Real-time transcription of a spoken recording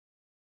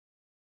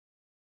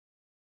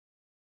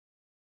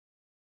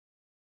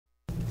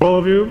All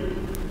of you.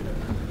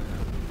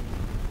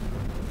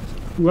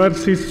 I'm glad to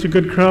see such a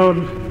good crowd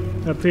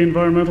at the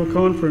environmental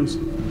conference.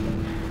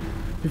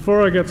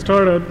 Before I get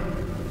started,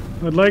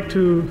 I'd like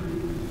to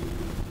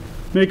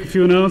make a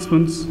few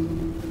announcements.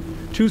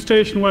 2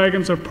 station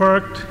wagons are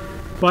parked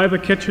by the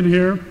kitchen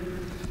here,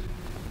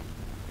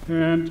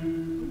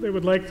 and they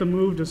would like them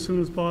moved as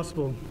soon as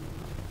possible.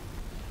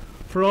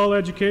 For all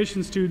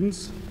education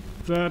students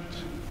that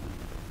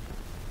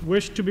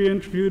wish to be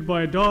interviewed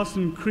by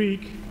Dawson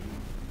Creek,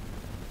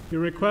 you're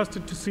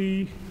requested to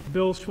see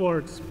Bill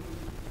Schwartz.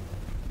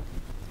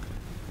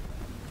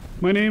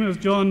 My name is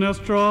John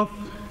Nesteroff,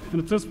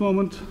 and at this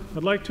moment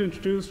I'd like to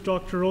introduce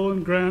Dr.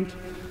 Owen Grant,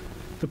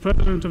 the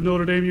president of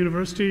Notre Dame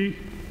University,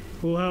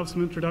 who will have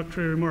some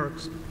introductory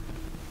remarks.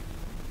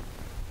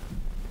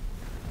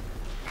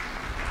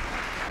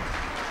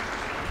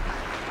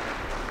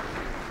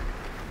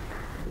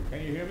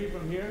 Can you hear me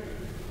from here?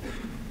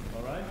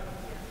 All right?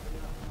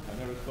 I've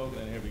never spoken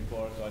in here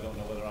before, so I don't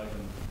know whether I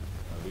can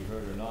be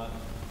heard or not.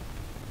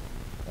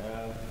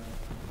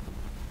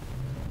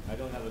 I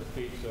don't have a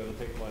speech, so it'll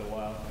take quite a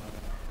while.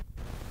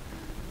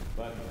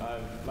 But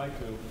I'd like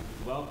to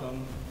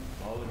welcome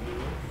all of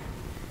you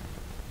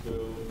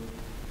to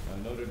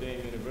Notre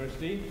Dame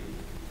University.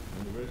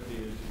 The university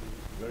is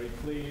very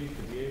pleased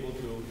to be able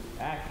to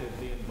act as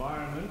the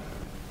environment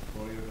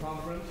for your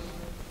conference,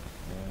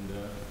 and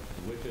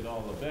wish it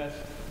all the best.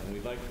 And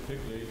we'd like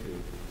particularly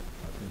to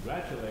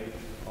congratulate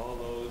all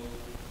those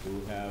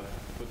who have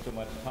put so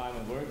much time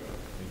and work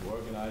into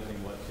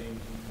organizing what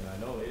seems, and I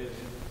know is,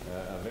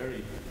 a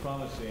very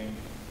promising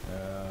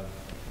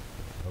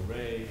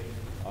array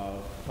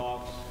of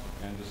talks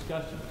and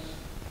discussions.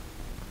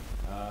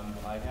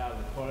 I have,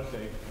 of course,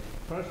 a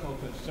personal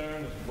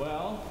concern as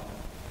well.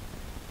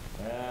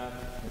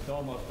 It's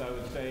almost, I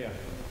would say, a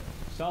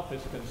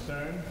selfish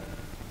concern,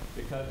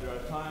 because there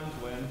are times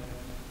when,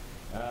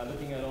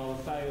 looking at all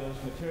the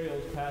cellulose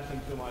materials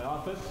passing through my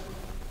office,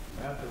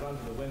 I have to run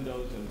to the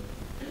windows and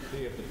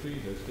see if the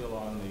trees are still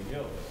on the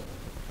hills.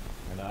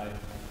 And I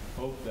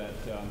hope that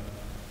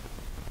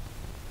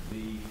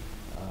the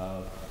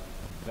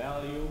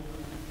value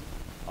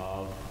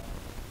of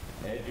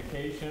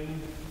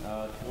education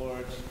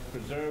towards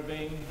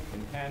preserving,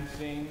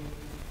 enhancing,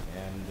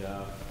 and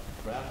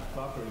perhaps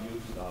proper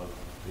use of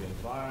the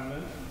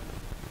environment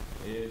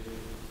is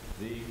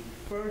the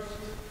first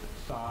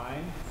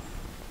sign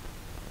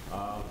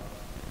of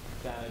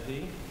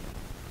sanity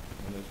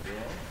in this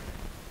world.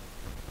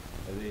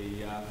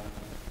 The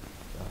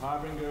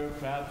harbinger,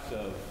 perhaps,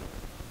 of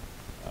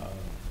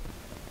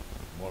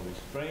more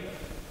restraint,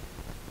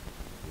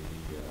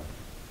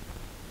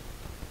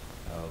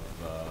 of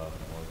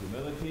more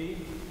humility,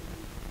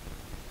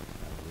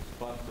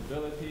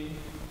 responsibility,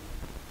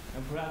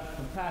 and perhaps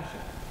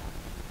compassion.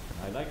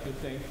 I'd like to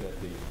think that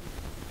the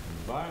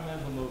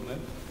environmental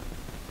movement,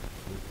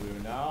 which we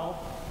are now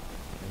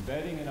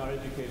embedding in our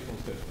educational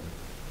system,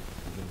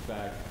 is in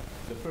fact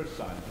the first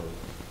signpost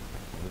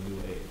of the new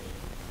age.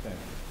 Thank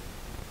you.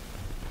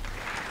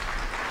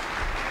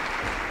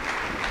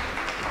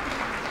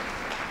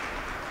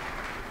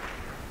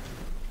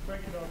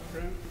 Thank you, Dr.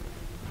 Grant.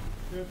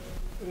 It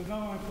is now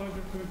my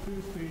pleasure to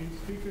introduce the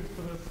speakers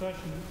for this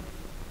session.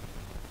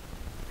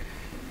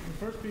 The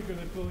first speaker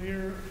that we'll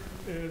hear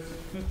is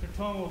Mr.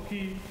 Tom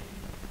O'Keefe.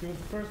 He was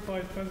the first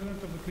Vice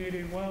President of the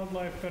Canadian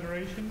Wildlife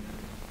Federation.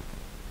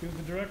 He was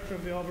the Director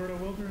of the Alberta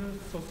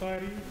Wilderness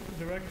Society,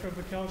 the Director of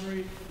the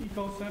Calgary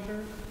Eco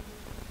Centre.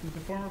 He's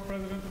the former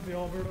President of the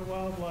Alberta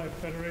Wildlife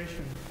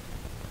Federation.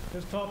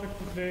 His topic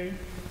for today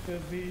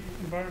is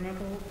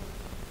environmental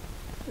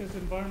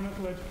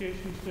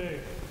education today.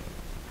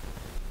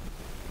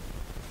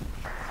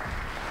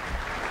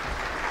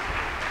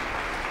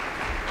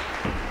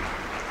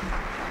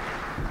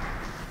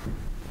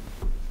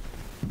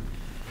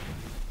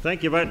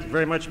 Thank you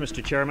very much,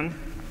 Mr. Chairman.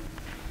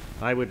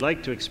 I would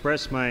like to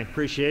express my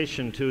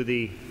appreciation to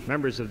the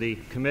members of the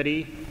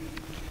committee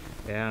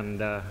and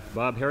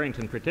Bob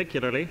Harrington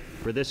particularly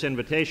for this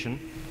invitation.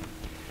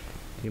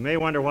 You may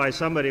wonder why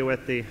somebody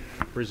with the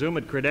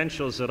presumed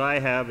credentials that I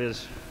have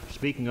is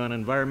speaking on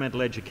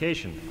environmental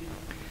education.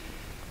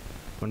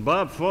 When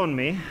Bob phoned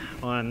me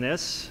on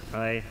this,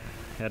 I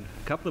had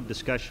a couple of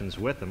discussions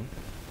with him.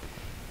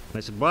 I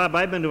said, Bob,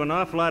 I've been to an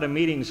awful lot of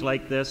meetings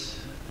like this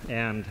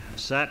and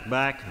sat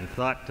back and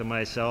thought to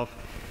myself,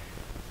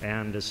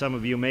 and as some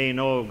of you may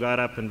know, got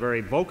up and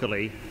very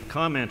vocally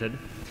commented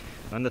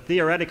on the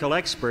theoretical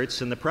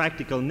experts and the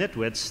practical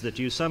nitwits that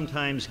you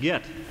sometimes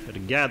get at a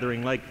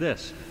gathering like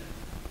this.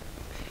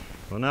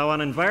 Well, now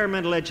on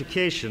environmental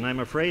education, I'm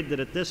afraid that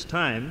at this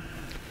time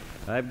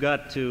I've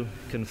got to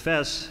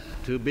confess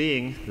to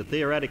being the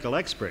theoretical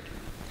expert.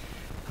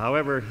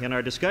 However, in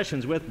our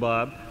discussions with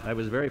Bob, I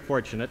was very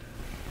fortunate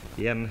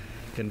in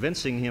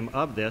convincing him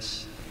of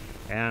this,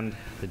 and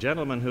the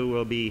gentleman who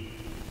will be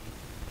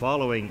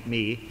following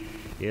me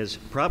is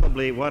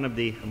probably one of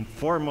the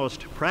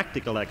foremost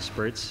practical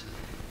experts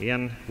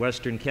in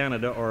Western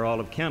Canada, or all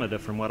of Canada,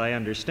 from what I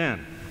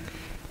understand.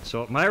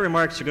 So my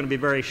remarks are going to be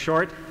very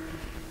short.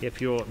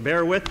 If you'll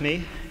bear with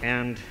me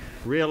and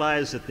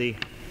realize that the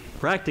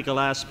practical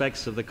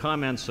aspects of the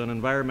comments on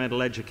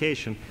environmental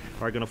education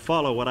are going to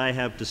follow what I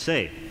have to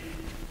say.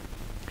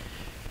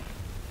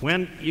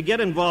 When you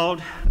get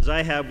involved, as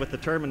I have, with the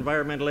term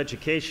environmental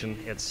education,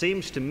 it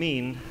seems to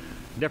mean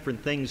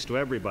different things to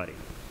everybody.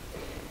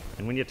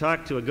 And when you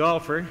talk to a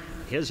golfer,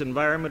 his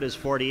environment is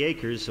 40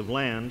 acres of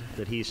land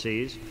that he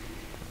sees,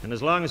 and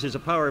as long as there's a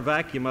power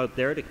vacuum out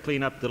there to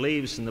clean up the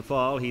leaves in the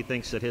fall, he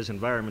thinks that his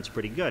environment's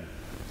pretty good.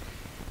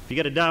 If you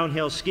get a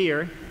downhill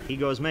skier, he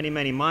goes many,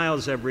 many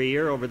miles every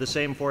year over the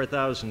same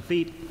 4,000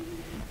 feet.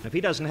 If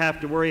he doesn't have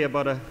to worry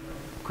about a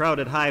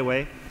crowded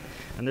highway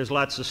and there's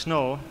lots of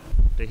snow,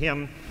 to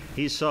him,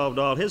 he's solved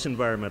all his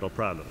environmental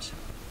problems.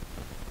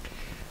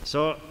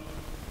 So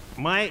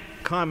my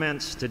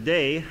comments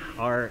today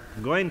are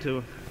going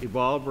to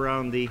evolve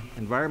around the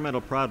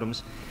environmental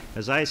problems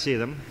as I see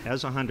them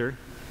as a hunter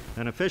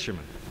and a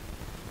fisherman.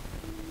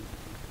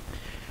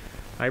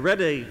 I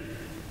read a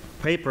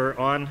paper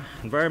on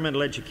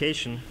environmental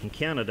education in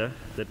Canada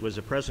that was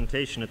a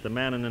presentation at the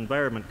Man and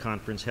Environment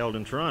Conference held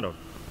in Toronto.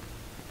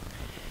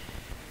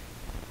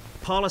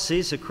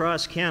 Policies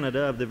across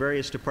Canada of the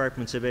various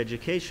departments of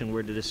education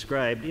were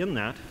described in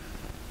that,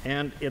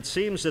 and it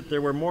seems that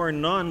there were more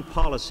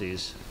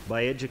non-policies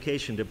by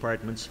education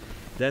departments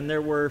than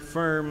there were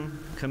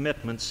firm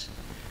commitments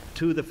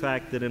to the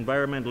fact that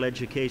environmental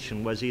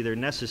education was either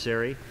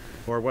necessary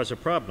or was a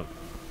problem.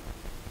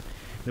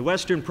 The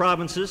Western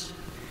provinces,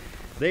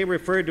 they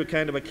referred to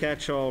kind of a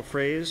catch-all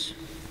phrase,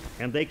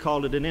 and they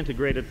called it an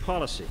integrated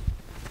policy,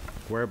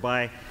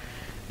 whereby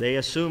they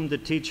assumed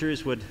that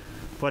teachers would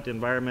put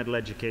environmental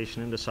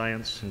education into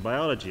science and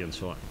biology and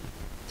so on.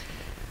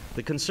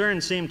 The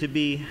concern seemed to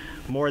be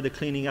more the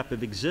cleaning up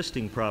of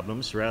existing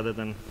problems rather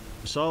than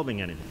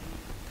solving anything.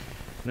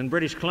 And in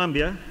British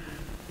Columbia,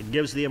 it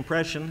gives the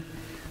impression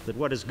that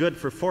what is good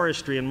for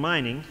forestry and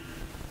mining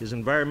is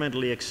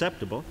environmentally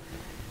acceptable,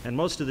 and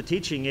most of the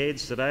teaching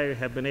aids that I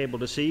have been able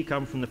to see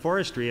come from the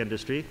forest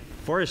industry,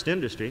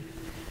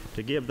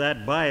 to give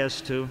that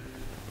bias to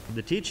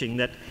the teaching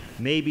that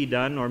may be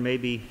done or may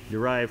be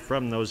derived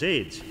from those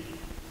aids.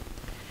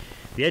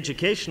 The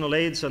educational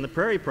aids on the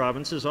prairie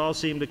provinces all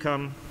seem to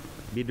come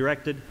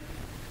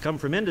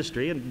from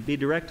industry and be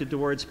directed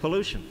towards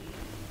pollution.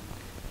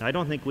 Now, I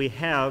don't think we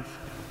have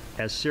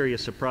as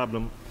serious a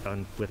problem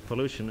with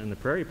pollution in the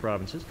prairie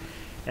provinces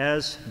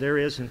as there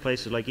is in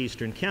places like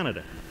eastern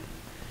Canada.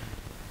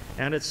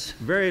 And it's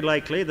very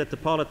likely that the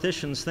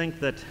politicians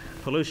think that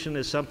pollution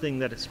is something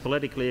that it's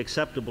politically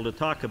acceptable to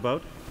talk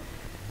about.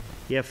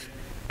 If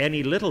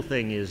any little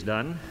thing is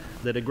done,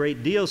 that a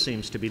great deal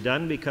seems to be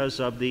done because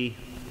of the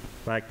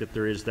fact that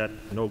there is that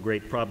no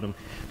great problem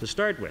to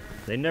start with.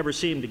 They never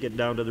seem to get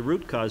down to the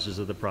root causes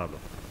of the problem.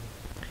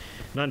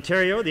 In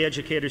Ontario, the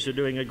educators are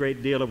doing a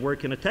great deal of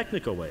work in a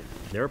technical way.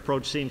 Their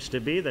approach seems to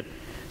be that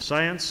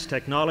science,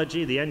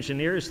 technology, the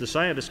engineers, the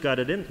scientists got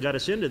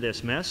us into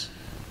this mess,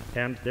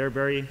 and they're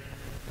very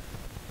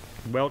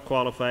well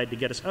qualified to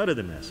get us out of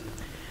the mess.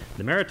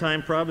 The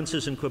maritime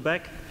provinces in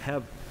Quebec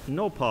have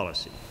no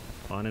policy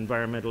on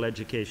environmental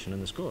education in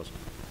the schools.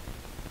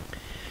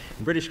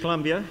 In British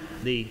Columbia,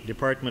 the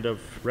Department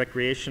of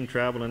Recreation,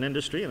 Travel and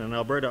Industry, and in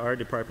Alberta, our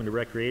Department of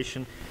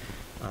Recreation,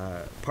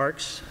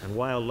 Parks and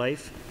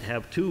Wildlife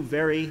have two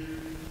very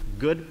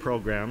good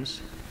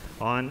programs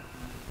on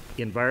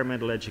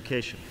environmental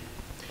education.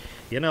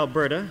 In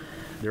Alberta,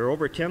 there are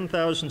over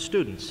 10,000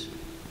 students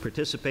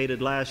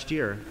participated last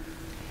year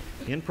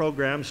in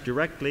programs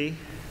directly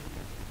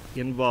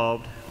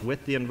involved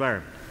with the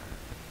environment.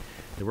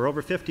 There were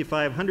over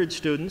 5,500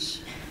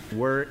 students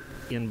were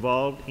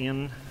involved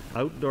in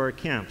outdoor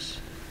camps,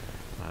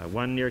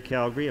 one near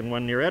Calgary and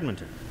one near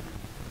Edmonton.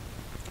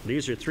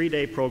 These are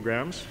 3-day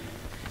programs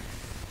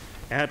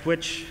at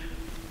which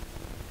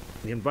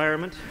the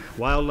environment,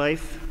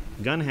 wildlife,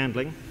 gun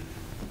handling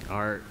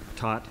are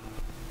taught.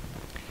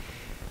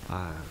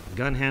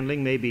 Gun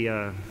handling may be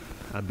a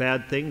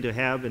bad thing to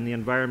have in the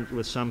environment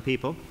with some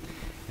people,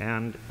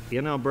 and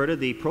in Alberta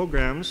the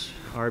programs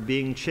are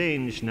being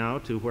changed now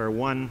to where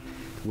one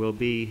will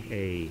be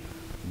a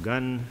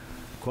gun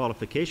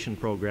qualification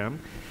program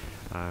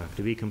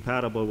to be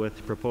compatible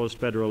with proposed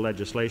federal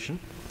legislation,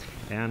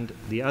 and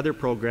the other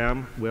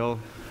program will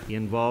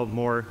involve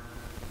more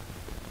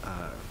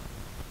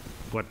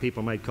what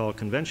people might call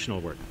conventional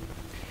work.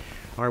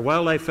 Our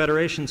wildlife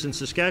federations in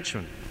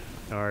Saskatchewan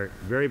are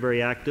very,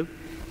 very active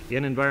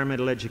in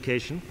environmental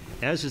education,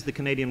 as is the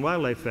Canadian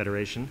Wildlife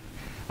Federation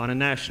on a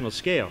national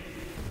scale.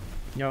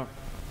 Now,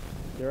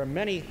 there are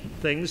many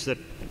things that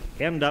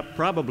end up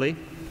probably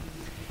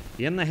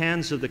in the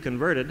hands of the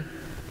converted,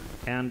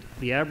 and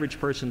the average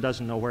person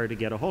doesn't know where to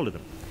get a hold of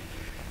them.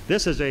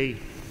 This is a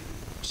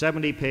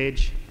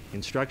 70-page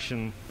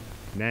instruction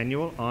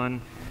manual on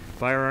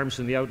firearms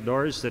in the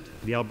outdoors that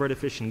the Alberta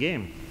Fish and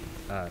Game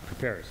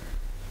prepares.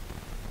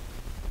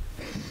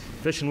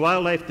 Fish and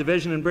Wildlife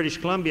Division in British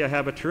Columbia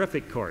have a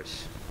terrific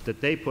course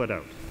that they put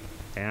out,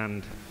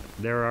 and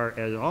there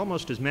are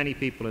almost as many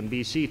people in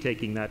BC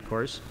taking that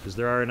course as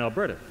there are in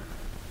Alberta.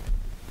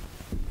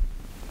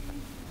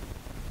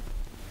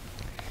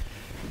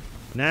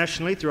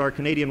 Nationally, through our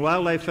Canadian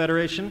Wildlife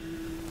Federation,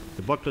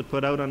 the booklet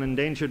put out on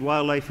endangered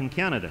wildlife in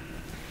Canada.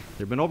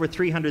 There have been over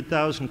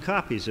 300,000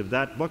 copies of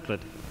that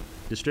booklet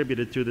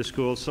distributed through the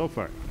schools so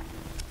far.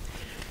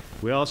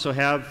 We also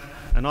have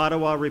an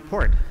Ottawa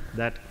report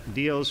that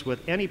deals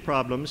with any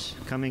problems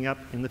coming up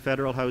in the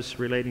Federal House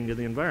relating to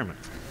the environment.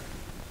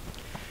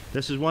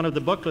 This is one of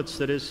the booklets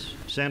that is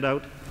sent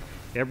out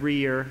every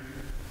year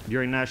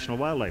during National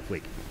Wildlife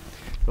Week.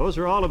 Those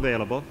are all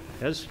available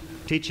as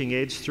teaching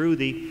aids through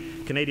the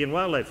Canadian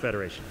Wildlife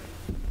Federation.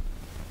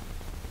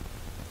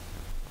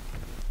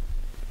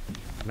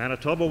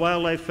 Manitoba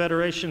Wildlife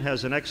Federation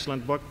has an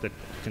excellent book that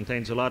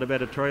contains a lot of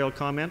editorial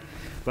comment,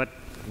 but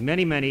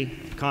many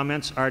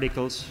comments,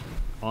 articles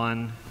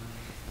on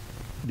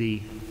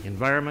the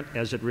environment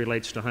as it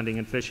relates to hunting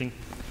and fishing,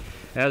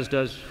 as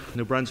does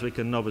New Brunswick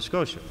and Nova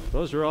Scotia.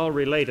 Those are all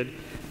related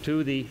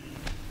to the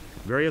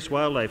various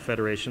wildlife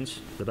federations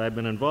that I've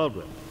been involved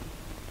with.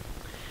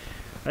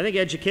 I think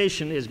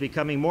education is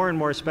becoming more and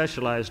more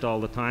specialized all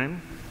the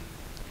time.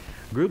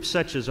 Groups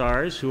such as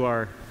ours, who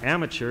are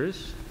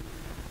amateurs,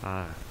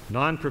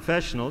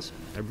 non-professionals,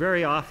 are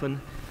very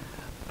often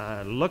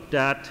looked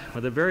at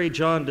with a very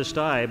jaundiced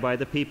eye by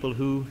the people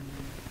who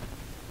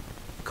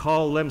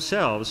call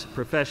themselves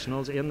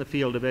professionals in the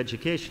field of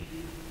education.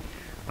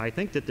 I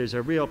think that there's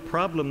a real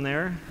problem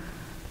there.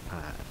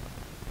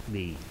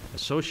 The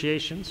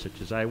associations, such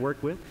as I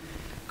work with,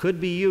 could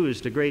be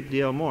used a great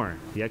deal more.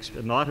 A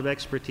lot of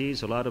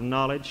expertise, a lot of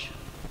knowledge,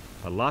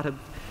 a lot of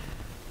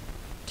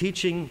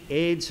teaching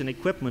aids and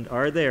equipment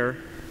are there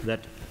that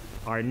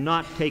are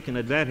not taken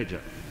advantage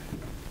of.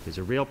 There's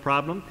a real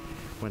problem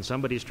when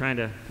somebody's trying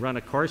to run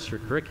a course or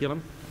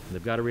curriculum.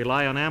 They've got to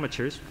rely on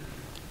amateurs,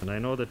 and I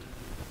know that,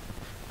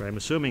 or I'm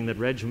assuming that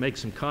Reg will make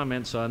some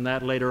comments on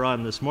that later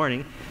on this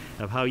morning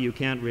of how you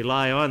can't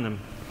rely on them.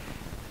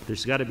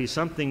 There's got to be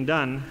something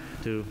done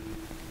to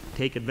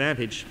take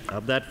advantage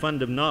of that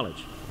fund of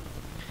knowledge.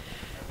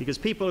 Because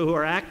people who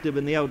are active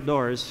in the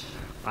outdoors,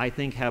 I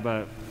think, have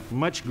a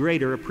much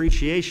greater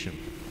appreciation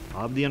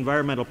of the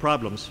environmental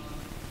problems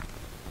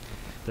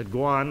that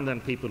go on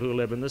than people who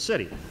live in the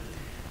city.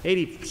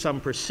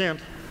 80%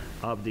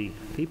 of the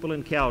people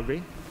in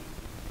Calgary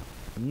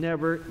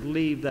never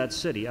leave that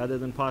city other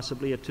than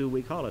possibly a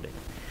 2-week holiday.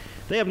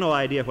 They have no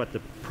idea what the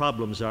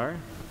problems are.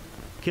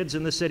 Kids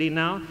in the city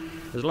now,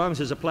 as long as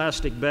there's a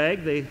plastic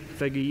bag, they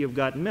figure you've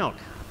got milk.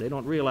 They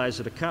don't realize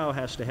that a cow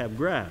has to have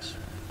grass.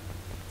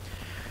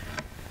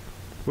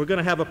 We're going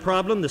to have a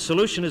problem. The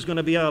solution is going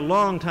to be a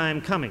long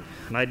time coming,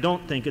 and I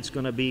don't think it's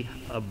going to be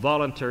a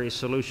voluntary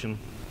solution.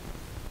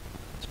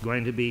 It's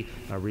going to be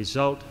a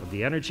result of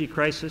the energy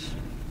crisis.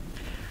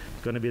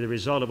 It's going to be the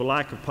result of a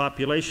lack of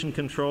population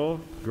control,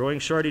 growing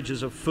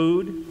shortages of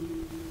food.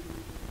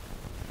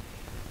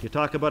 You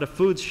talk about a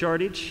food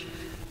shortage,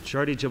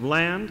 shortage of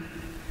land.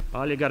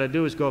 All you got to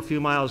do is go a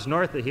few miles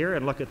north of here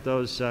and look at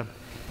those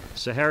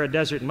Sahara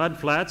Desert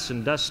mudflats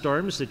and dust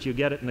storms that you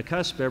get at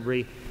Nakusp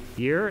every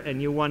year,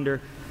 and you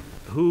wonder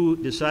who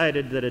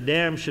decided that a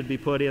dam should be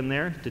put in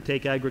there to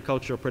take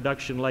agricultural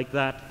production like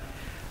that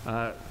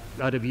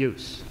out of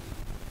use.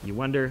 You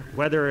wonder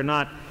whether or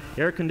not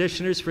air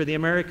conditioners for the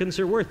Americans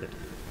are worth it.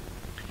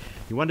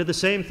 You wonder the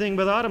same thing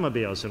with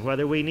automobiles and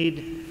whether we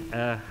need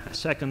a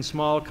second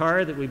small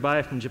car that we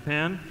buy from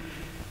Japan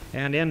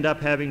and end up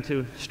having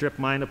to strip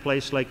mine a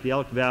place like the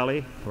Elk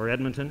Valley or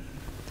Edmonton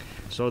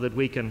so that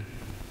we can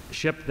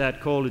ship that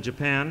coal to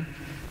Japan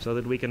so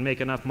that we can make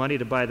enough money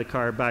to buy the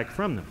car back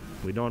from them.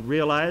 We don't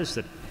realize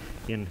that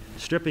in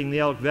stripping the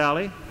Elk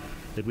Valley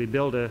that we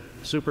build a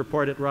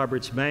superport at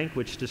Roberts Bank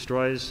which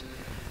destroys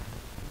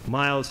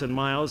miles and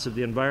miles of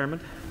the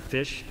environment,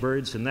 fish,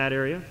 birds in that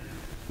area.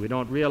 We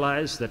don't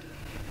realize that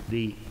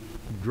the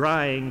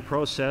drying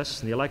process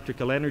and the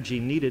electrical energy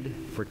needed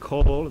for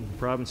coal in the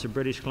province of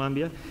British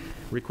Columbia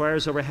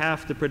requires over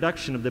half the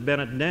production of the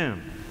Bennett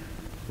Dam.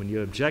 When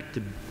you object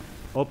to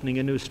opening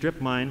a new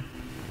strip mine,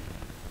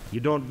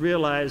 you don't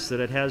realize that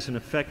it has an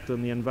effect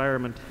on the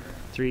environment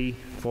 300,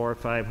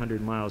 400,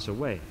 500 miles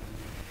away.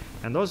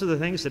 And those are the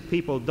things that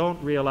people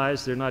don't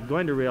realize, they're not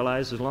going to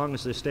realize as long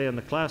as they stay in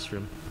the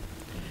classroom.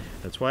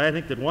 That's why I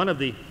think that one of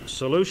the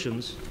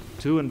solutions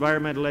to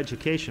environmental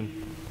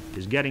education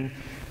is getting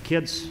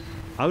kids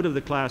out of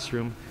the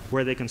classroom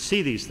where they can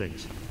see these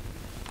things.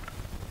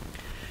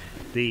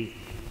 The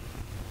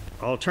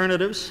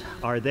alternatives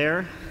are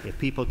there if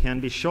people can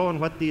be shown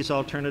what these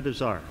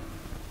alternatives are.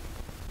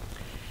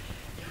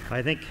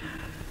 I think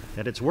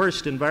at its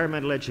worst,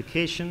 environmental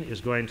education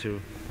is going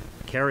to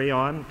carry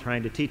on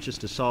trying to teach us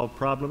to solve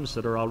problems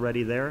that are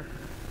already there.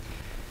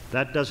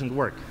 That doesn't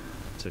work.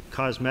 It's a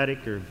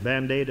cosmetic or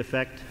band-aid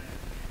effect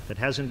that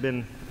hasn't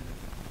been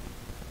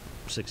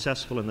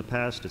successful in the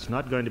past. It's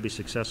not going to be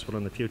successful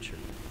in the future.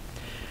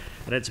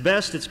 At its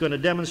best, it's going to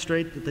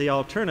demonstrate that the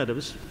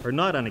alternatives are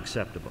not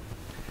unacceptable.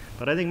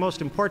 But I think most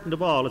important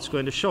of all, it's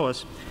going to show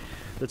us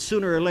that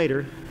sooner or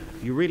later,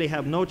 you really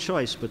have no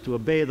choice but to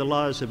obey the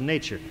laws of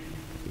nature,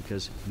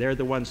 because they're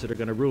the ones that are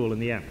going to rule in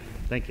the end.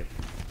 Thank you.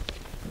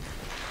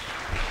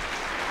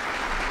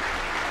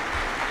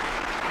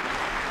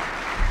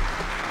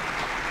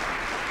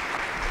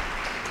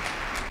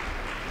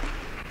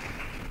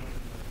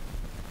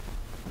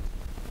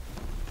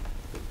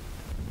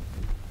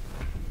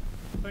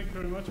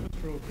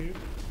 Mr. O'Keefe.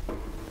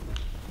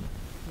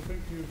 I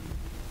think you've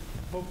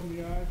opened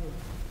the eyes of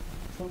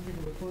some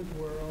people that weren't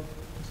aware of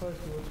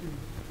precisely what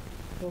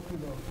you're talking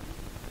about.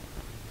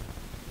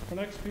 Our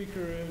next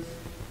speaker is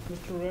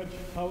Mr. Reg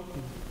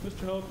Houghton.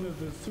 Mr. Houghton is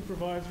the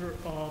supervisor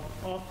of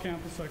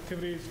off-campus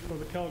activities for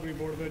the Calgary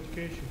Board of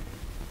Education.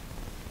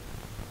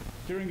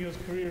 During his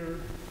career,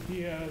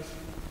 he has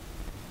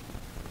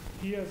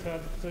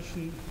had the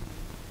position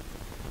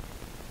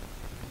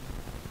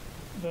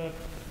that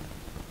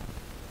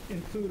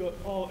include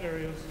all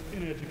areas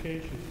in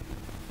education.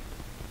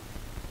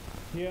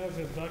 He has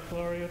his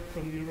baccalaureate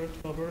from the University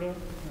of Alberta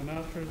and a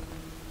Master's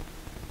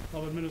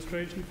of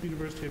Administration from the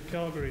University of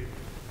Calgary.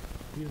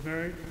 He is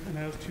married and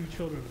has 2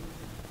 children.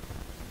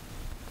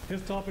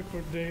 His topic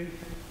for today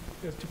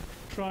is to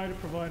try to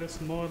provide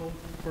us a model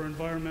for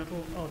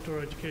environmental outdoor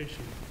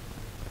education.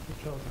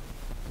 Mr.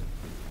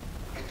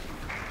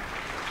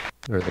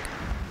 Houghton.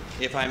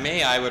 If I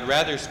may, I would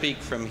rather speak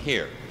from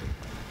here.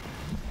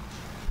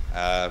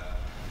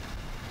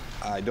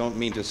 I don't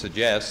mean to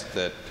suggest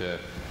that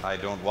I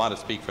don't want to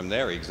speak from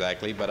there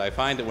exactly, but I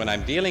find that when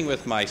I'm dealing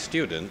with my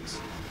students,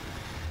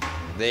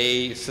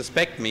 they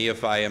suspect me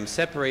if I am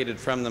separated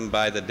from them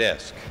by the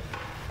desk.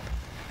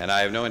 And I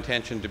have no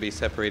intention to be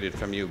separated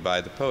from you by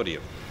the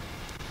podium.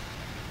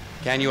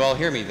 Can you all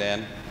hear me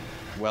then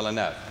well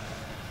enough?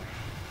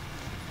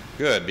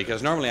 Good,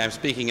 because normally I'm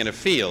speaking in a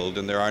field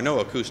and there are no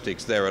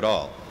acoustics there at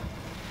all.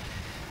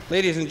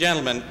 Ladies and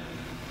gentlemen,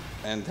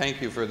 and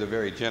thank you for the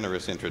very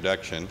generous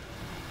introduction.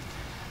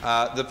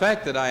 The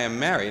fact that I am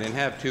married and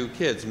have 2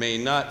 kids may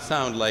not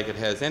sound like it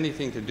has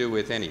anything to do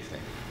with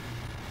anything,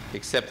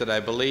 except that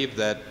I believe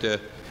that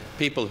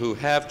people who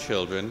have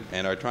children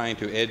and are trying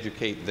to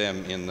educate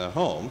them in the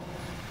home,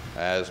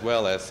 as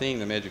well as seeing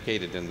them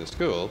educated in the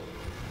school,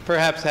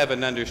 perhaps have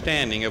an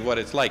understanding of what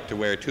it's like to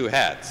wear 2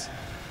 hats.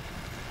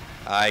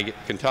 I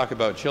can talk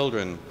about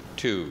children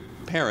to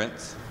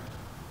parents,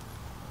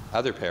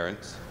 other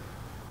parents,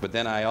 but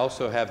then I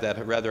also have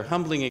that rather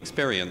humbling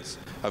experience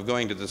of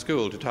going to the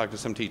school to talk to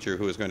some teacher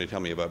who is going to tell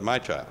me about my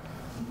child.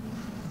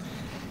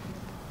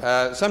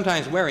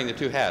 Sometimes wearing the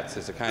 2 hats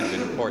is a kind of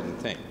an important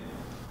thing.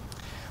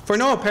 For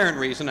no apparent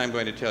reason, I'm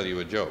going to tell you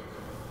a joke.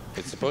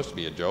 It's supposed to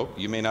be a joke.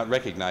 You may not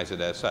recognize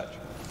it as such.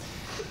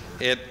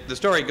 The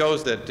story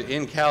goes that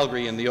in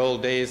Calgary in the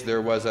old days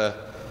there was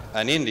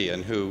an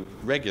Indian who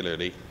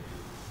regularly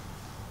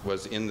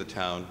was in the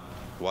town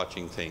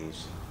watching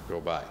things go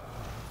by.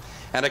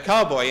 And a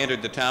cowboy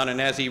entered the town, and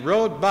as he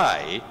rode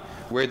by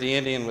where the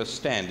Indian was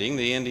standing,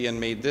 the Indian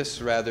made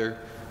this rather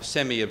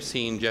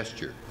semi-obscene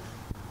gesture.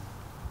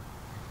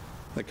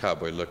 The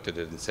cowboy looked at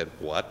it and said,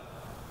 "What?"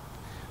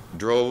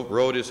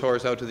 Rode his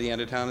horse out to the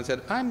end of town and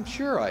said, "I'm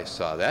sure I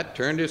saw that."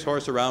 Turned his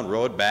horse around,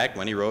 rode back.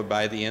 When he rode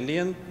by the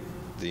Indian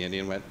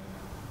went.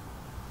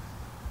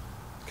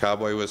 The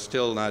cowboy was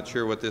still not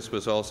sure what this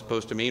was all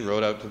supposed to mean,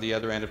 rode out to the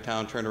other end of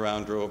town, turned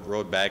around,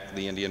 rode back.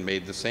 The Indian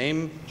made the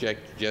same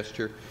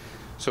gesture.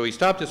 So he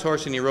stopped his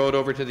horse and he rode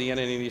over to the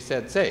Indian and he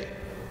said, "Say,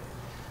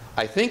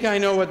 I think I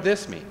know what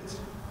this means,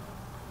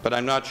 but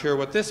I'm not sure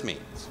what this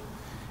means."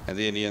 And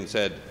the Indian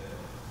said,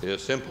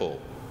 "It's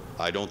simple.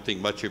 I don't think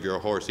much of your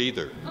horse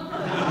either."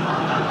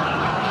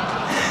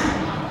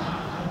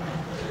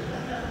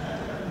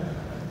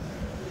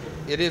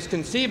 It is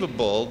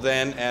conceivable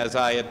then, as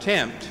I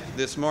attempt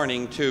this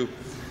morning to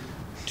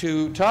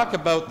talk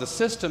about the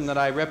system that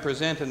I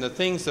represent and the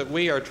things that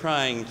we are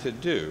trying to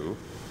do,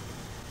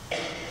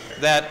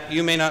 that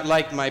you may not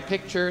like my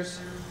pictures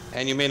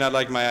and you may not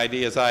like my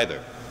ideas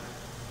either.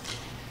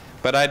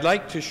 But I'd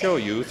like to show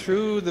you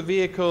through the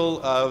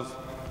vehicle of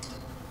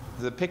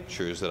the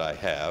pictures that I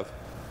have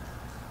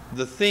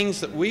the things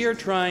that we are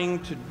trying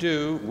to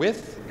do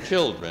with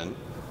children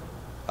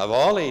of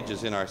all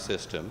ages in our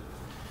system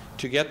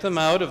to get them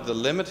out of the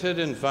limited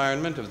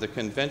environment of the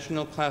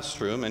conventional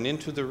classroom and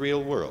into the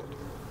real world.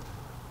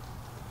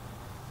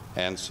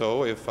 And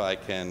so if I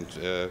can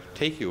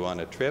take you on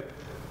a trip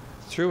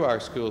through our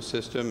school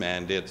system,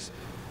 and it's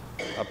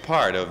a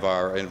part of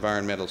our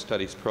environmental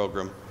studies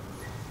program,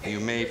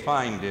 you may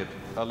find it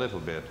a little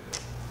bit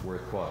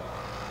worthwhile.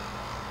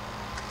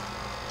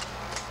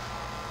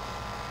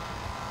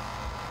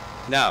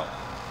 Now,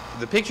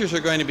 the pictures are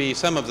going to be,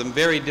 some of them,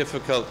 very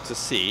difficult to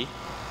see,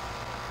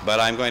 but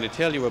I'm going to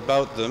tell you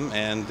about them,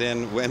 and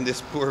then when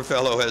this poor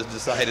fellow has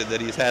decided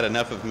that he's had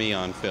enough of me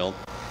on film,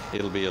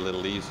 it'll be a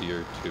little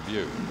easier to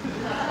view.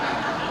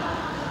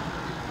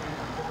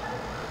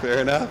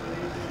 Fair enough?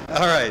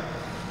 All right.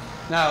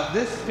 Now,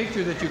 this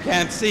picture that you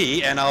can't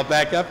see, and I'll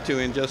back up to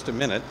in just a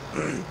minute,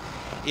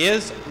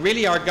 is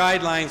really our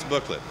guidelines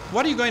booklet.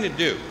 What are you going to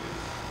do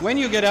when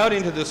you get out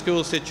into the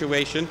school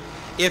situation?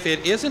 If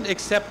it isn't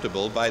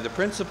acceptable by the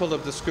principal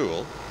of the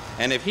school,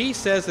 and if he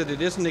says that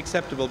it isn't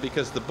acceptable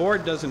because the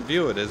board doesn't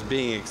view it as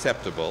being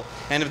acceptable,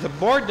 and if the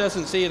board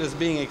doesn't see it as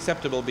being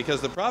acceptable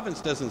because the province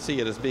doesn't see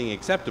it as being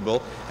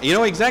acceptable, you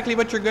know exactly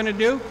what you're going to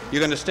do? You're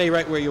going to stay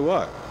right where you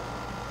are.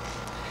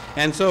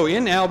 And so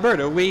in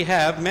Alberta, we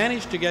have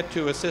managed to get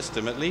to a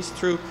system, at least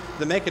through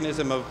the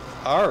mechanism of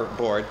our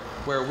board,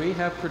 where we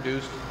have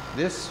produced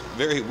this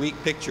very weak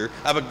picture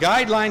of a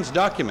guidelines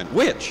document,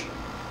 which,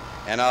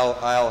 and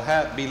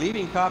I'll be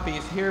leaving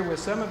copies here with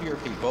some of your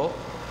people,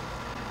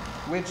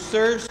 which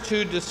serves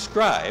to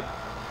describe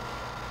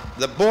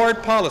the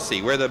board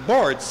policy, where the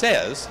board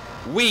says,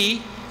 we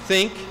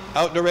think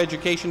outdoor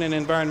education and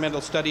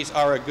environmental studies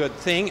are a good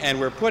thing, and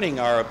we're putting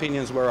our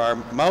opinions where our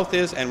mouth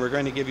is, and we're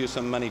going to give you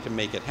some money to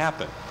make it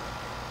happen.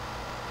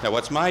 Now,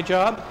 what's my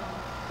job?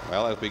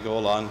 Well, as we go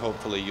along,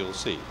 hopefully you'll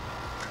see.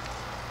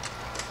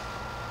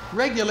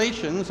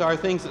 Regulations are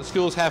things that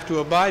schools have to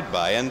abide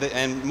by,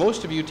 and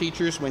most of you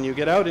teachers, when you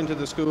get out into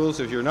the schools,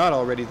 if you're not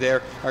already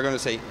there, are going to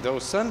say,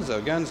 those sons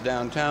of guns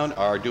downtown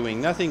are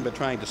doing nothing but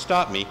trying to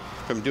stop me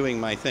from doing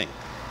my thing.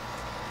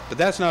 But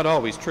that's not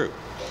always true.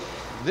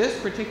 This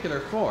particular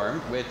form,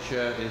 which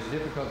is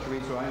difficult to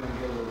read, so I'm going to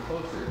get a little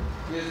closer,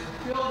 is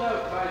filled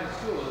out by the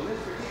school, and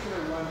this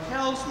particular one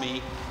tells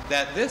me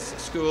that this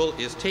school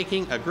is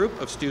taking a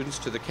group of students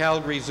to the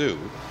Calgary Zoo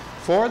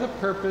for the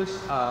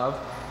purpose of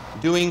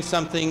doing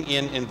something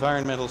in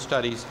environmental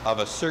studies of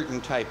a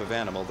certain type of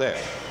animal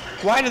there.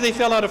 Why do they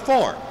fill out a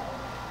form?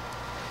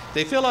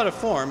 They fill out a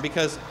form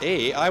because,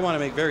 A, I want to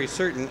make very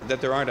certain that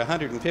there aren't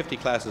 150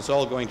 classes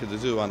all going to the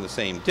zoo on the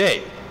same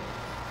day.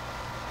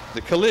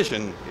 The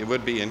collision, it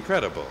would be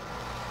incredible.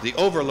 The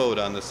overload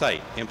on the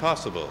site,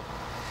 impossible.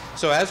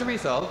 So as a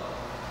result,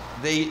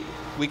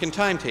 we can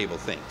timetable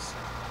things.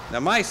 Now,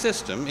 my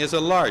system is a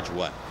large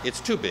one. It's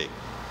too big.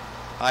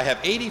 I have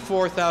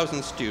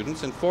 84,000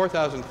 students and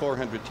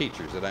 4,400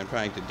 teachers that I'm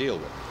trying to deal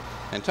with.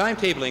 And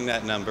timetabling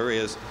that number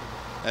is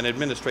an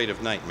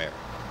administrative nightmare.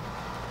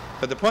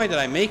 But the point that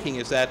I'm making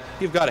is that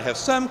you've got to have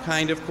some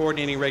kind of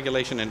coordinating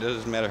regulation, and it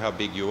doesn't matter how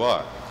big you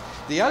are.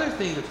 The other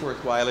thing that's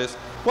worthwhile is,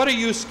 what are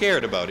you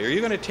scared about? Are you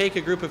going to take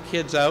a group of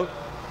kids out?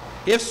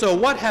 If so,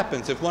 what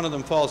happens if one of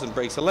them falls and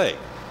breaks a leg?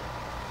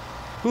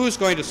 Who's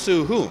going to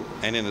sue whom?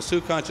 And in a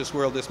sue-conscious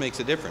world, this makes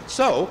a difference.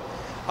 So,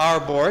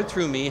 our board,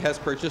 through me, has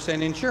purchased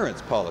an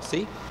insurance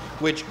policy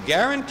which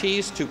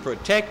guarantees to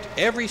protect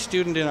every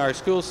student in our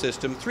school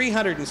system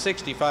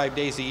 365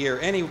 days a year,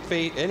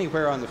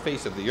 anywhere on the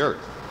face of the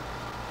earth.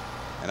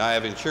 And I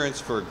have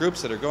insurance for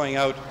groups that are going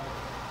out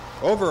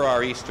over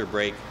our Easter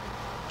break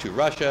to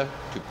Russia,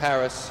 to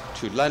Paris,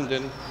 to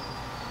London,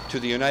 to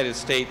the United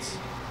States,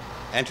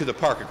 and to the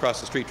park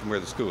across the street from where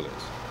the school is.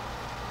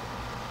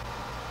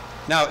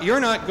 Now, you're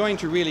not going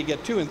to really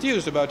get too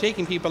enthused about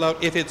taking people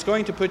out if it's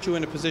going to put you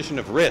in a position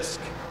of risk.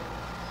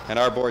 And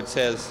our board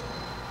says,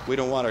 we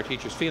don't want our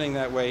teachers feeling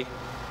that way.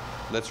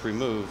 Let's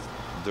remove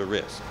the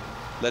risk.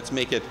 Let's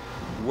make it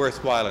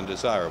worthwhile and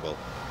desirable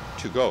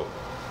to go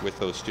with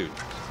those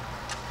students.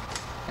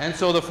 And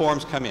so the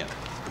forms come in.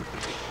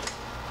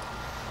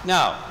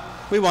 Now,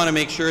 we want to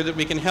make sure that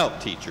we can help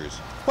teachers.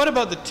 What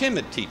about the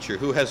timid teacher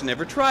who has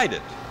never tried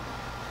it?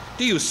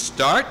 Do you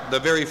start the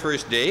very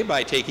first day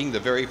by taking the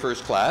very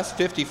first class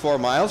 54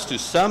 miles to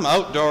some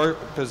outdoor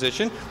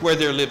position where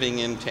they're living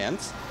in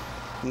tents?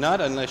 Not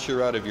unless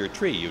you're out of your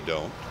tree, you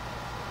don't.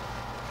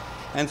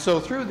 And so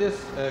through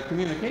this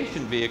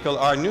communication vehicle,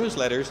 our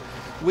newsletters,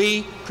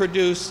 we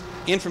produce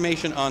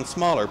information on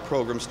smaller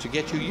programs to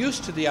get you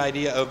used to the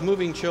idea of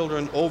moving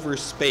children over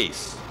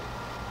space.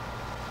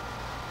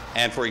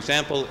 And for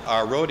example,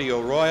 our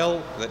Rodeo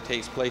Royal that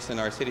takes place in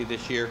our city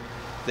this year,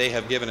 they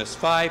have given us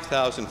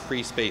 5,000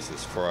 free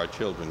spaces for our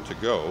children to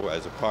go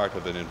as a part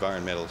of an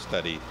environmental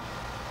study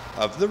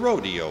of the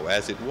rodeo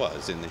as it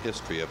was in the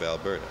history of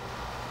Alberta.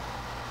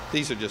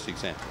 These are just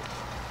examples.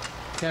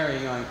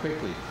 Carrying on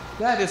quickly.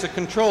 That is a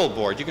control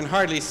board. You can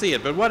hardly see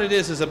it, but what it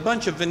is a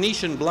bunch of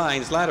Venetian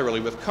blinds laterally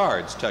with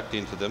cards tucked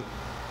into them.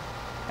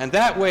 And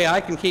that way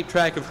I can keep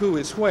track of who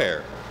is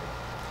where.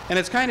 And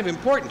it's kind of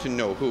important to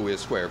know who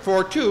is where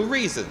for two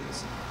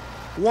reasons.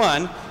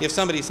 One, if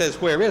somebody says,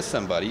 where is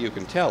somebody, you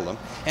can tell them.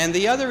 And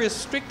the other is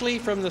strictly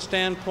from the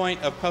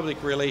standpoint of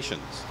public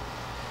relations.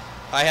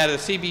 I had a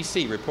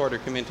CBC reporter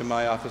come into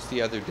my office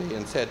the other day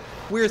and said,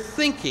 we're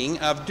thinking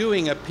of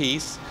doing a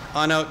piece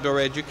on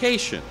outdoor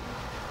education,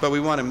 but we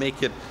want to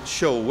make it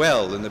show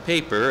well in the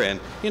paper, and,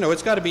 you know,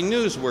 it's got to be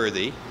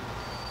newsworthy.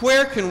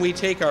 Where can we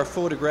take our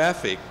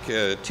photographic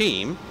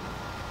team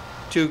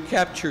to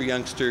capture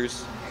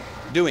youngsters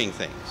doing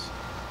things?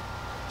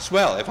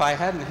 Well, if I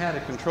hadn't had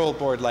a control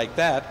board like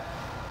that,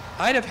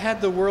 I'd have had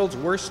the world's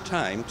worst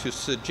time to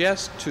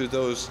suggest to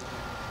those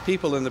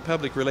people in the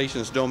public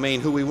relations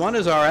domain who we want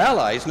as our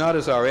allies, not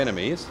as our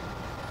enemies,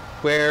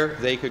 where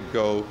they could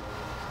go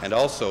and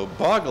also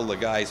boggle the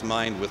guy's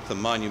mind with the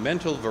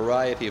monumental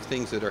variety of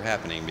things that are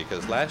happening,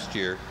 because last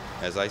year,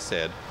 as I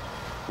said,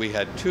 we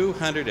had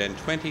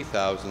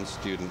 220,000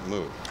 student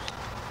moves.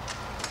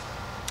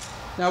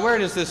 Now, where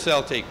does this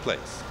all take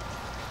place?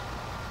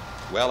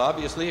 Well,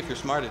 obviously, if you're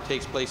smart, it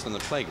takes place on the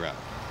playground.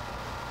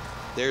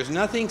 There's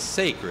nothing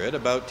sacred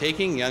about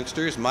taking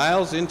youngsters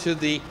miles into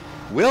the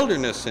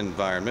wilderness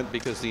environment,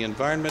 because the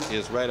environment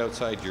is right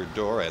outside your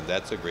door, and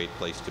that's a great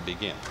place to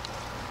begin.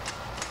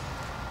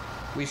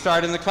 We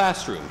start in the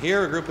classroom.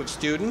 Here, a group of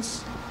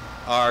students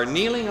are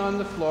kneeling on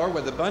the floor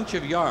with a bunch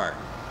of yarn.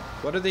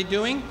 What are they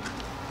doing?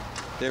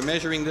 they're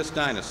measuring this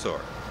dinosaur.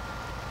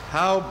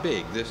 How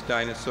big this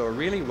dinosaur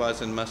really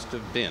was and must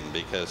have been,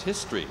 because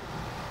history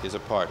is a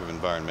part of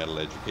environmental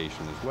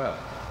education as well.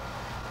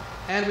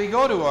 And we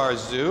go to our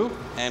zoo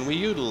and we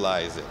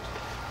utilize it.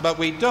 But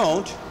we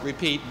don't,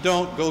 repeat,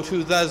 don't go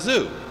to the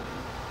zoo.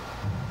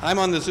 I'm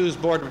on the zoo's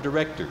board of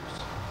directors.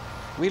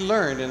 We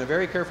learned in a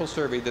very careful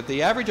survey that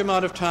the average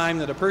amount of time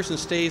that a person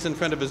stays in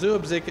front of a zoo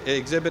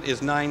exhibit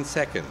is 9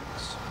 seconds.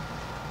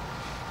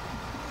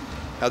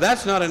 Now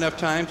that's not enough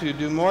time to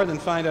do more than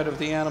find out if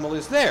the animal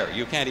is there.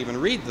 You can't even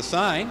read the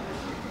sign.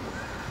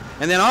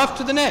 And then off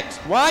to the next.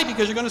 Why?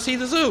 Because you're going to see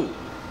the zoo.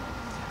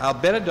 I'll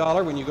bet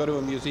 $1 when you go to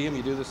a museum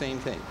you do the same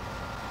thing.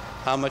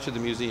 How much of the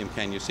museum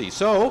can you see?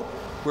 So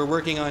we're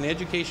working on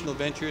educational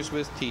ventures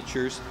with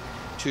teachers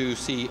to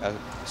see a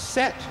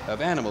set of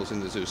animals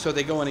in the zoo. So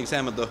they go and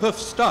examine the hoof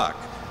stock,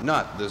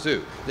 not the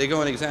zoo. They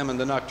go and examine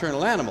the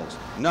nocturnal animals,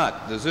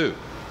 not the zoo.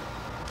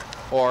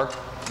 Or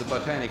the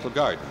botanical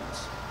gardens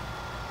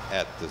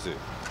at the zoo.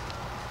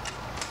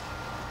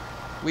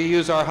 We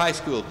use our high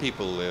school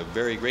people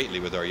very greatly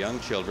with our young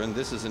children.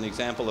 This is an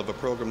example of a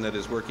program that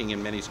is working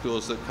in many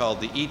schools that's called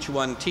the Each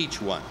One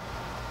Teach One.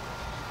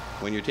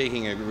 When you're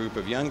taking a group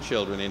of young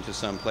children into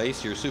some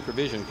place, your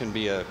supervision can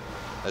be a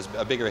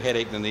bigger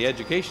headache than the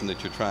education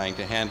that you're trying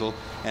to handle,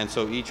 and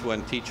so Each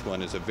One Teach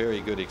One is a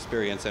very good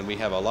experience, and we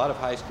have a lot of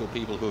high school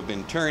people who have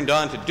been turned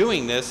on to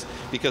doing this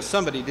because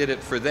somebody did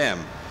it for them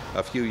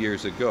a few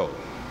years ago.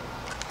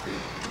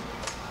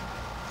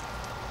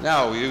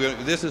 Now,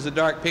 this is a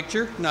dark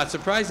picture. Not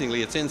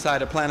surprisingly, it's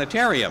inside a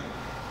planetarium.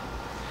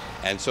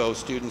 And so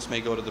students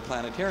may go to the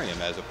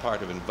planetarium as a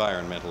part of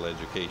environmental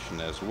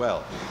education as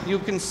well. You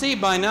can see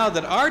by now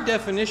that our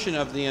definition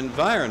of the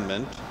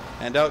environment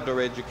and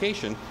outdoor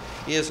education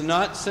is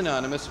not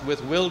synonymous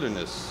with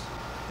wilderness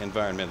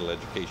environmental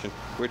education.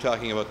 We're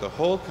talking about the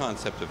whole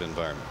concept of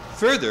environment.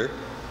 Further,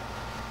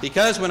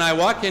 because when I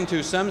walk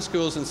into some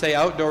schools and say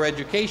outdoor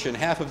education,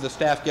 half of the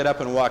staff get up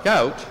and walk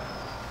out,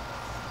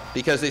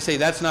 because they say,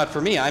 that's not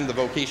for me. I'm the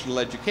vocational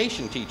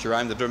education teacher.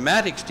 I'm the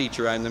dramatics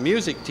teacher. I'm the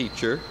music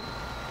teacher.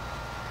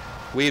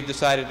 We've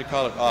decided to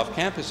call it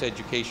off-campus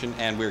education,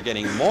 and we're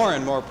getting more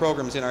and more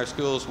programs in our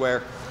schools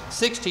where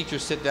 6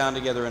 teachers sit down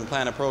together and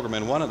plan a program,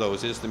 and one of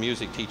those is the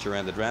music teacher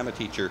and the drama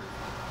teacher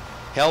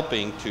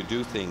helping to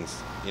do things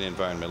in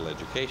environmental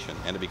education,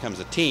 and it becomes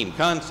a team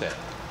concept.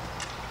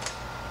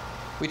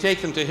 We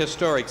take them to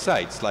historic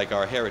sites like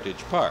our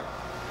Heritage Park,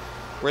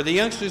 where the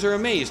youngsters are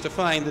amazed to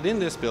find that in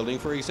this building,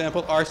 for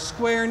example, are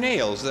square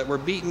nails that were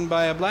beaten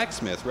by a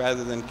blacksmith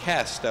rather than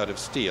cast out of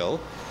steel,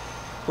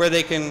 where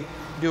they can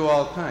do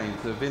all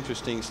kinds of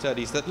interesting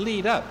studies that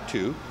lead up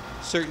to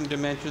certain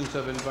dimensions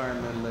of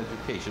environmental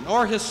education,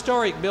 or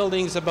historic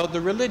buildings about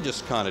the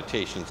religious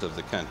connotations of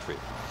the country.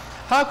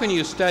 How can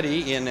you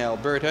study in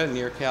Alberta,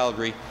 near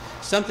Calgary,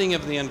 something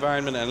of the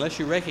environment unless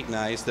you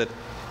recognize that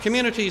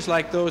communities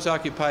like those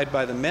occupied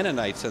by the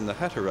Mennonites and the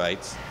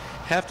Hutterites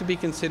have to be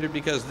considered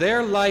because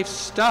their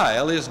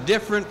lifestyle is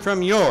different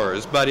from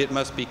yours, but it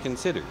must be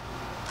considered.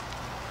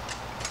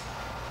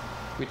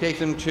 We take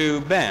them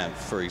to Banff,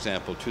 for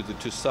example, to the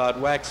Tussaud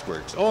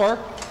Waxworks, or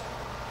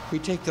we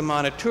take them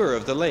on a tour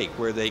of the lake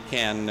where they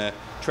can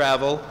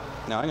travel.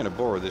 Now, I'm going to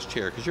borrow this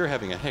chair because you're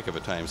having a heck of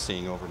a time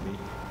seeing over me.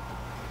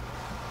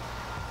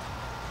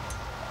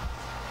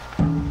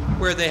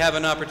 Where they have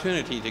an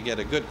opportunity to get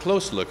a good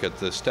close look at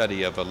the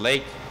study of a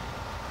lake,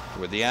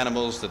 where the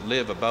animals that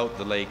live about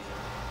the lake,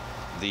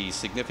 the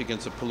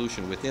significance of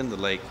pollution within the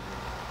lake,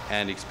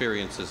 and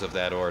experiences of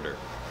that order.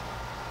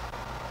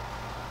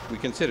 We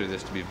consider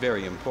this to be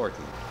very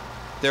important.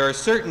 There are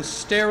certain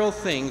sterile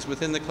things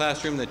within the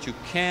classroom that you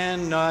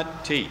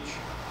cannot teach.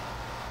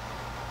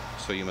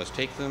 So you must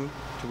take them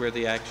to where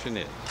the action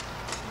is.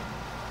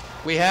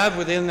 We have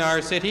within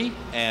our city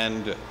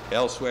and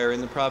elsewhere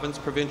in the province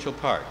provincial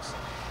parks.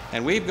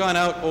 And we've gone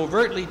out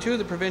overtly to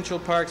the provincial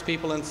parks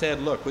people and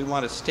said, look, we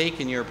want a stake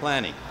in your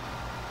planning.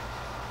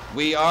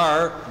 We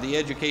are the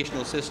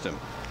educational system.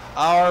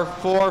 Our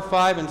 4-,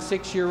 5-, and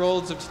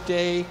 6-year-olds of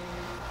today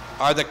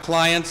are the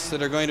clients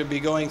that are going to be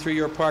going through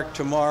your park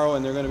tomorrow,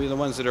 and they're going to be the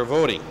ones that are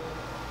voting.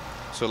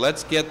 So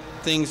let's get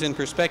things in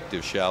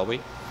perspective, shall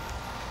we?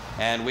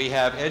 And we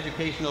have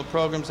educational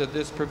programs at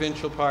this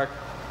provincial park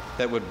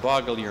that would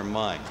boggle your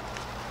mind,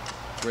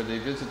 where they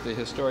visit the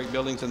historic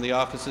buildings and the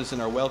offices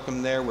and are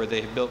welcome there, where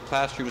they have built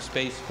classroom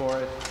space for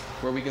it,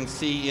 where we can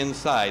see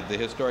inside the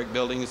historic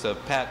buildings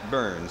of Pat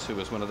Burns, who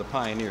was one of the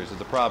pioneers of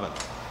the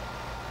province,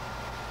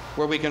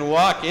 where we can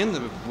walk in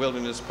the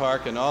Wilderness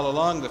Park and all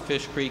along the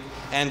Fish Creek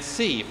and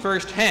see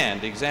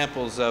firsthand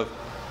examples of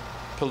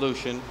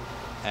pollution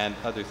and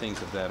other things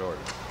of that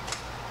order.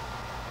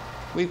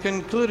 We've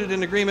concluded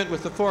an agreement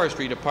with the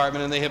Forestry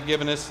Department, and they have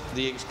given us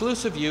the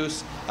exclusive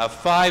use of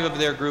 5 of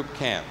their group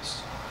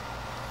camps.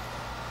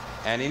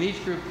 And in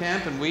each group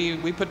camp, and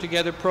we put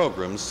together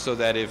programs so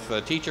that if a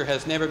teacher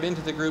has never been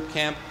to the group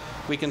camp,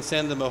 we can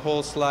send them a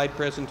whole slide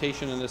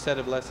presentation and a set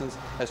of lessons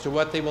as to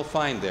what they will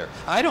find there.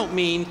 I don't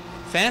mean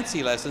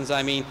fancy lessons.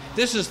 I mean,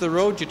 this is the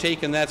road you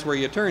take and that's where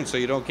you turn so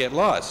you don't get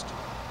lost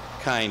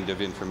kind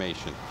of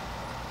information.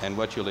 and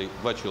what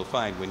you'll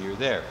find when you're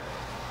there.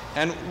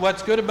 And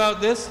what's good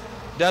about this,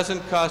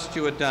 doesn't cost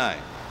you a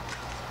dime.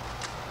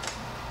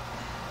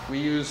 We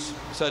use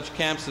such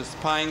camps as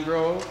Pine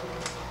Grove,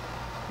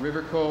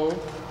 River Cove,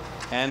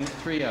 and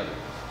 3 others.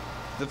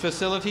 The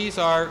facilities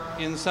are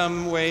in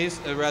some ways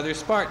rather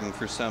Spartan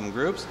for some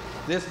groups.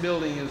 This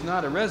building is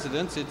not a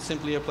residence, it's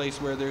simply a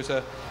place where there's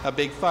a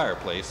big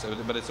fireplace,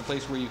 but it's a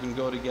place where you can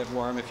go to get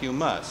warm if you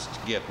must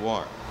get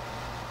warm.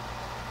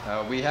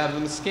 We have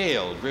them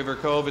scaled. River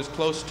Cove is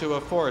close to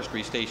a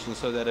forestry station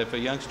so that if a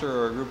youngster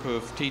or a group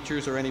of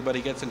teachers or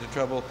anybody gets into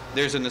trouble,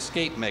 there's an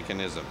escape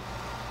mechanism.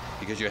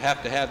 Because you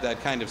have to have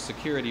that kind of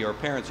security or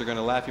parents are going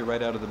to laugh you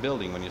right out of the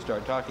building when you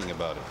start talking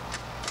about it.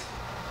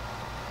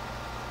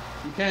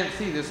 You can't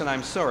see this, and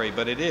I'm sorry,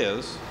 but it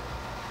is,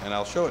 and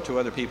I'll show it to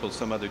other people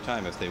some other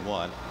time if they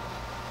want,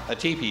 a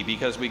teepee,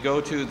 because we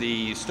go to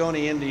the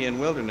Stony Indian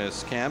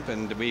Wilderness Camp,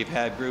 and we've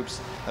had groups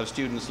of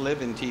students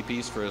live in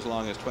teepees for as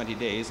long as 20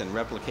 days and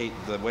replicate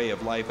the way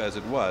of life as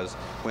it was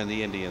when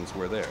the Indians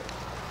were there.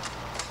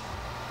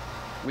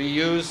 We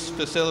use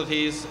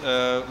facilities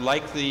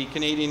like the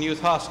Canadian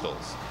Youth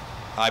Hostels.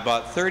 I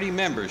bought 30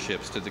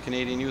 memberships to the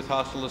Canadian Youth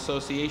Hostel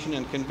Association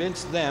and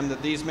convinced them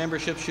that these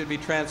memberships should be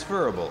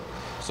transferable.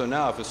 So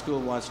now if a school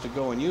wants to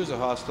go and use a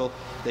hostel,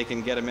 they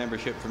can get a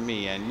membership from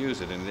me and use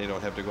it, and they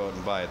don't have to go out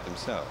and buy it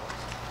themselves.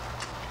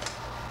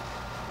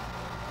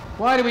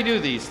 Why do we do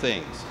these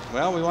things?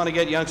 Well, we want to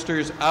get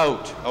youngsters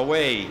out,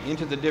 away,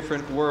 into the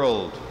different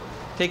world,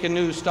 take a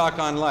new stock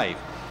on life.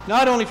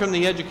 Not only from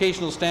the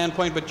educational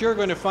standpoint, but you're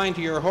going to find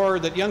to your horror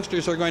that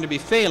youngsters are going to be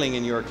failing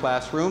in your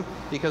classroom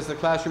because the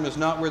classroom is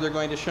not where they're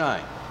going to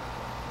shine.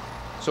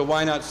 So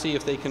why not see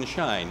if they can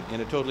shine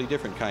in a totally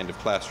different kind of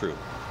classroom?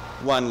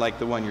 One like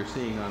the one you're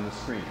seeing on the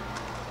screen.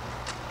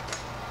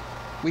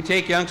 We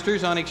take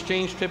youngsters on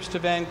exchange trips to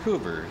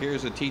Vancouver.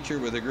 Here's a teacher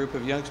with a group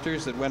of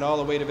youngsters that went all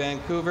the way to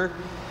Vancouver,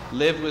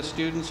 lived with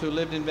students who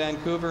lived in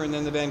Vancouver, and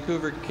then the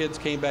Vancouver kids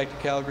came back to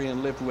Calgary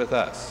and lived with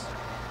us.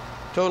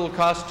 Total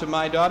cost to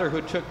my daughter,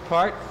 who took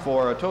part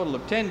for a total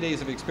of 10 days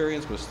of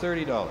experience, was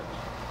 $30.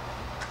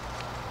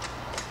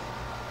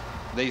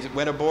 They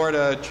went aboard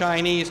a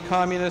Chinese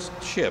communist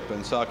ship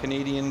and saw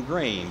Canadian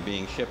grain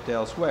being shipped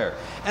elsewhere.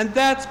 And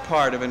that's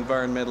part of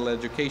environmental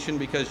education,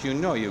 because you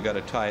know you've got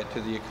to tie it to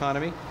the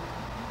economy.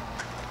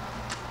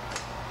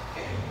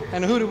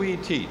 And who do we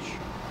teach?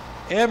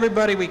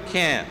 Everybody we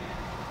can.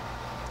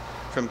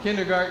 From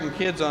kindergarten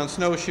kids on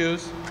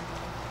snowshoes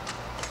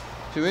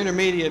to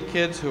intermediate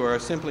kids who are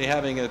simply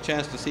having a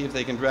chance to see if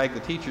they can drag the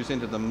teachers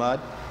into the mud,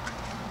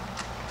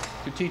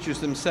 to teachers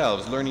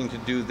themselves learning to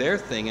do their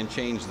thing and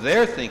change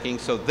their thinking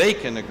so they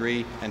can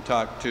agree and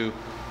talk to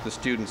the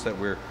students that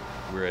we're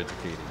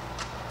educating.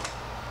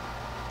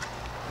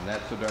 And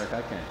that's so dark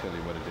I can't tell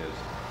you what it is.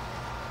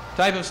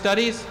 Type of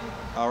studies?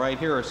 All right,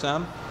 here are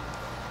some.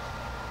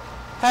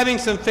 Having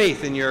some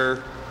faith in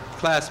your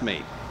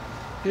classmate.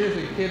 Here's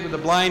a kid with a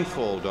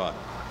blindfold on.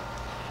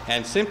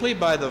 And simply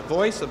by the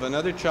voice of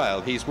another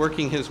child, he's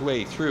working his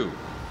way through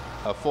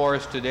a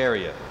forested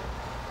area.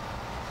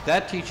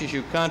 That teaches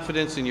you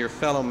confidence in your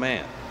fellow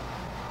man.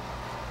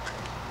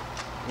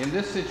 In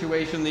this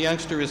situation, the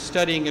youngster is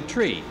studying a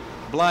tree,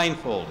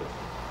 blindfolded.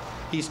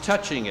 He's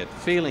touching it,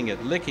 feeling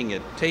it, licking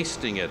it,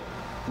 tasting it,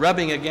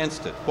 rubbing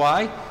against it.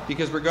 Why?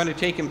 Because we're going to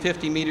take him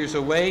 50 meters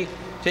away,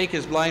 take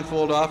his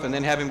blindfold off, and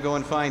then have him go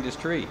and find his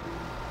tree.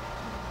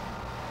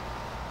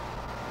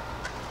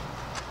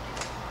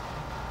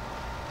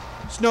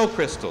 Snow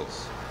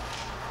crystals.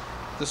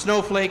 The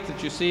snowflake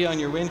that you see on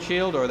your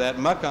windshield or that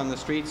muck on the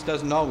streets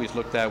doesn't always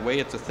look that way.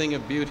 It's a thing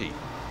of beauty.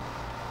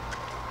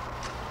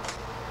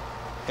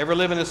 Ever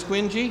live in a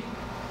squingy?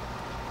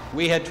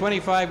 We had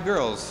 25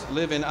 girls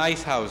live in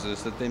ice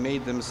houses that they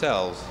made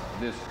themselves.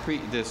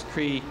 This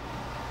Cree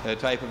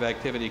type of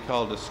activity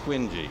called a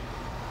squingy,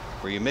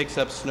 where you mix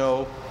up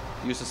snow,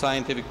 use a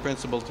scientific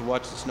principle to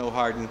watch the snow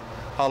harden,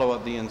 hollow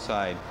up the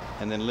inside,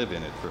 and then live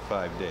in it for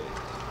 5 days.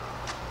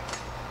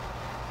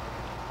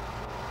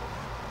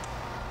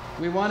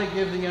 We want to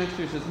give the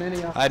youngsters as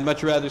many. I'd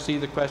much rather see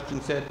the question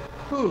said,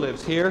 who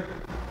lives here?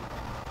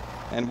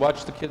 And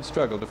watch the kids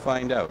struggle to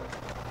find out.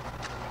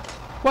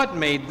 What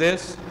made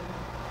this?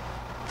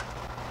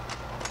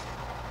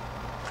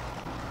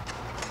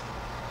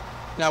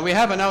 Now, we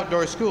have an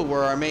outdoor school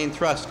where our main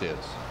thrust is.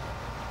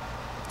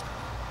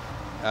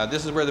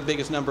 This is where the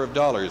biggest number of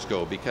dollars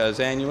go,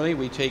 because annually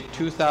we take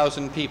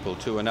 2,000 people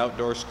to an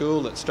outdoor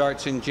school that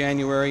starts in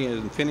January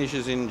and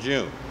finishes in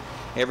June.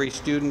 Every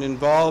student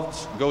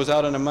involved goes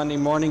out on a Monday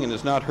morning and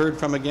is not heard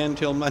from again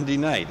till Monday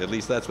night. At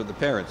least that's what the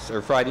parents,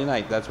 or Friday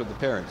night, that's what the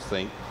parents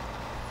think.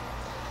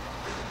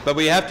 But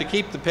we have to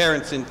keep the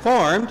parents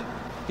informed,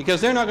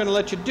 because they're not going to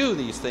let you do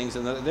these things,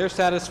 and they're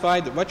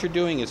satisfied that what you're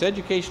doing is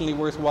educationally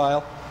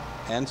worthwhile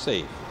and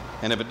safe.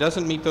 And if it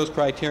doesn't meet those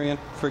criteria,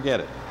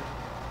 forget it.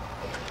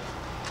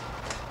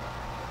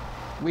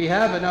 We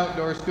have an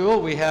outdoor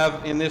school. We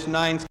have in this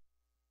 9.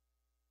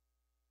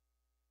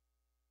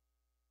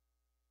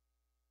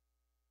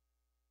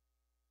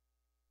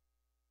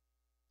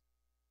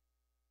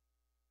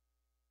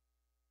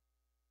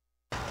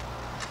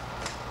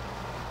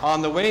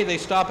 On the way, they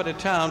stop at a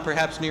town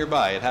perhaps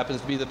nearby. It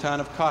happens to be the town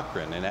of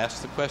Cochrane, and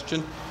ask the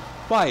question,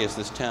 why is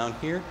this town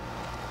here?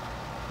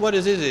 What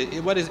is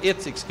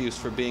its excuse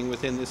for being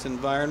within this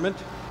environment?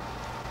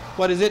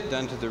 What has it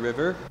done to the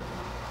river?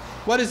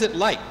 What is it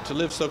like to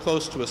live so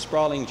close to a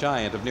sprawling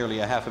giant of nearly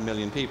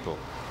 500,000 people?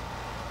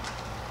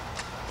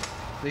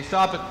 They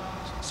stop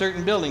at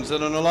certain buildings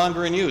that are no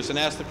longer in use and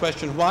ask the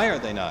question, why are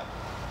they not?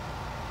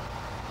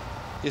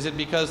 Is it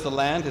because the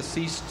land has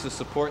ceased to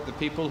support the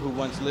people who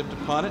once lived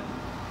upon it?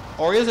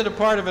 Or is it a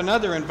part of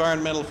another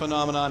environmental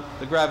phenomenon,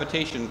 the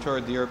gravitation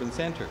toward the urban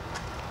center?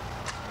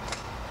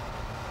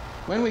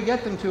 When we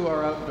get them to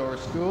our outdoor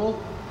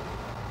school,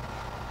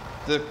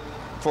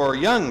 for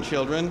young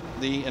children,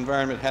 the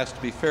environment has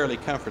to be fairly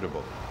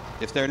comfortable.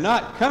 If they're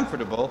not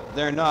comfortable,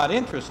 they're not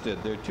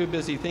interested. They're too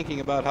busy thinking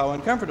about how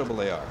uncomfortable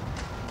they are.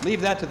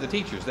 Leave that to the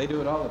teachers. They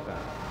do it all the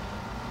time.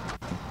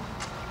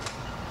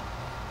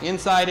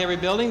 Inside every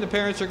building, the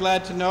parents are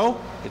glad to know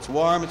it's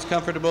warm, it's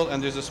comfortable,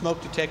 and there's a smoke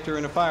detector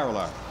and a fire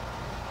alarm.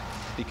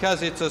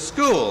 Because it's a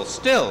school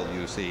still,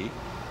 you see.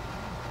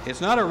 It's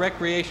not a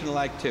recreational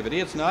activity.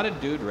 It's not a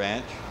dude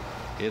ranch.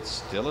 It's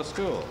still a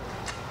school.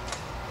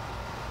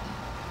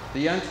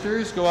 The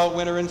youngsters go out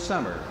winter and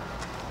summer.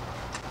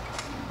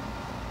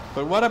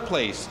 But what a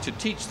place to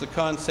teach the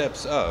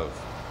concepts of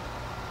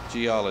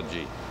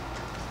geology,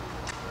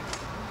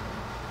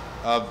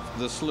 of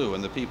the slough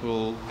and the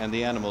people and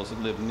the animals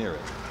that live near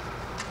it,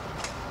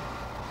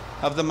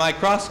 of the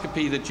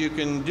microscopy that you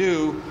can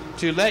do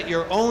to let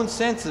your own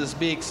senses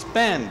be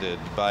expanded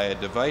by a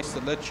device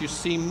that lets you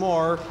see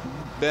more,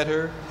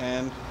 better,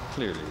 and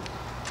clearly.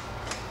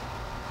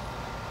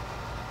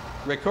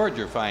 Record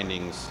your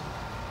findings.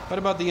 What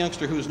about the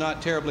youngster who's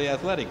not terribly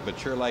athletic but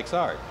sure likes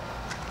art?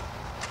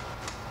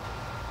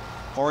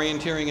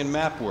 Orienteering and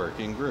map work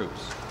in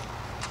groups.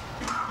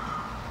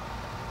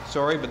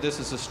 Sorry, but this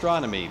is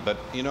astronomy. But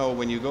you know,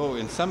 when you go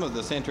in some of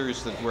the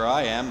centers where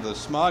I am, the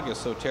smog is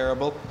so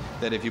terrible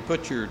that if you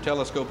put your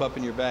telescope up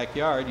in your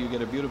backyard, you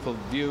get a beautiful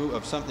view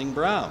of something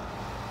brown.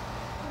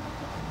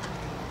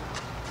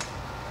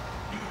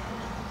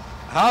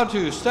 How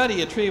to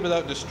study a tree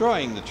without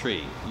destroying the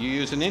tree. You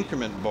use an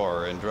increment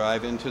borer and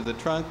drive into the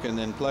trunk and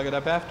then plug it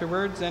up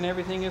afterwards, and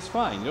everything is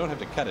fine. You don't have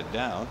to cut it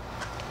down.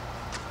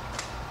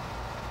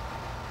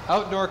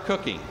 Outdoor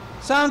cooking.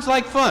 Sounds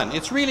like fun.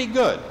 It's really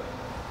good.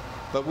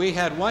 But we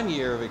had 1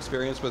 year of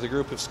experience with a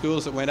group of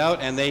schools that went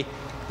out, and they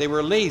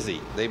were lazy.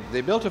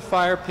 They built a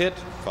fire pit,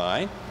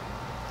 fine,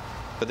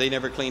 but they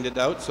never cleaned it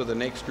out, so the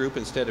next group,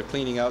 instead of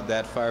cleaning out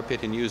that fire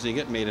pit and using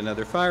it, made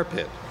another fire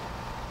pit.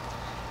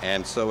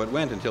 And so it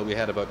went until we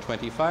had about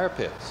 20 fire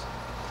pits.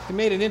 It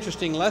made an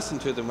interesting lesson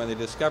to them when they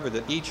discovered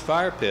that each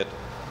fire pit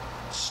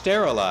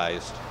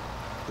sterilized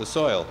the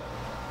soil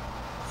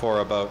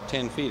for about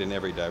 10 feet in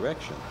every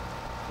direction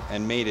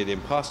and made it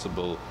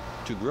impossible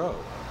to grow.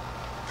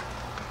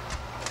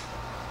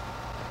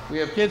 We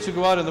have kids who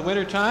go out in the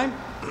wintertime,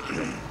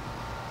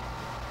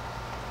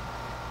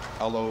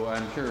 although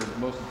I'm sure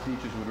most of the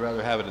teachers would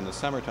rather have it in the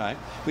summertime.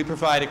 We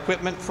provide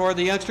equipment for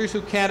the youngsters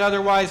who can't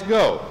otherwise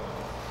go.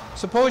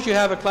 Suppose you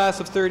have a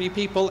class of 30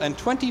 people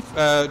and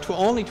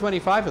only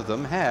 25 of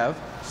them have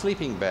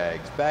sleeping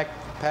bags,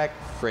 backpack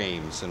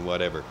frames, and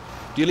whatever.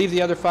 Do you leave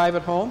the other 5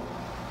 at home?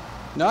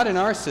 Not in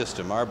our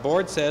system. Our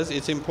board says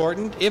it's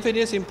important. If it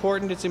is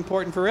important, it's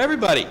important for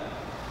everybody.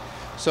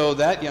 So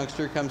that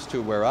youngster comes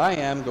to where I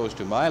am, goes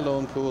to my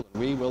lone pool,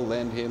 and we will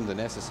lend him the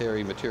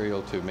necessary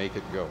material to make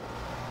it go.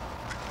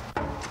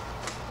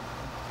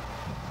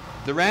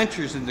 The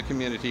ranchers in the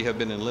community have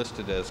been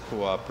enlisted as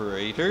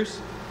cooperators,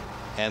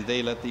 and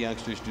they let the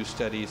youngsters do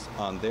studies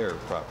on their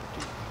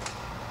property.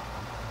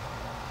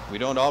 We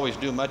don't always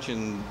do much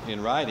in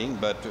riding,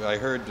 but I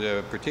heard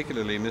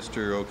particularly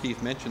Mr.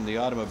 O'Keefe mention the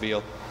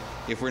automobile.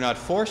 If we're not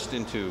forced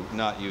into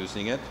not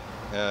using it,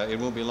 it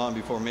won't be long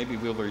before maybe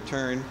we'll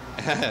return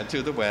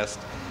to the West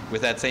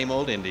with that same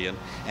old Indian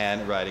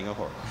and riding a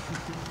horse.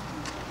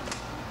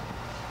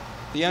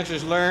 The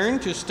youngsters learn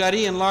to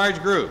study in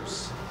large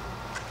groups,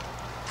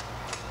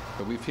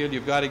 but we feel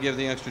you've got to give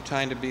the youngster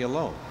time to be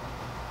alone.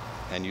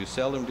 And you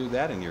seldom do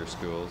that in your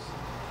schools.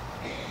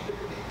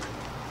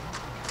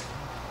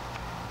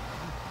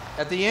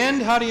 At the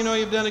end, how do you know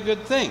you've done a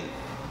good thing?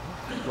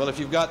 Well, if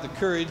you've got the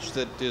courage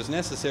that is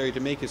necessary to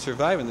make you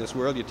survive in this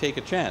world, you take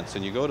a chance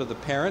and you go to the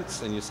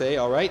parents and you say,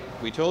 all right,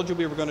 we told you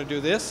we were going to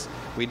do this,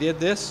 we did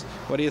this,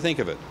 what do you think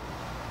of it?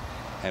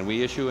 And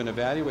we issue an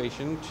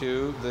evaluation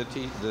to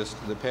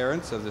the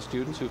parents of the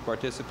students who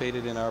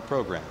participated in our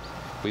programs.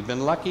 We've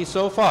been lucky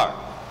so far,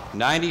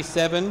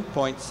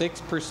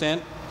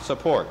 97.6%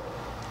 support.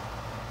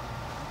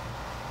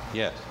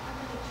 Yes.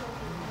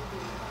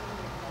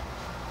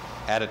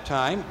 At a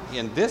time,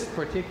 in this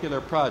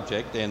particular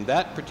project, in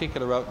that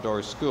particular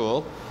outdoor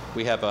school,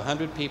 we have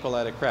 100 people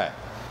at a crack.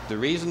 The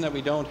reason that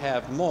we don't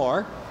have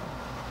more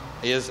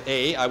is,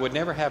 A, I would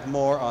never have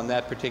more on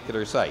that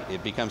particular site.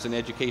 It becomes an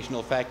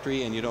educational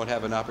factory and you don't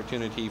have an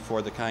opportunity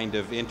for the kind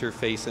of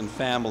interface and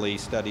family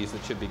studies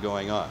that should be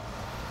going on.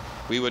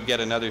 We would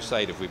get another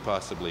site if we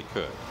possibly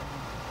could.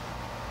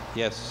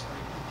 Yes?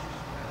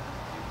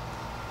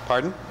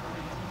 Pardon?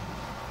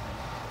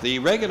 The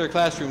regular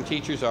classroom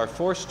teachers are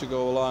forced to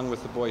go along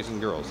with the boys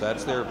and girls.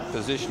 That's their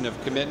position of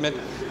commitment.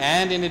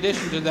 And in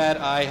addition to that,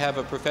 I have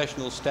a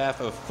professional staff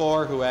of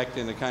 4 who act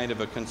in a kind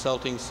of a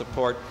consulting,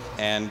 support,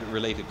 and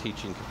related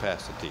teaching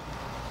capacity.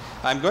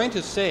 I'm going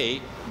to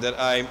say that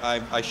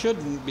I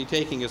shouldn't be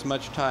taking as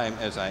much time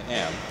as I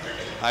am.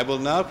 I will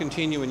now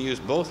continue and use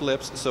both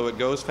lips so it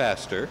goes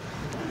faster.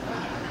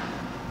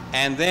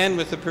 And then,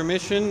 with the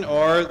permission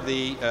or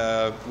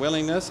the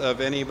willingness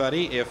of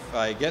anybody, if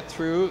I get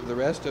through the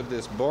rest of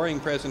this boring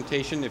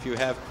presentation, if you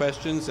have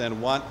questions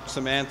and want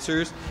some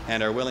answers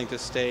and are willing to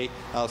stay,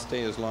 I'll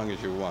stay as long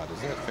as you want.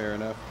 Is that fair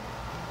enough?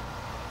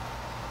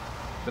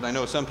 But I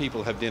know some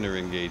people have dinner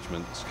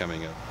engagements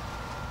coming up.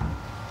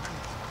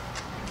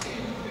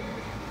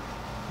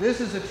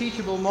 This is a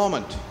teachable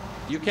moment.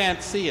 You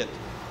can't see it.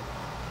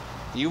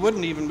 You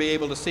wouldn't even be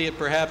able to see it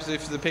perhaps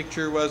if the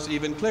picture was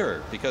even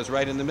clearer, because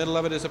right in the middle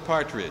of it is a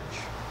partridge.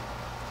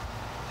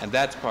 And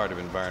that's part of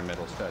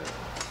environmental study.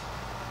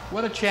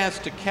 What a chance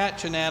to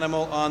catch an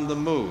animal on the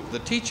move. The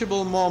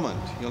teachable moment.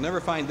 You'll never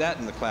find that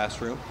in the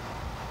classroom.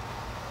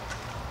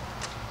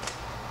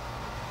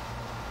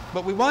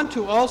 But we want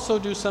to also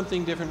do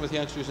something different with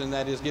youngsters, and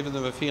that is give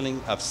them a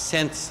feeling of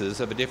senses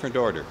of a different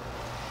order.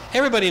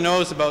 Everybody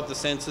knows about the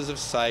senses of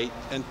sight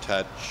and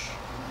touch.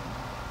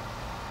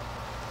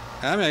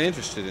 I'm not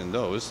interested in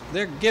those.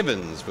 They're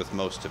givens with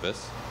most of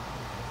us.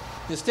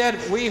 Instead,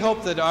 we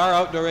hope that our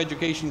outdoor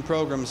education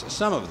programs,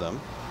 some of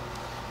them,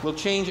 will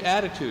change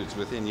attitudes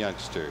within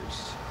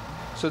youngsters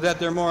so that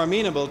they're more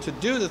amenable to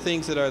do the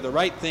things that are the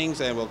right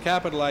things and will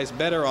capitalize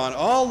better on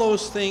all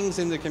those things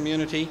in the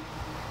community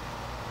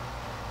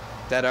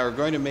that are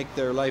going to make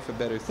their life a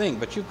better thing.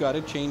 But you've got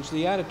to change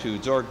the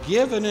attitudes or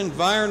give an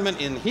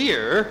environment in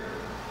here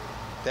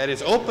that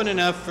is open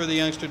enough for the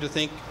youngster to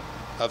think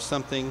of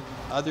something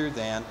other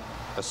than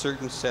a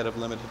certain set of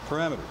limited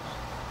parameters.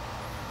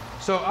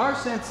 So our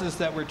senses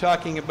that we're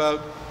talking about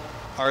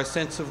are a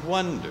sense of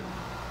wonder,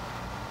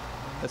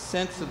 a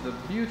sense of the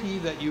beauty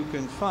that you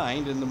can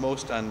find in the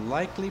most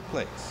unlikely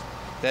place,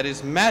 that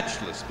is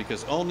matchless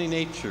because only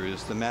nature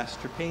is the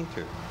master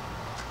painter.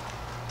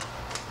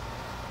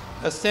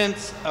 A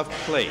sense of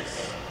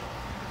place,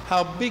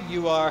 how big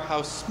you are,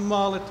 how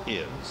small it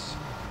is.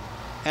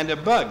 And a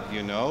bug,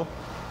 you know,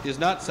 is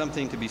not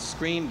something to be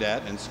screamed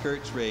at and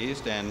skirts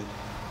raised and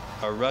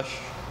a rush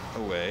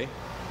away.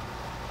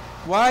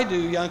 Why do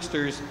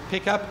youngsters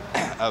pick up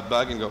a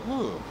bug and go,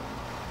 ooh?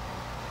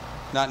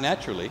 Not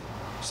naturally.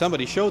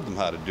 Somebody showed them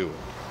how to do it.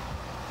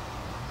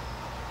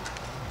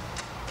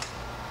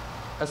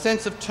 A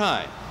sense of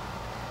time.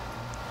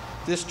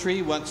 This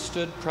tree once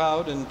stood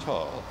proud and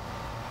tall.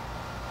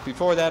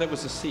 Before that, it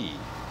was a seed.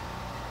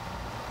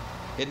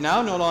 It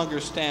now no longer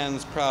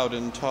stands proud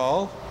and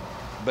tall,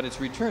 but it's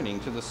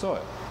returning to the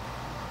soil.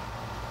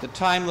 The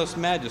timeless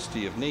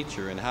majesty of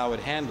nature and how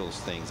it handles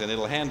things, and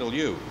it'll handle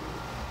you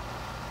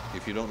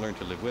if you don't learn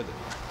to live with it.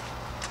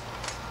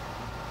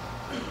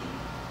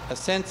 A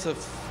sense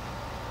of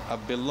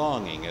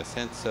belonging, a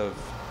sense of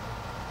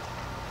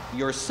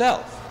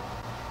yourself.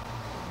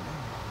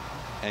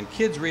 And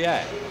kids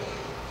react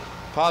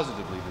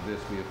positively to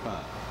this, we have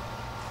found.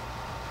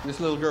 This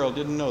little girl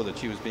didn't know that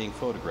she was being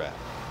photographed.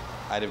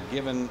 I'd have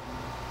given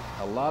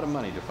a lot of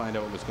money to find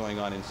out what was going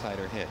on inside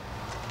her head.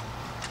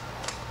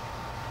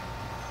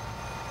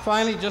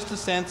 Finally, just a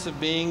sense of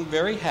being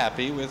very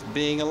happy with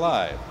being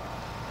alive.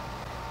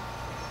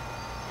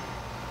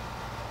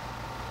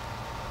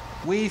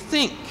 We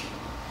think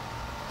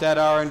that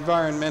our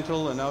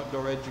environmental and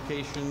outdoor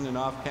education and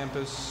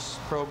off-campus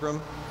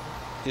program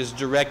is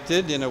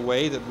directed in a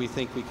way that we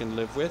think we can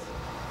live with.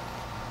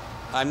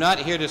 I'm not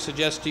here to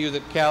suggest to you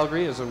that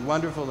Calgary is a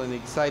wonderful and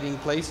exciting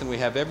place and we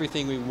have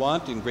everything we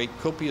want in great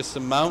copious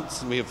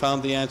amounts and we have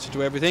found the answer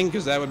to everything,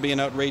 because that would be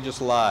an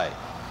outrageous lie.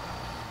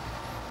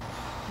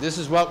 This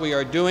is what we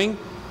are doing.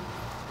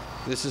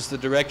 This is the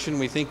direction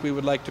we think we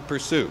would like to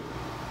pursue.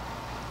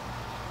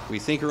 We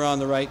think we're on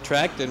the right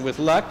track, and with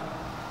luck,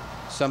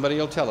 somebody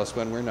will tell us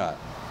when we're not.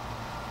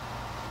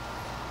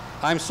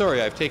 I'm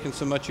sorry I've taken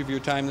so much of your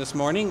time this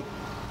morning.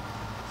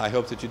 I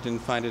hope that you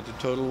didn't find it a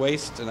total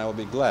waste, and I will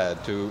be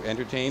glad to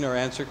entertain or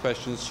answer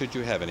questions should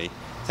you have any.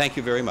 Thank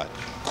you very much.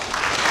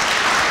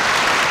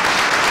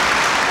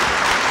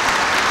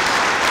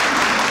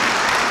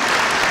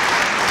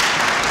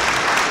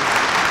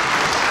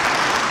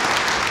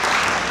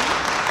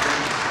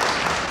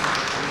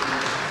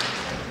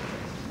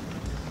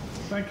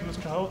 Thank you,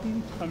 Mr.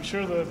 Houghton. I'm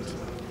sure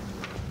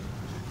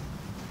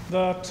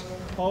that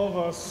all of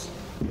us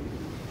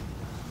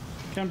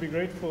can be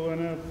grateful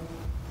in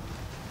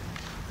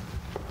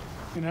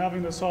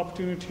having this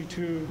opportunity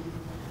to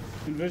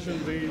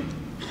envision the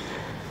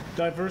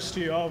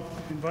diversity of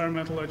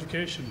environmental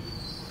education.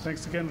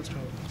 Thanks again, Mr.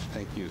 Houghton.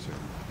 Thank you, sir.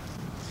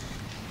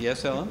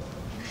 Yes, Ellen?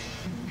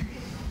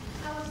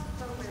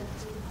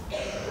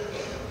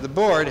 The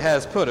board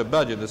has put a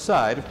budget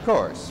aside, of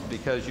course,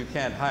 because you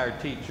can't hire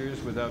teachers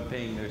without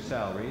paying their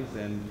salaries,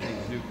 and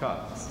things do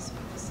cost.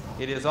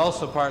 It is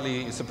also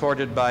partly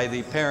supported by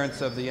the parents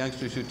of the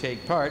youngsters who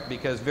take part,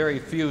 because very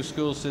few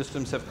school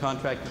systems have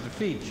contracted to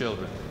feed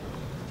children.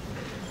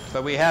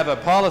 But we have a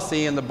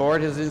policy, and the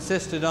board has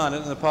insisted on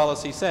it, and the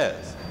policy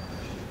says,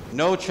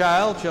 no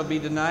child shall be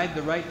denied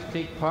the right to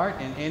take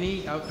part in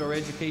any outdoor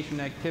education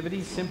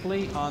activity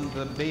simply on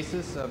the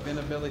basis of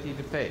inability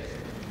to pay.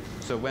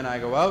 So when I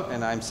go out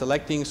and I'm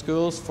selecting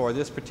schools for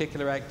this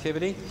particular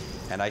activity,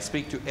 and I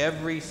speak to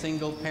every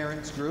single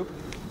parents group,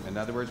 in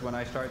other words, when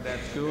I start that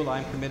school,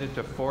 I'm committed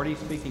to 40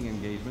 speaking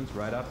engagements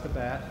right off the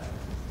bat.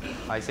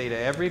 I say to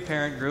every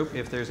parent group,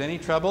 if there's any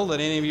trouble that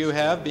any of you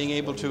have being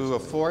able to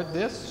afford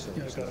this,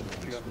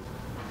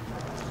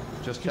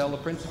 just tell the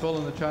principal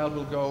and the child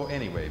will go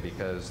anyway,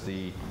 because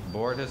the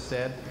board has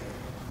said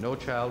no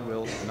child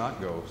will not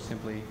go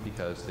simply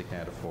because they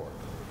can't afford.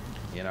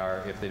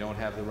 If they don't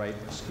have the right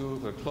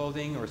school or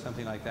clothing or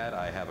something like that,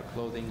 I have a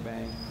clothing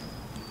bank.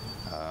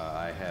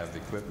 I have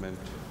equipment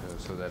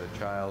so that a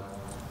child...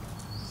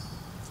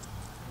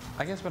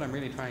 I guess what I'm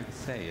really trying to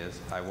say is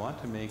I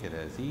want to make it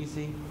as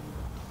easy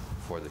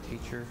for the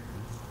teacher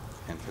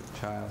and for the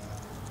child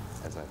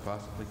as I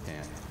possibly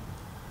can.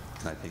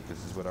 And I think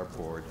this is what our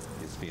board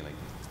is feeling.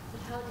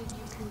 But how did you,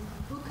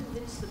 who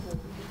convinced the board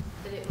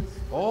that it was...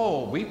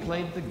 Oh, we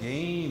played the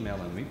game,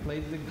 Ellen. We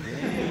played the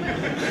game.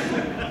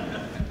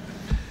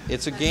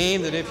 It's a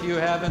game that if you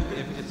haven't,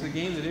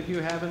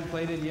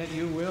 played it yet,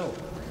 you will.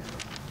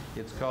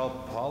 It's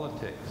called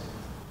politics.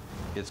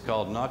 It's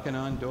called knocking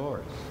on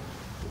doors.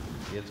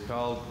 It's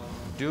called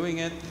doing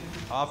it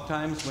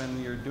oftentimes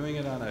when you're doing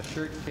it on a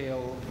shirt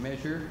tail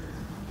measure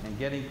and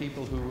getting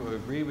people who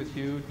agree with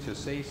you to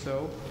say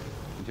so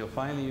until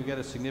finally you get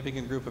a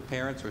significant group of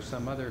parents or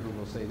some other who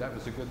will say, that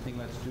was a good thing,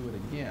 let's do it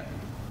again.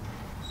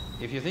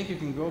 If you think you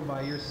can go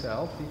by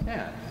yourself, you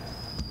can't.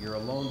 You're a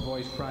lone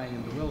voice crying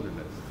in the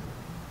wilderness.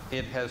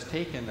 It has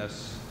taken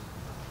us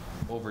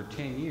over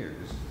 10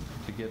 years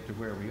to get to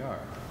where we are.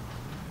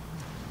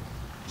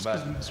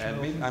 But,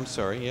 I'm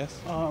sorry, yes?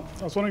 I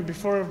was wondering,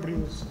 before everybody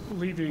was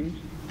leaving,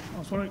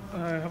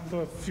 I have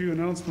a few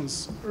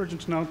announcements,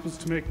 urgent announcements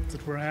to make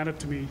that were handed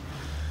to me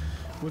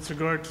with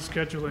regard to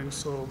scheduling,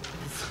 so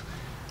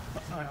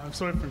I'm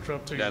sorry for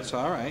interrupting. That's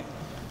all right.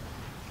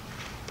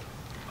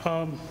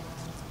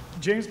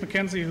 James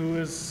McKenzie, who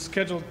is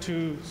scheduled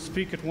to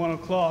speak at 1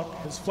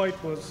 o'clock, his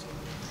flight was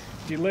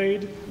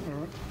delayed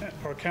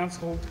or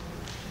canceled,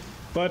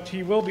 but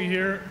he will be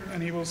here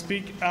and he will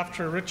speak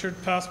after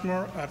Richard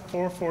Passmore at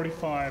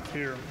 4:45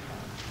 here.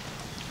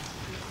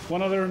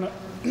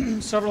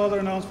 Several other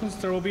announcements.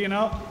 There will be an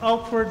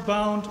outward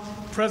bound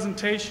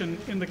presentation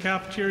in the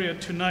cafeteria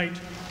tonight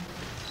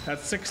at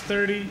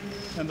 6:30,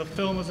 and the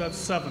film is at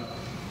 7.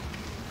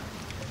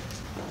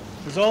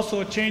 There's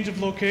also a change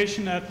of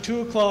location at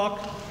 2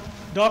 o'clock.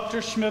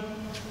 Dr. Schmidt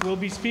will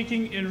be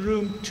speaking in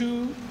room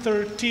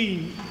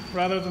 213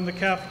 rather than the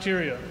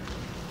cafeteria.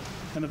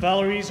 And the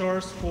Valerie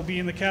resource will be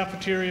in the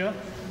cafeteria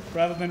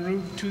rather than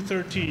room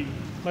 213.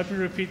 Let me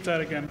repeat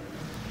that again.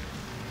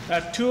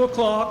 At 2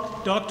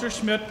 o'clock, Dr.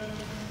 Schmidt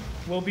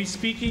will be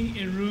speaking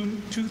in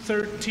room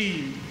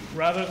 213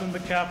 rather than the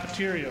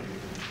cafeteria.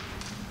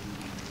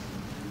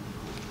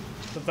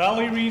 The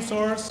Valley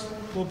resource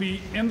will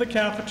be in the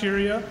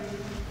cafeteria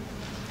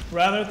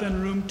rather than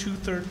room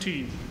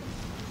 213.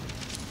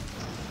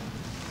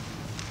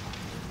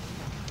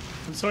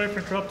 I'm sorry for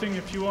interrupting.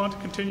 If you want to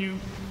continue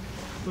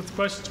with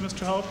questions to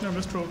Mr. Houghton or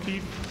Mr.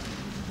 O'Keefe,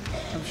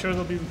 I'm sure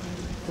they'll be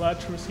glad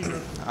to receive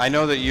it. I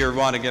know that you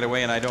want to get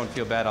away, and I don't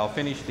feel bad. I'll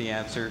finish the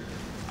answer.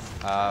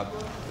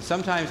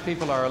 Sometimes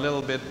people are a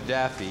little bit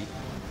daffy.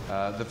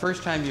 The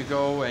first time you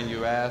go and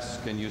you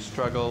ask and you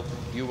struggle,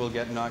 you will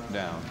get knocked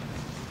down.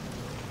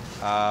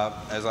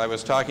 As I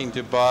was talking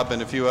to Bob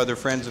and a few other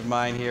friends of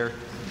mine here,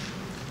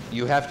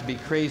 you have to be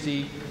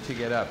crazy to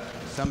get up.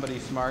 Somebody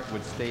smart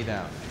would stay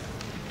down,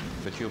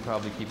 but you'll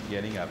probably keep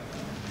getting up.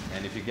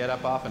 And if you get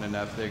up often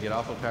enough, they'll get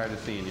awful tired of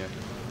seeing you,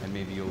 and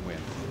maybe you'll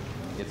win.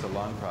 It's a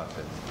long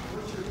process.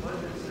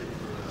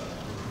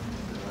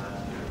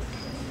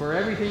 For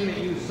everything that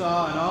you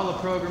saw and all the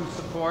program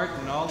support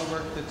and all the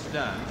work that's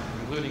done,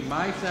 including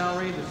my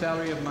salary, the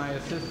salary of my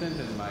assistant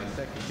and my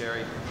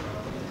secretary,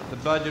 the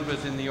budget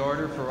was in the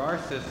order for our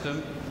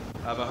system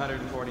of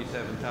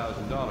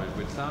 $147,000,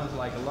 which sounds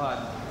like a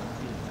lot.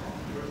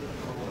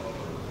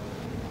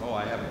 Oh,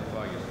 I haven't the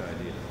foggiest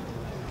idea.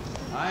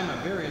 I'm a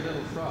very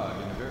little frog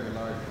in a very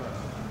large frog.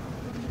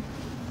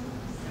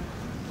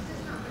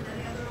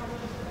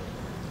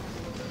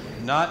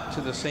 Not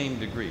to the same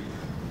degree.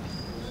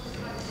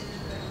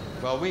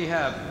 Well, we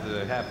have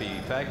the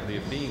happy faculty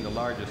of being the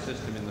largest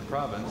system in the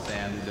province,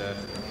 and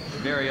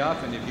very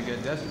often if you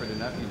get desperate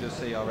enough, you just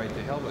say, all right,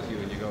 to hell with you,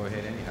 and you go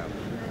ahead anyhow.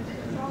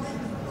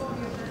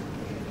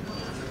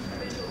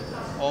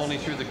 Only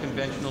through the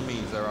conventional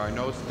means. There are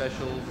no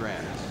special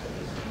grants.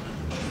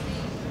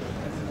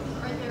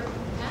 Are there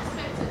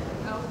aspects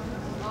of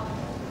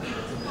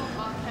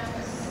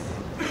off-campus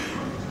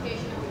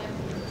education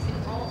in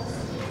all the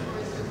schools, or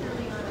is it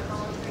really on a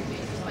voluntary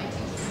basis by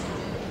teachers?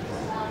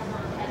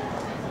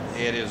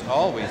 It is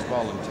always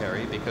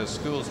voluntary because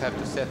schools have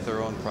to set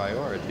their own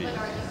priorities.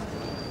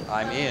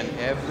 I'm in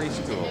every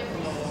school.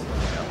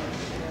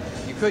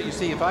 You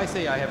see, if I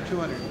say I have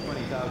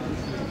 220,000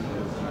 students,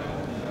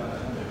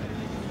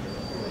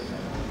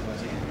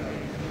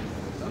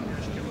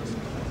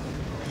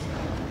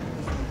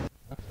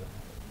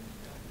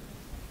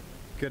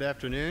 Good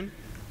afternoon.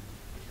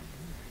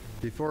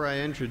 Before I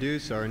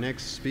introduce our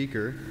next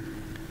speaker,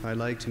 I'd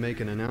like to make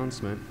an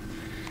announcement.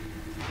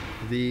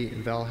 The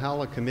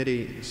Valhalla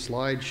Committee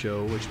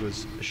slideshow, which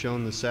was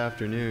shown this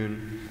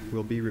afternoon,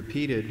 will be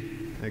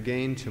repeated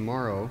again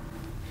tomorrow,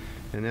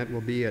 and that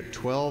will be at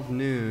 12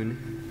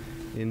 noon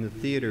in the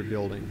theater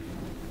building.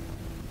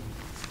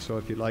 So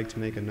if you'd like to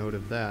make a note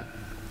of that.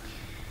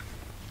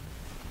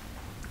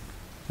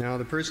 Now,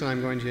 the person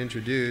I'm going to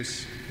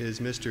introduce is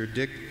Mr.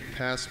 Dick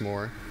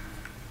Passmore.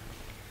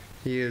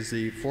 He is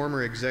the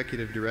former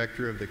executive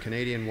director of the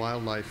Canadian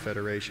Wildlife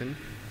Federation.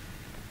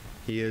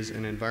 He is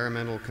an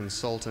environmental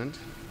consultant.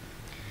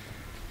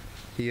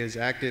 He is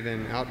active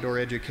in outdoor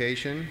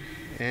education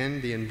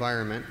and the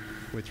environment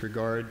with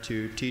regard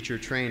to teacher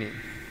training.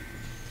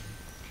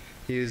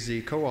 He is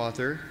the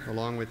co-author,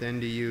 along with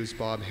NDU's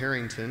Bob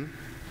Harrington,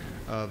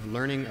 of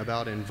Learning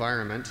About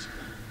Environment,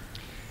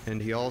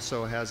 and he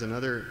also has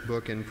another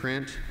book in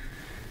print,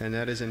 and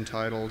that is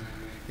entitled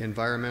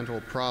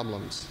Environmental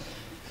Problems.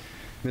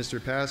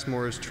 Mr.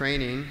 Passmore's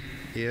training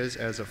is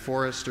as a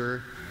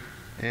forester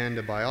and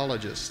a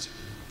biologist.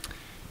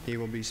 He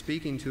will be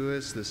speaking to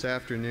us this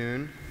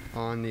afternoon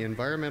on the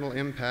environmental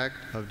impact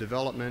of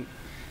development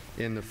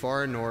in the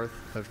far north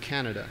of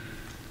Canada.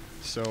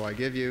 So I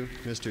give you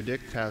Mr.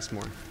 Dick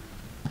Passmore.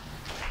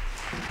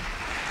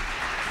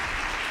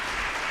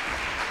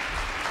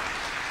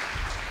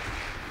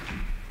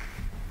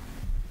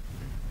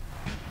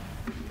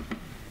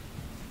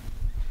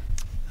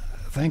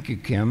 Thank you,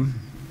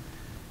 Kim.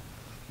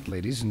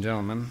 Ladies and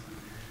gentlemen,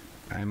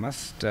 I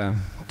must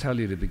tell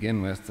you to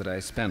begin with that I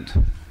spent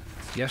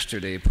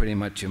yesterday pretty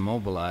much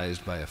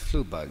immobilized by a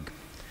flu bug.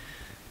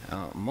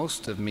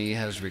 Most of me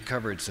has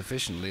recovered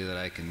sufficiently that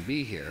I can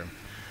be here,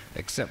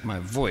 except my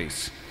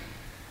voice.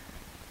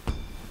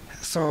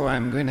 So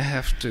I'm going to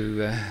have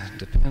to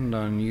depend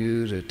on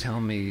you to tell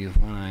me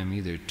when I'm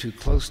either too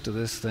close to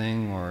this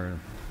thing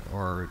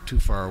or too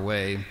far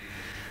away,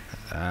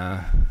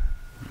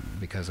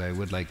 because I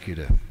would like you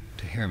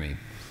to hear me.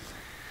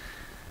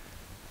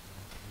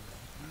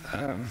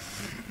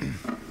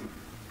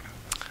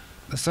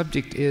 The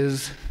subject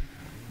is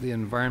the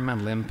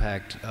environmental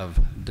impact of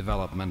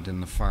development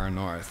in the far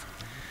north.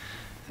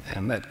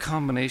 And that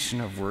combination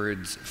of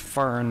words,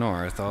 far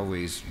north,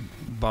 always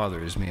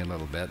bothers me a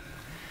little bit.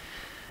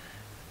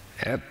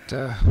 At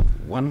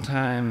one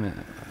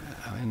time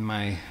in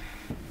my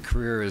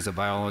career as a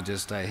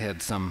biologist, I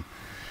had some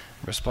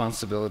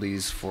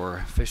responsibilities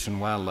for fish and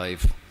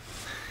wildlife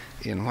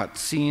in what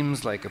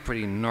seems like a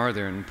pretty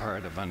northern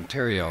part of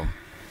Ontario.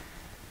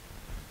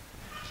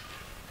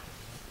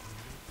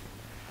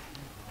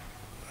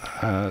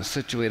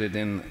 Situated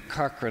in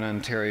Cochrane,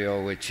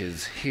 Ontario, which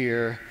is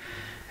here,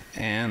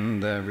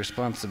 and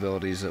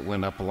responsibilities that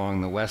went up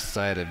along the west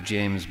side of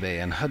James Bay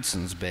and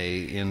Hudson's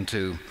Bay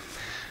into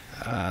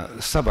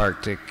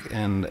subarctic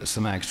and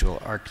some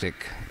actual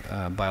Arctic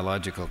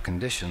biological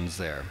conditions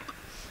there.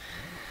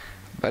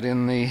 But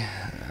in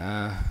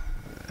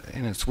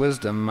its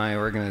wisdom, my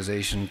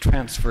organization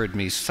transferred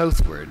me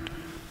southward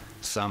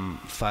some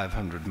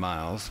 500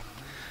 miles,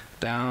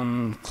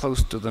 down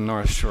close to the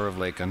north shore of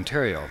Lake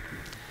Ontario.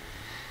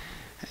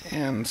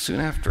 And soon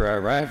after I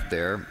arrived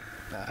there,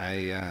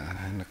 I,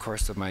 in the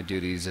course of my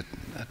duties,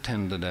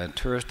 attended a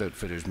tourist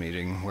outfitters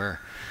meeting where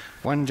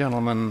one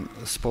gentleman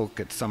spoke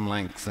at some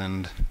length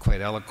and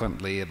quite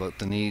eloquently about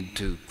the need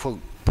to,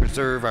 quote,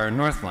 preserve our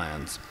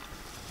northlands.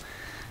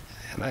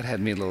 And that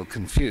had me a little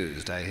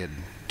confused. I had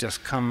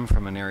just come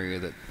from an area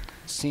that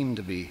seemed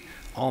to be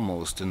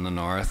almost in the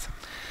north,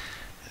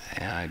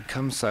 and I'd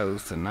come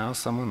south, and now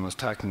someone was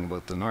talking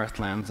about the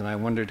northlands, and I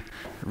wondered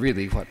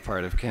really what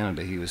part of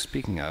Canada he was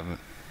speaking of.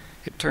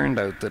 It turned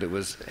out that it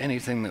was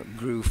anything that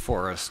grew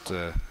forest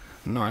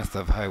north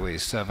of Highway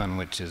 7,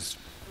 which is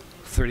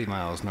 30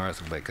 miles north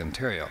of Lake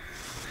Ontario.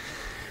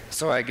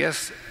 So I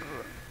guess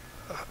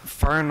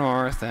far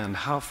north and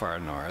how far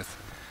north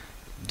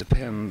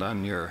depend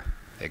on your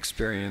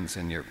experience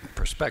and your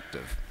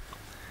perspective.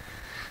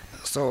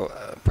 So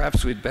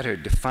perhaps we'd better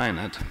define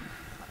it.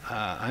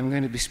 I'm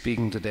going to be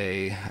speaking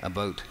today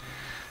about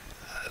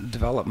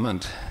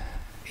development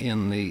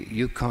in the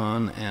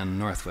Yukon and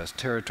Northwest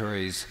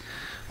Territories,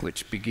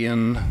 which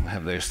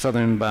have their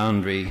southern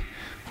boundary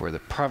where the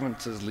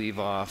provinces leave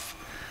off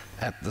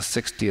at the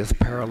 60th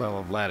parallel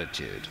of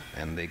latitude,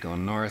 and they go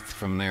north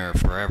from there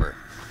forever.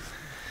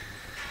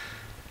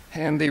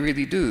 And they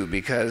really do,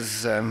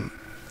 because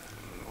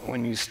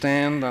when you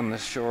stand on the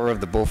shore of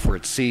the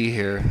Beaufort Sea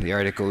here, the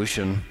Arctic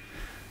Ocean,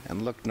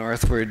 and look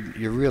northward,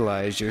 you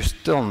realize you're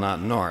still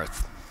not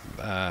north.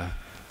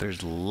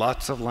 There's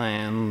lots of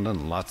land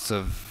and lots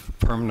of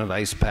permanent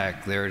ice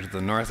pack there to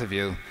the north of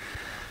you,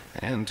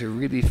 And to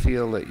really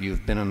feel that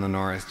you've been in the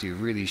North, you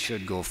really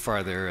should go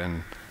farther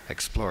and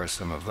explore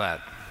some of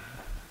that.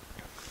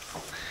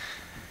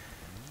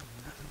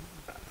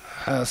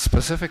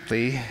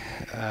 Specifically,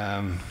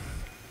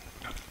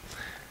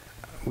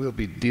 we'll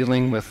be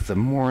dealing with the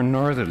more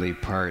northerly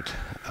part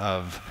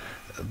of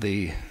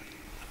the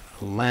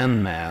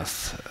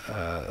landmass,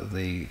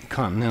 the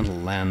continental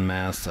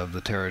landmass of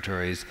the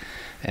territories,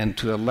 and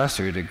to a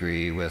lesser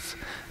degree with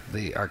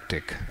the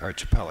Arctic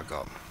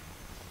archipelago.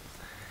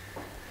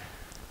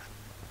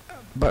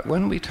 But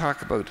when we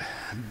talk about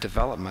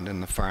development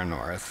in the far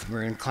north,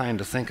 we're inclined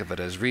to think of it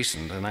as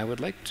recent, and I would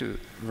like to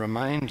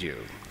remind you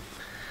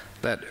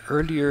that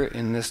earlier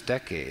in this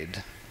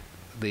decade,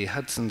 the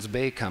Hudson's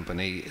Bay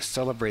Company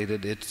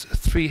celebrated its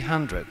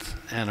 300th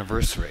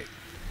anniversary.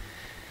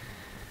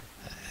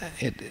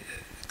 It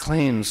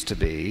claims to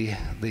be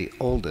the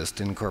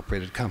oldest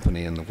incorporated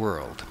company in the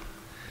world.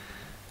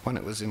 When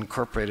it was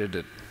incorporated,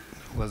 it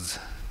was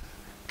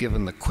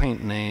given the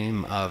quaint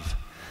name of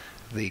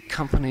the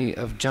Company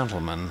of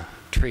Gentlemen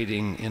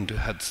Trading into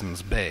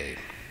Hudson's Bay,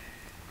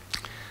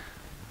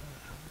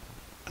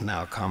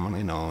 now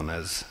commonly known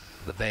as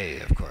the Bay,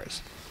 of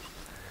course.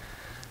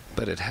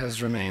 But it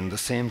has remained the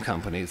same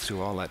company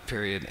through all that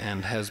period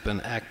and has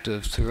been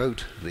active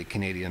throughout the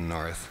Canadian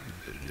North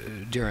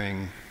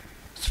during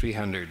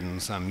 300 and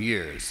some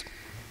years.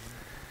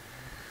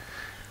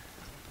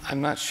 I'm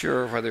not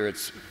sure whether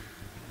it's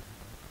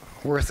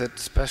worth it,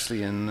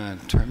 especially in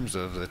terms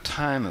of the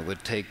time it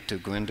would take to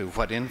go into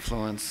what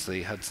influence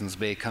the Hudson's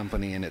Bay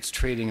Company and its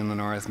trading in the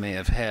North may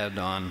have had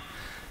on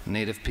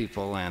native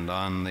people and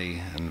on the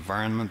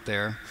environment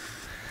there.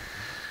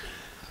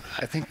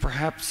 I think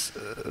perhaps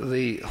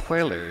the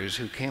whalers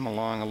who came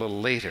along a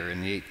little later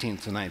in the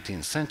 18th and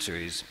 19th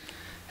centuries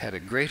had a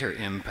greater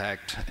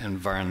impact,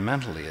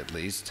 environmentally at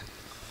least.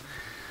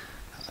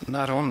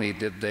 Not only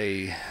did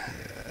they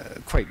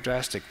quite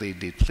drastically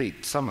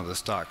deplete some of the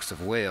stocks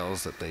of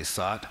whales that they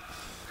sought,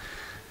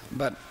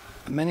 but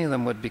many of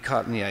them would be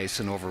caught in the ice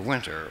and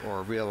overwinter,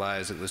 or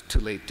realize it was too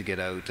late to get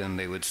out and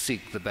they would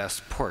seek the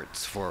best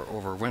ports for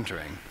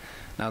overwintering.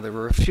 Now, there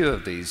were a few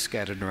of these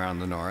scattered around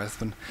the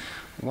north, and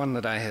one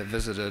that I have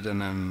visited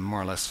and I'm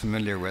more or less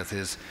familiar with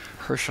is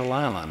Herschel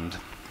Island,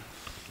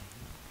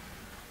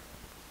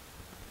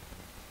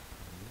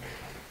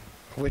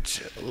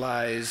 which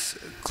lies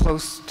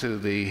close to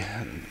the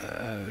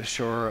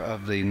shore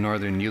of the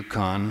northern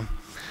Yukon,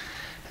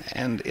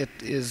 and it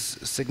is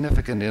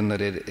significant in that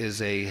it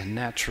is a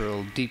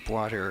natural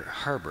deep-water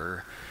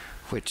harbor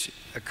which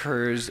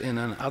occurs in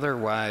an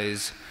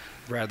otherwise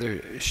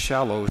rather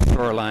shallow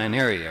shoreline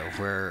area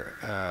where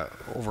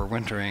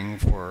overwintering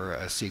for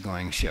a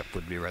seagoing ship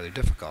would be rather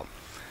difficult.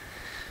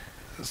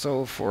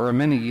 So for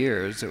many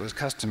years it was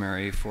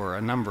customary for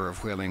a number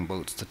of whaling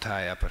boats to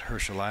tie up at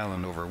Herschel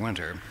Island over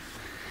winter.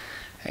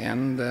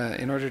 And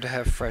in order to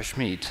have fresh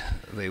meat,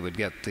 they would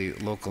get the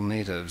local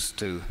natives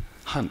to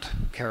hunt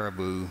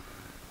caribou,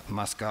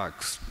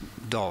 muskox,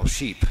 Dall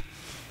sheep,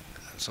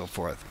 and so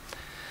forth.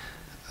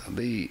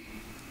 The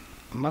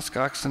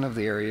muskoxen of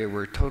the area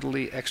were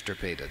totally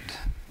extirpated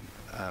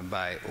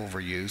by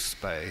overuse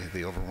by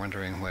the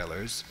overwintering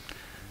whalers.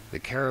 The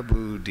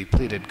caribou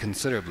depleted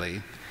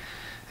considerably,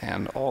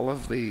 and all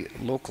of the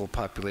local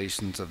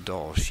populations of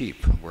Dall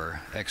sheep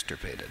were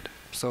extirpated.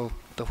 So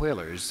the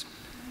whalers,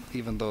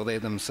 even though they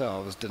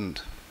themselves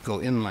didn't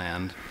go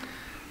inland,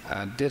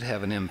 did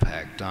have an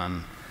impact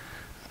on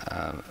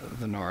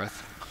the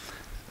north.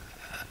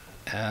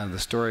 The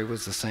story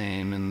was the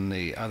same in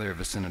the other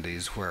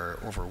vicinities where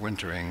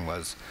overwintering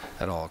was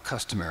at all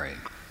customary.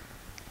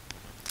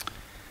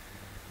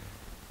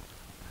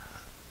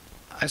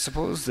 I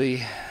suppose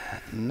the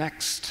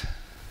next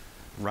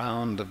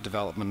round of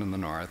development in the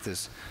north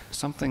is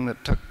something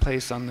that took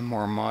place on the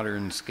more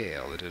modern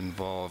scale. It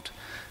involved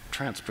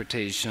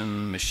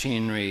transportation,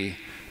 machinery,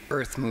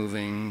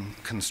 earth-moving,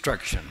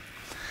 construction.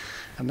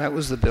 And that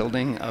was the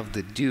building of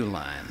the dew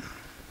line.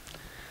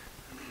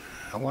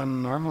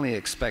 One normally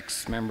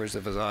expects members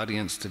of his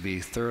audience to be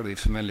thoroughly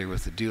familiar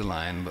with the dew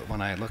line, but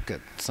when I look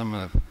at some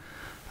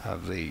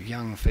of the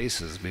young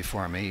faces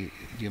before me,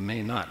 you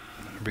may not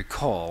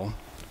recall,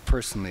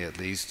 personally at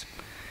least,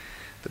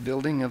 the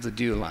building of the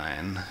dew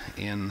line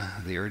in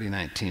the early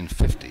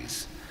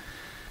 1950s.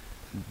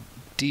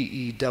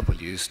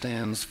 DEW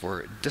stands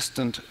for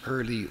Distant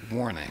Early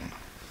Warning.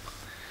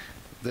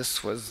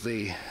 This was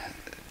the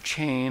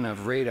chain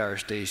of radar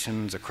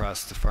stations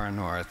across the far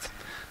north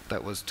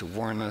that was to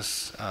warn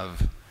us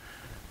of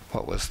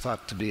what was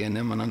thought to be an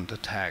imminent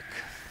attack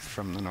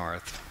from the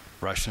north,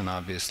 Russian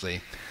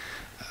obviously,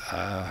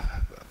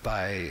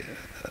 by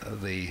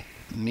the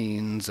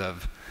means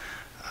of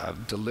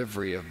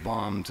delivery of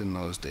bombs in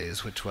those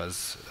days, which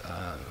was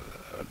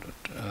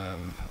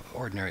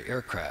ordinary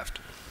aircraft.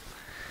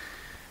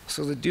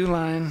 So the dew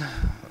line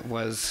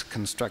was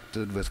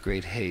constructed with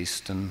great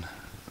haste and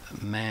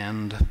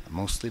manned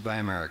mostly by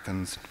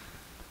Americans.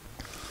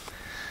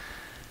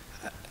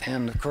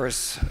 And of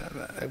course,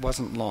 it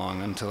wasn't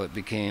long until it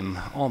became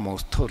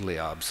almost totally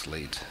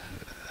obsolete.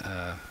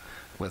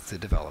 with the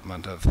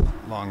development of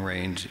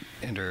long-range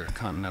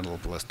intercontinental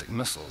ballistic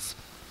missiles.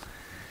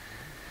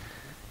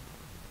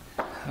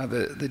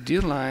 The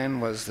dew line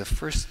was the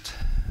first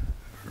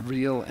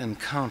real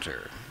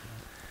encounter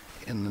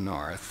in the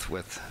North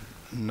with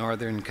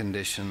northern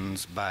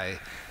conditions by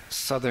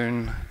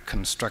southern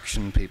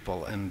construction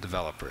people and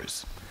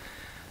developers.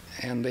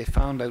 And they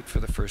found out for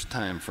the first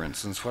time, for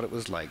instance, what it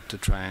was like to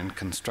try and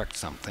construct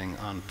something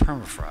on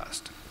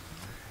permafrost.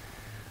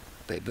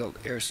 They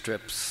built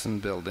airstrips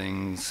and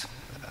buildings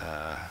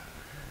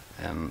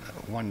and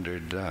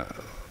wondered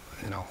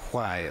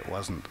why it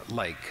wasn't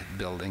like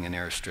building an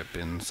airstrip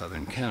in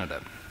southern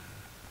Canada.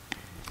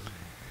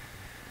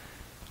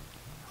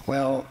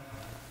 Well,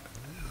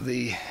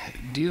 the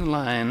dew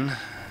line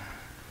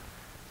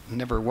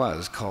never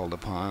was called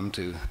upon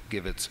to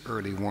give its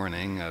early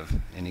warning of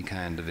any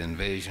kind of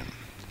invasion.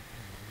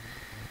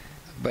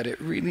 But it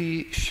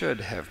really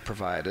should have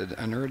provided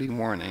an early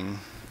warning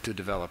to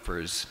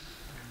developers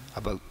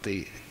about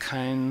the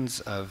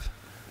kinds of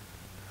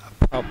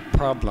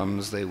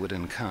problems they would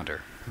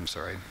encounter,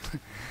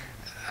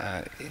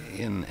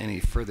 in any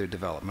further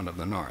development of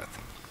the North.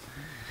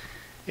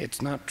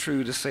 It's not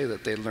true to say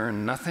that they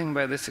learned nothing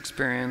by this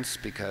experience,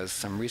 because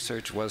some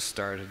research was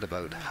started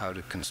about how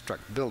to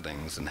construct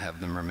buildings and have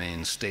them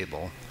remain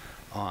stable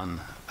on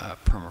a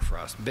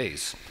permafrost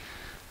base.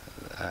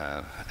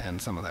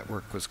 And some of that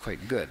work was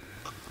quite good.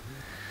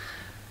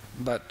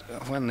 But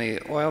when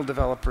the oil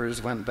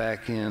developers went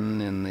back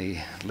in the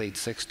late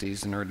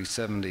 60s and early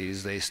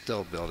 70s, they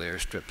still built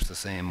airstrips the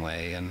same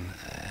way and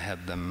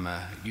had them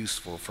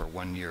useful for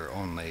 1 year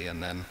only,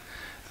 and then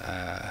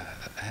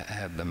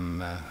had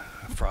them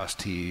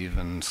frost heave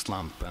and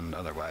slump and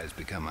otherwise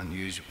become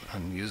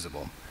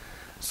unusable.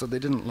 So they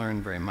didn't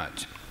learn very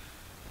much.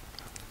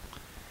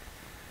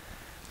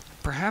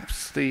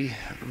 Perhaps the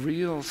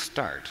real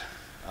start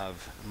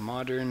of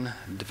modern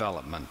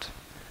development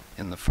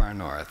in the far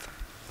north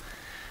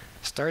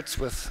starts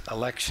with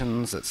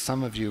elections that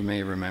some of you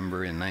may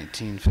remember in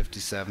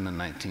 1957 and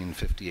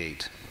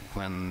 1958,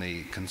 when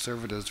the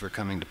Conservatives were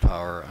coming to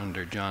power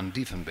under John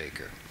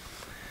Diefenbaker.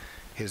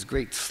 His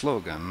great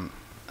slogan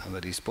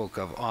that he spoke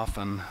of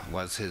often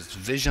was his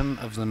vision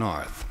of the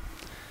North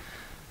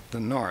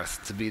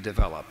to be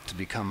developed, to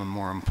become a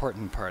more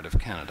important part of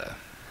Canada,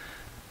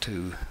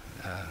 to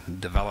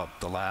develop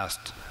the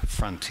last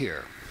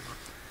frontier.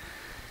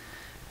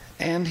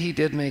 And he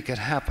did make it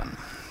happen.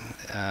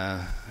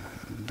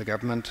 The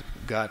government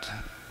got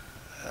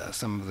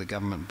some of the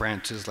government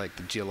branches, like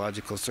the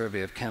Geological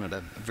Survey of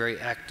Canada, very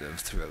active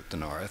throughout the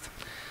North.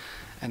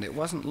 And it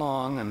wasn't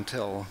long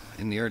until,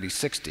 in the early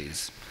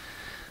 60s,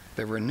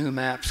 there were new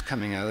maps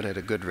coming out at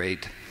a good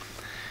rate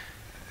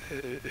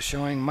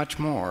showing much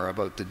more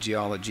about the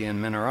geology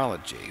and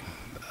mineralogy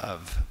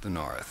of the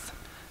North.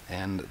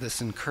 And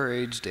this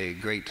encouraged a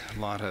great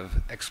lot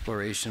of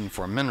exploration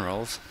for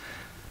minerals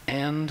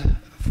and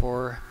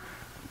for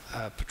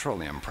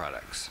petroleum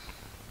products.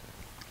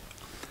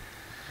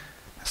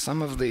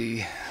 Some of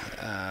the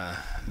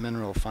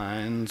mineral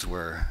finds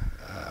were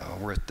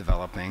worth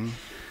developing.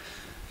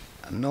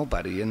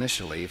 Nobody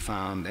initially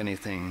found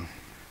anything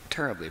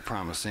terribly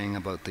promising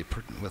about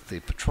with the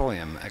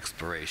petroleum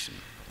exploration.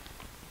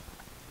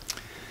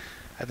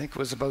 I think it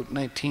was about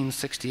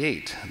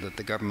 1968 that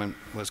the government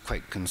was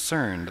quite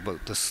concerned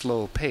about the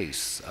slow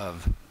pace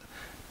of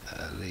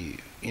the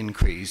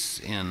increase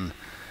in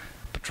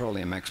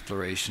petroleum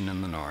exploration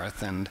in the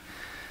North, and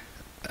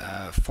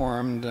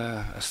formed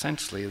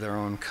essentially their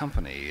own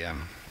company.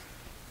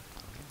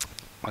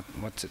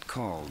 What's it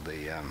called?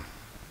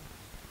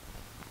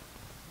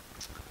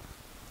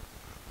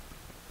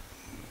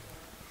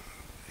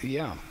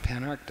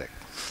 Pan-Arctic.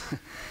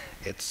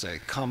 It's a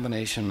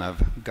combination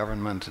of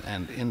government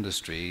and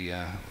industry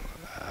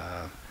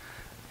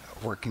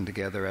working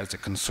together as a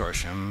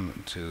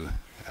consortium to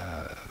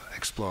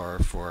explore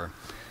for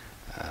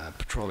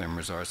petroleum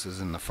resources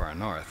in the far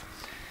north.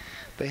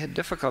 They had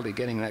difficulty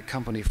getting that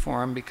company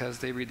formed because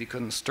they really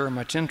couldn't stir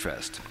much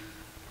interest.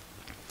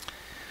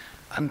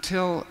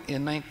 Until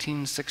in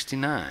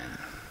 1969,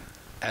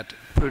 at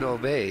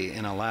Prudhoe Bay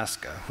in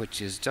Alaska,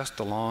 which is just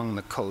along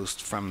the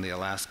coast from the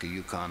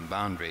Alaska-Yukon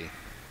boundary,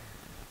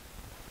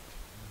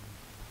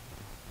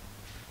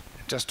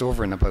 just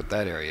over and about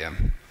that area,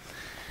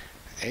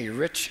 a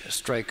rich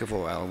strike of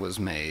oil was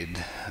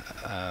made,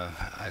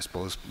 I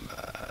suppose,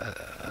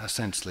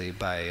 essentially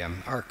by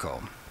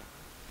ARCO.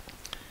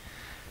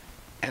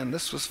 And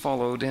this was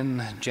followed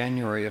in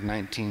January of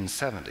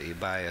 1970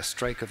 by a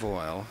strike of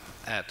oil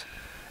at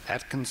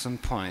Atkinson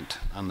Point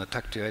on the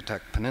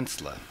Tuktoyaktuk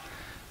Peninsula,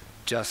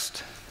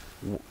 just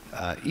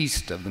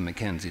east of the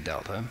McKenzie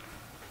Delta.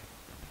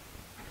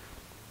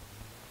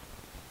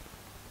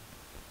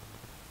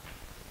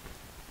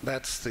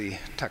 That's the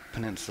Tuk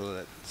Peninsula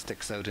that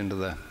sticks out into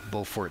the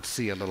Beaufort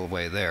Sea a little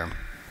way there.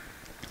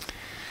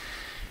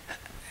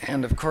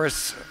 And of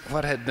course,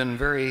 what had been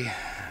very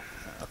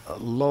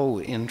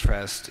low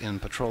interest in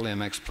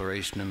petroleum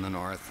exploration in the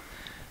north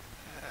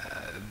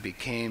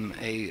became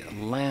a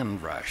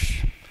land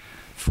rush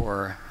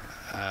for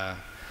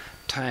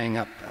tying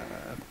up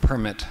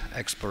permit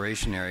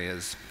exploration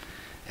areas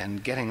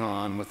and getting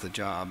on with the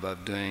job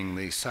of doing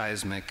the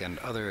seismic and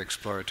other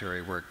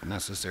exploratory work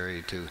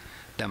necessary to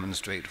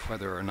demonstrate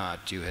whether or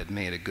not you had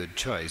made a good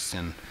choice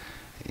in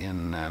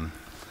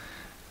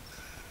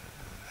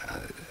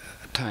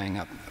tying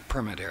up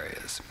permit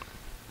areas.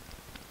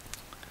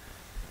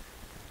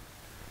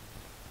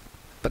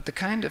 But the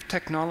kind of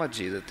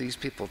technology that these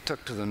people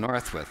took to the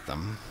north with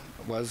them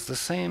was the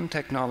same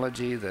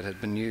technology that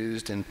had been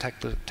used in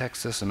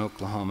Texas and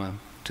Oklahoma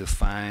to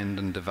find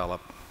and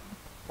develop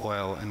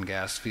oil and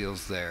gas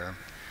fields there.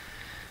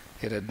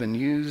 It had been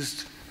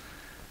used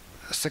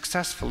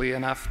successfully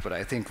enough, but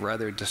I think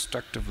rather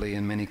destructively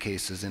in many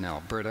cases in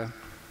Alberta,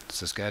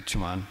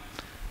 Saskatchewan,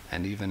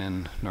 and even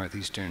in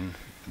northeastern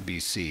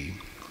BC.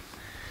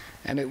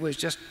 And it was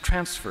just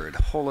transferred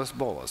holus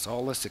bolus,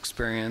 all this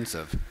experience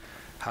of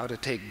how to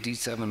take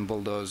D7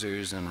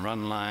 bulldozers and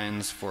run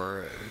lines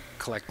for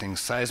collecting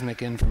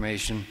seismic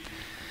information,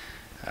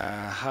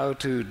 how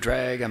to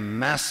drag a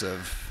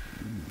massive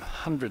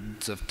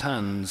hundreds of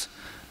tons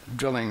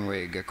drilling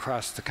rig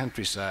across the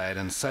countryside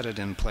and set it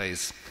in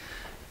place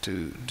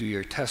to do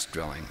your test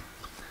drilling.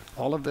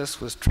 All of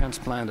this was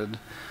transplanted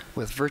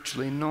with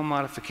virtually no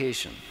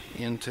modification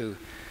into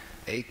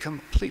a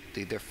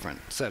completely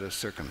different set of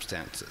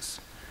circumstances,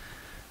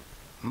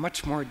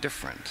 much more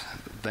different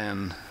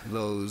than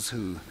those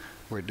who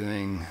were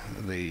doing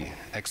the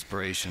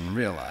exploration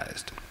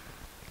realized.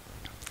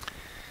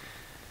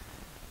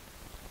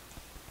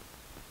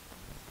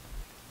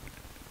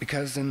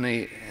 Because in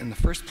the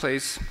first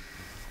place,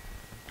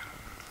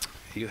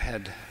 you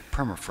had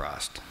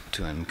permafrost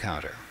to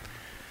encounter.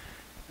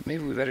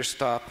 Maybe we better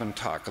stop and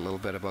talk a little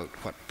bit about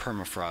what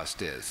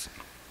permafrost is.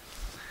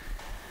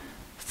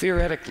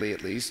 Theoretically,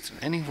 at least,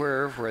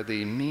 anywhere where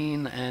the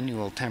mean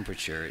annual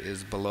temperature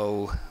is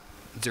below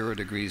 0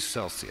 degrees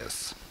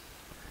Celsius,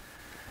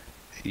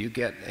 you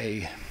get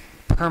a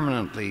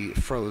permanently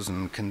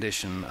frozen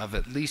condition of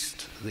at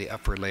least the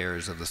upper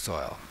layers of the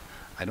soil.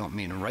 I don't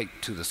mean right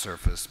to the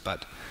surface,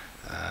 but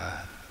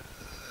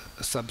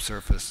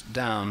subsurface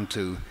down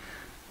to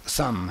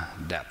some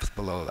depth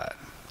below that.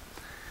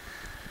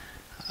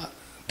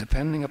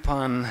 Depending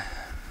upon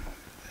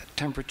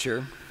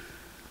temperature,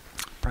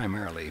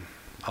 primarily,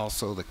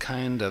 also the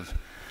kind of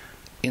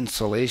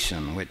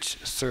insulation which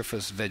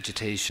surface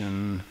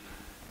vegetation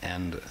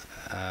and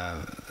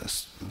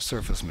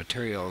surface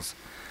materials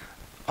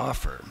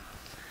offer,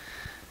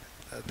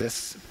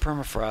 this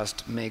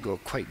permafrost may go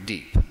quite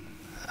deep.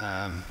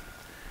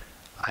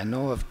 I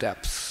know of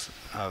depths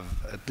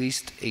of at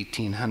least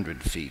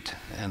 1,800 feet,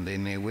 and they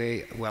may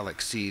well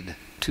exceed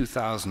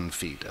 2,000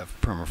 feet of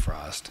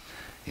permafrost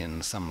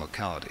in some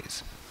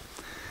localities.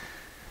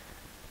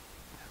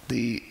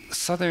 The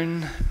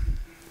southern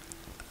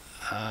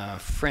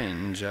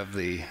fringe of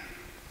the,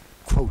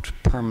 quote,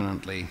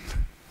 permanently,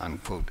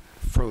 unquote,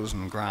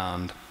 frozen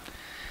ground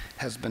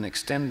has been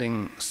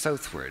extending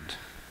southward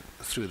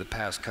through the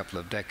past couple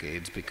of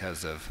decades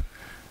because of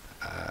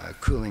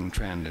cooling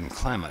trend in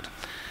climate.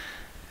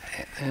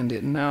 And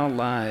it now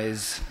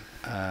lies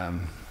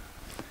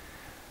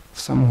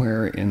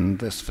somewhere in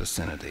this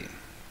vicinity.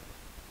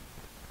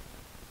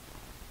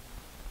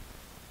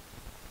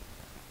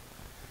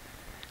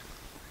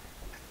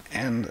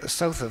 And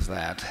south of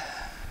that,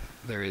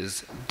 there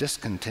is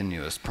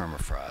discontinuous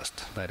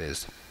permafrost. That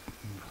is,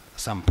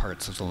 some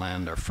parts of the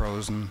land are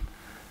frozen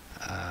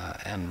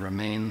and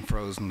remain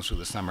frozen through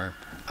the summer.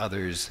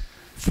 Others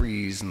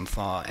freeze and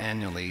thaw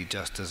annually,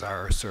 just as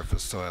our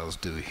surface soils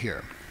do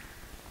here.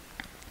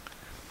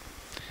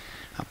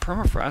 Now,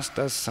 permafrost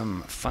does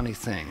some funny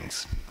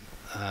things.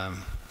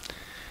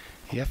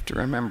 You have to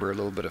remember a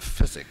little bit of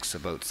physics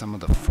about some of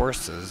the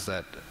forces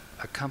that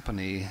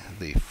accompany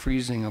the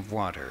freezing of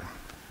water.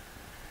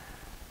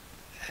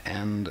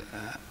 And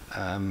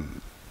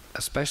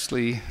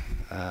especially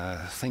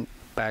think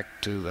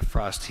back to the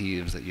frost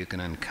heaves that you can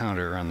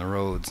encounter on the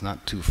roads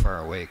not too far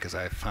away, because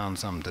I found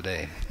some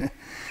today,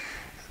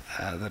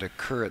 that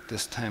occur at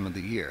this time of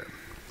the year.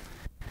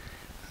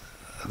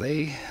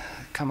 They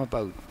come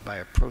about by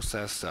a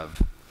process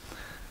of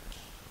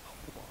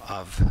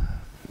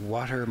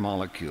water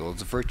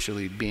molecules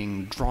virtually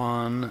being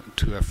drawn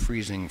to a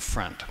freezing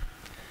front.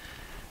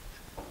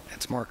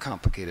 It's more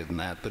complicated than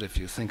that, but if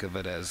you think of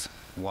it as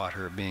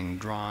water being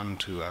drawn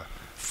to a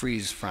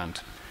freeze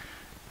front,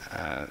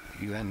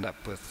 you end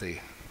up with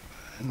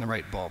in the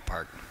right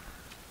ballpark.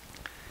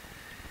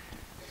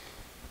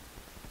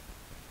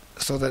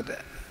 So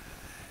that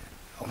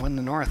when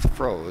the North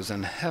froze,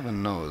 and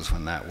heaven knows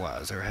when that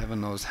was, or heaven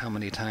knows how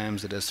many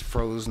times it has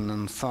frozen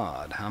and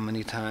thawed, how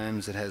many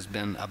times it has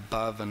been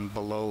above and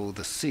below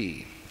the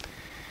sea,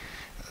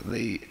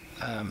 the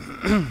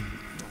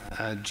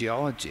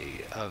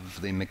geology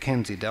of the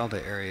McKenzie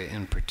Delta area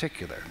in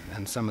particular,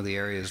 and some of the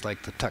areas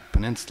like the Tuck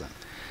Peninsula,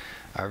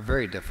 are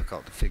very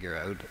difficult to figure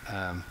out.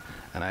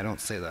 And I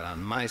don't say that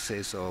on my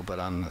say-so, but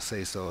on the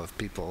say-so of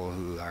people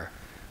who are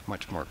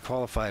much more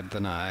qualified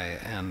than I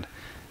and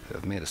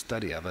have made a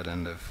study of it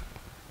and have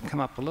come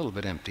up a little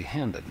bit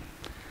empty-handed.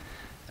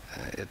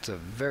 It's a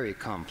very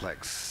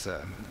complex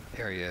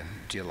area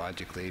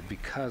geologically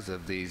because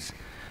of these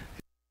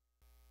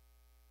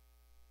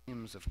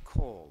streams of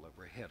coal that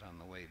were hit on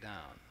the way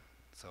down.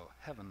 So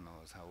heaven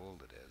knows how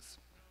old it is,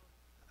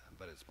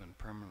 but it's been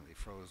permanently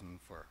frozen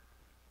for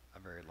a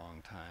very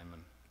long time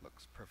and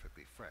looks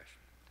perfectly fresh.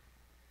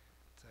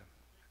 It's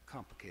a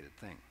complicated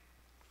thing.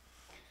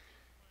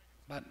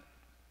 But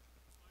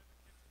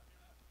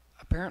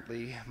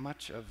apparently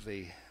much of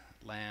the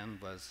land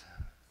was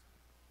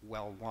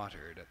well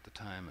watered at the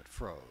time it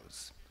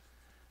froze,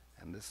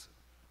 and this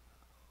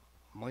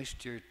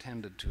moisture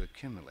tended to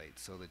accumulate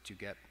so that you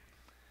get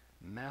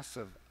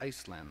massive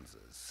ice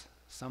lenses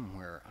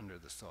somewhere under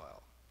the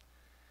soil.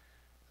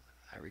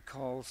 I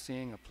recall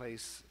seeing a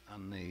place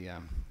on the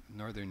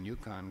northern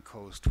Yukon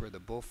coast where the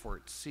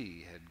Beaufort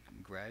Sea had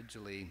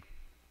gradually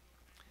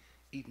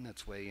eaten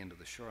its way into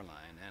the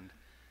shoreline and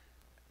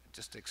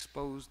just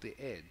exposed the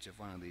edge of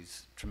one of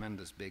these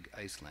tremendous big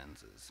ice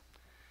lenses,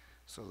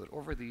 so that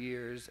over the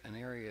years an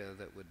area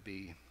that would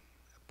be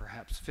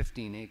perhaps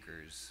 15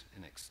 acres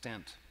in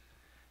extent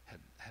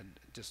had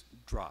just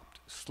dropped,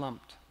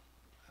 slumped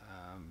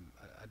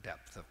a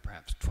depth of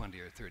perhaps 20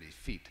 or 30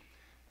 feet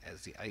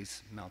as the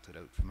ice melted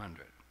out from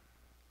under it.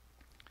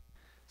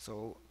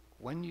 So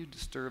when you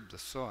disturb the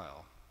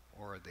soil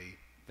or the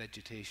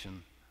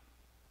vegetation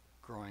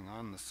growing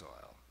on the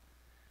soil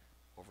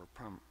over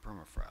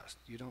permafrost,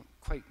 you don't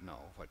quite know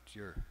what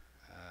you're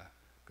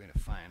going to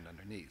find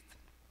underneath.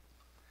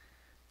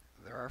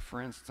 There are,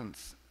 for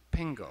instance,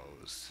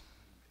 pingos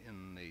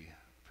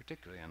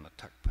particularly on the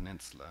Tuck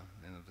Peninsula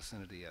in the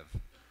vicinity of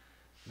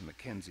the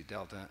McKenzie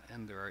Delta,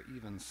 and there are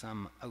even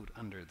some out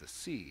under the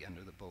sea,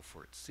 under the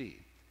Beaufort Sea.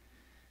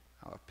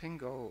 Now, a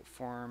pingo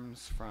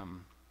forms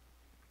from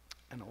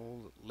an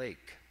old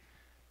lake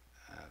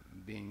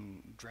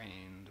being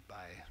drained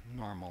by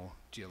normal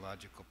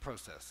geological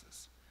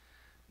processes,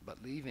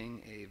 but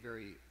leaving a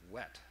very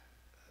wet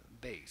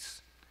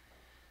base.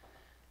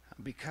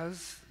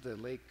 Because the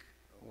lake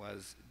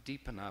was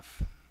deep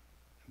enough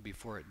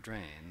before it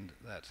drained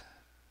that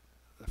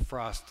the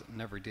frost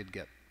never did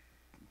get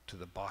to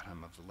the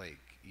bottom of the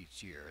lake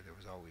each year. There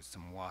was always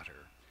some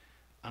water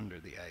under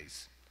the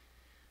ice.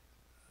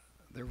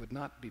 There would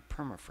not be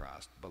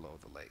permafrost below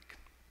the lake.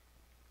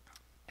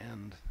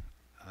 And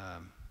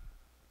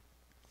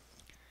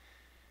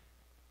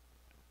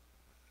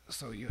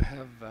so you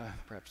have,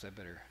 perhaps I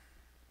better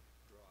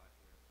draw it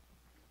here.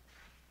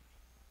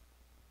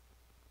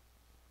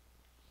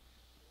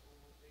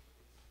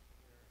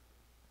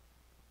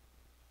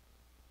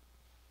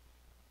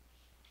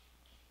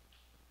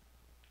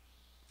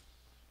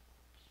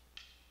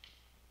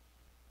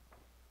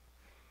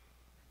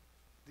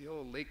 The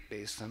old lake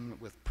basin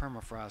with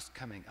permafrost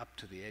coming up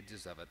to the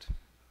edges of it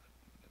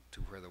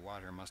to where the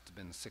water must have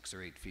been 6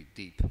 or 8 feet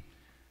deep,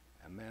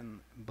 and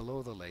then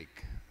below the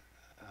lake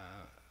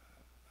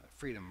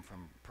freedom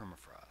from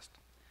permafrost.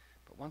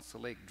 But once the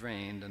lake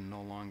drained and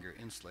no longer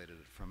insulated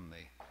it from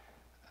the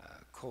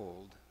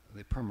cold,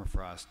 the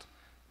permafrost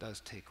does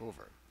take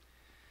over.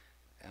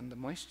 And the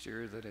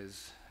moisture that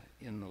is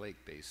in the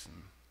lake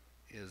basin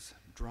is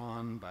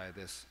drawn by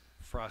this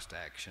frost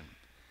action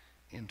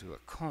into a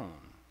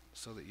cone,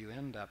 so that you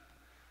end up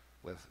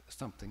with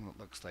something that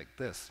looks like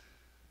this.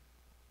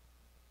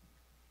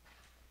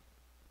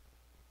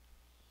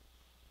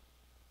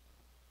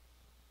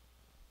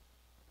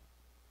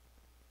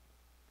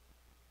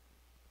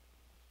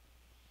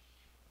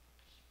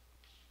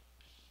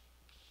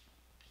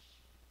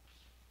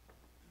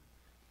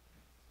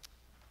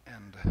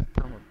 And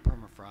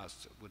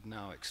permafrost would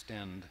now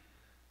extend,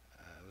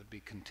 would be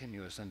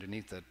continuous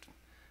underneath it,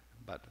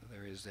 but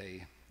there is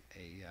a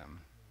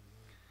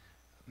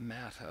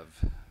mat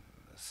of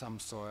some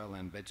soil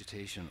and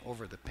vegetation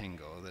over the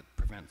pingo that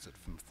prevents it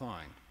from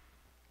thawing.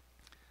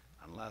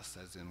 Unless,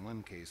 as in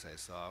one case I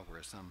saw,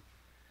 where some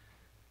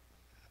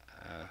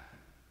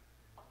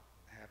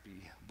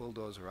happy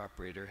bulldozer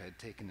operator had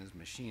taken his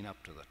machine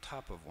up to the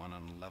top of one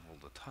and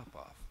leveled the top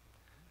off,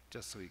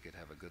 just so he could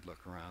have a good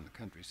look around the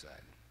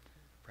countryside.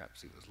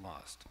 Perhaps he was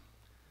lost.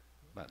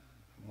 But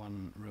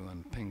one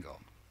ruined pingo.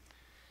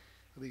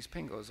 These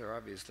pingos are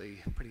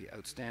obviously pretty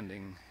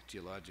outstanding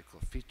geological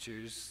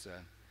features.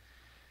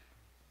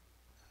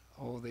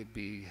 They'd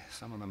be,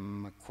 some of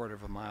them, 1/4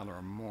 of a mile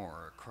or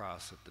more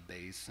across at the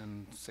base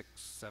and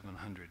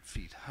 600-700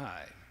 feet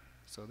high.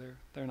 So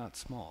they're not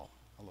small,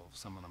 although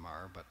some of them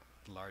are, but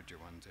the larger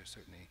ones are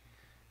certainly,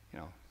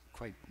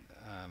 quite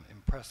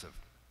impressive.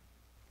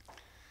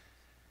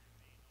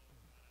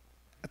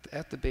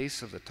 At the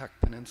base of the Tuck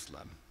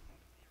Peninsula,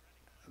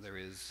 there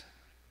is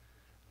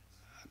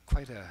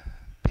quite a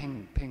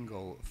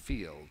pingo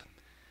field.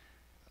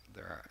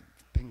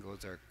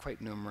 Pingos are quite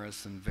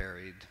numerous and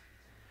varied,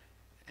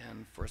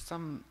 and for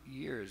some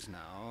years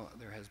now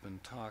there has been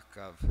talk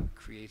of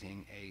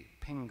creating a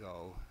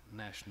Pingo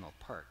National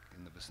Park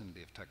in the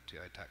vicinity of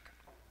Tuktoyaktuk.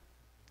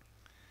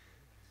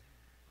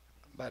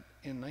 But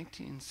in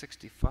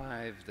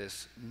 1965,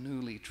 this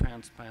newly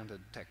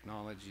transplanted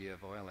technology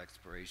of oil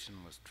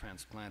exploration was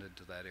transplanted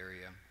to that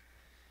area,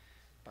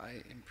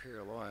 by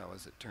Imperial Oil,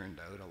 as it turned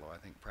out, although I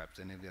think perhaps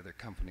any of the other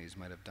companies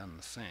might have done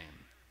the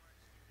same.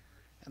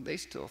 And they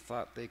still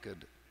thought they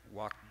could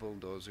walk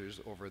bulldozers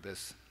over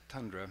this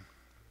tundra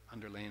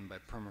underlain by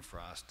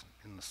permafrost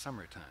in the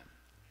summertime.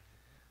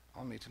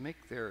 Only to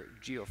make their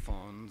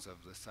geophones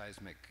of the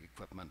seismic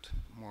equipment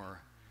more,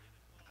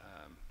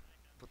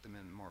 put them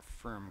in more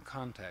firm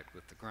contact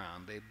with the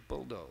ground, they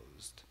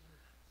bulldozed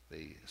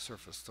the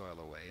surface soil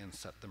away and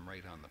set them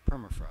right on the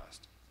permafrost.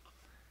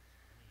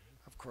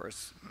 Of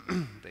course,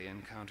 they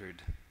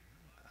encountered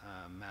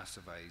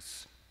massive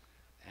ice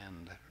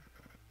and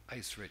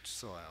ice-rich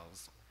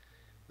soils,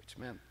 which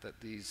meant that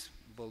these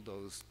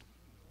bulldozed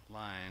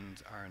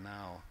lines are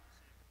now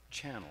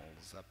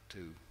channels up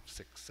to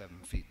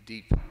 6-7 feet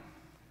deep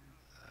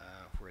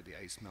where the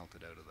ice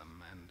melted out of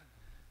them, and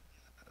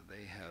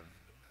they have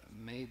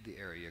made the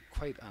area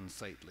quite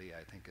unsightly.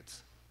 I think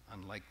it's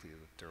unlikely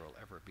that there will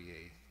ever be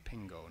a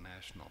Pingo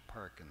National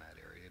Park in that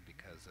area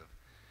because of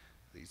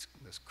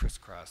this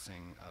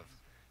crisscrossing of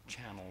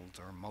channels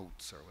or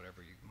moats or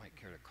whatever you might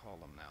care to call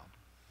them now.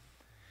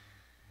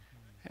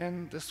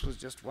 And this was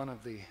just one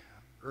of the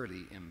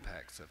early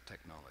impacts of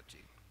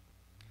technology.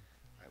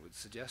 I would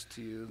suggest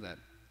to you that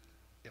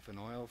if an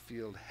oil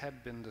field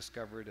had been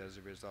discovered as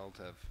a result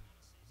of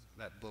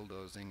that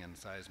bulldozing and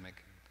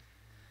seismic,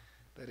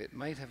 that it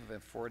might have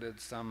afforded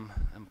some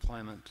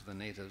employment to the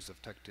natives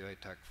of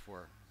Tuktoyaktuk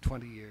for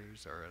 20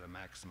 years, or at a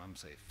maximum,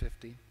 say,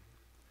 50.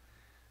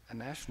 A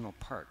national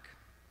park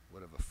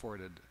would have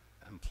afforded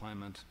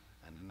employment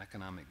and an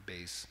economic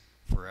base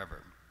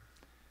forever.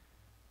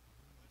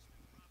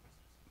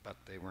 But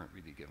they weren't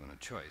really given a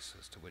choice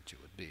as to which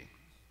it would be.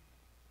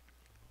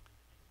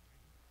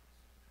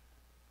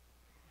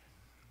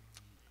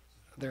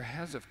 There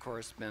has, of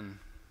course, been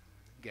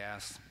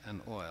gas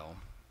and oil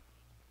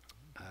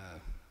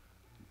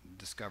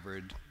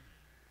discovered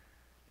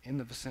in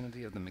the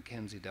vicinity of the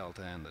Mackenzie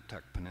Delta and the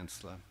Tuk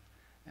Peninsula,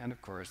 and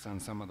of course on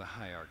some of the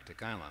high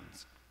Arctic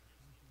islands.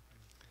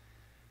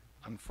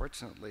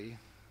 Unfortunately,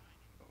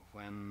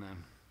 when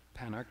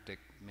Panarctic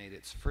made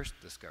its first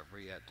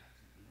discovery at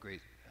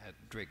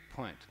Drake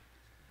Point,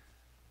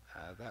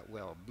 that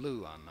well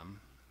blew on them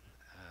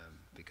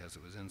because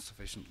it was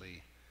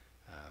insufficiently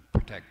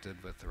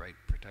protected with the right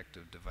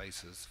protective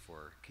devices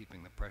for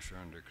keeping the pressure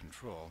under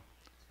control.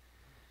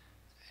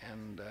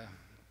 And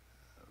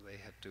they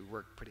had to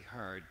work pretty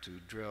hard to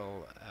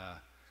drill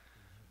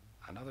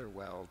another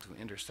well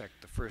to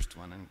intersect the first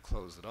one and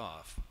close it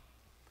off.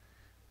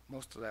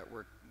 Most of that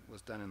work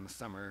was done in the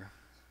summer.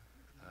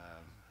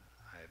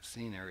 I have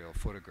seen aerial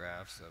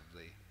photographs of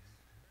the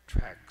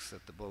tracks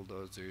that the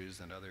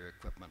bulldozers and other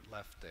equipment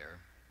left there.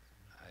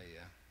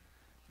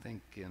 I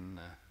think in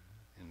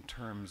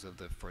terms of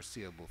the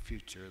foreseeable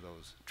future,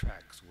 those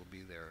tracks will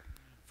be there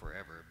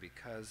forever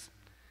because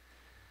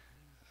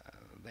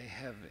they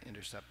have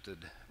intercepted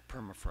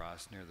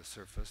permafrost near the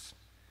surface.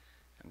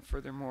 And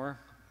furthermore,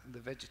 the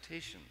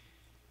vegetation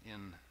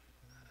in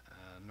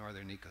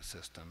northern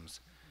ecosystems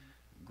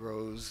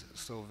grows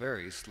so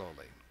very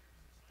slowly.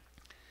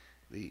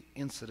 The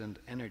incident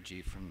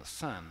energy from the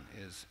sun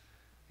is,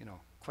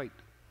 quite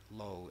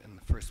low in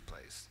the first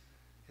place.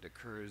 It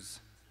occurs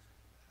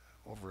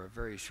over a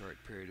very short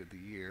period of the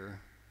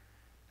year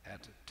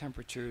at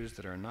temperatures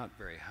that are not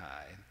very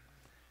high,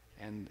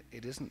 and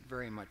it isn't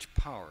very much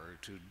power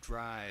to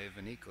drive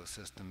an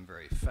ecosystem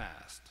very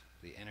fast.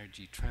 The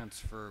energy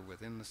transfer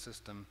within the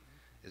system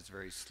is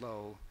very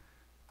slow.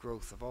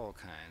 Growth of all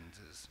kinds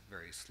is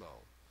very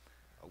slow.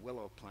 A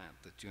willow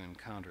plant that you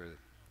encounter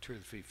 2 or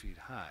 3 feet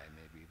high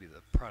may be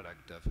the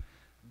product of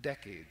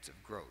decades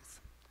of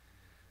growth.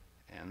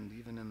 And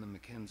even in the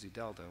Mackenzie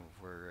Delta,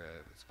 where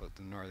it's about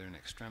the northern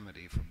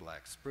extremity for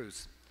black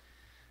spruce,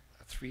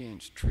 a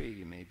 3-inch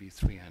tree may be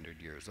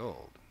 300 years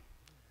old.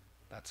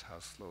 That's how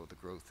slow the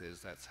growth is.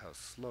 That's how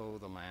slow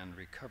the land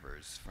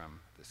recovers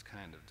from this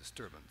kind of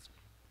disturbance.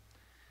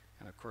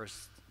 And of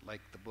course,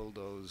 like the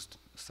bulldozed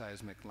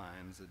seismic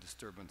lines, the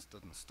disturbance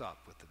doesn't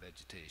stop with the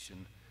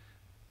vegetation.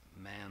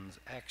 Man's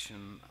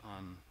action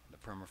on the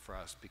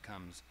permafrost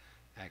becomes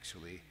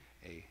actually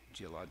a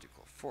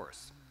geological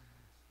force.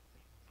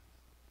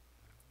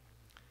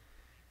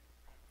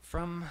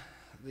 From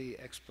the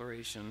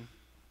exploration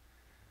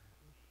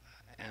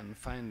and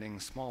finding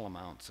small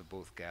amounts of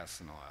both gas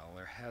and oil,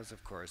 there has,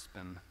 of course,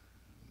 been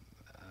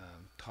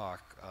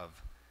talk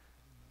of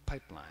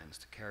pipelines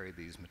to carry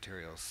these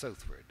materials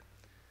southward.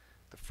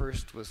 The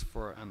first was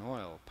for an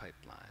oil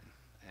pipeline,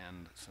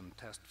 and some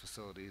test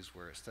facilities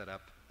were set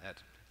up at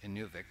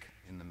Inuvik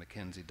in the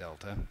Mackenzie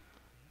Delta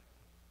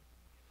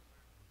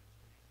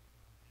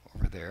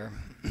over there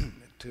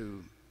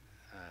to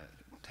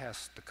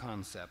test the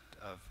concept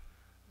of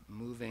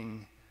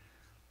moving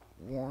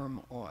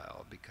warm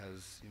oil,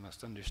 because you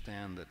must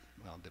understand that,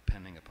 well,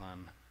 depending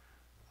upon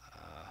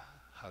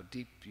how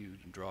deep you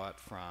draw it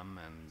from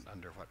and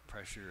under what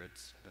pressure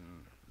it's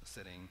been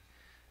sitting,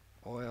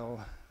 oil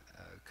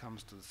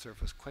comes to the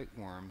surface quite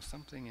warm,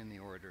 something in the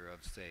order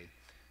of, say,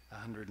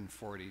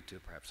 140 to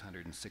perhaps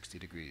 160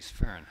 degrees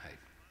Fahrenheit.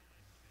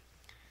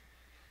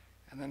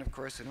 And then, of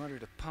course, in order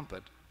to pump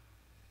it,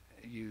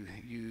 you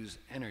use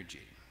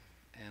energy,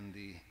 and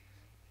the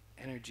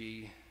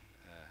energy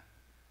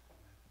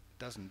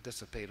doesn't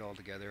dissipate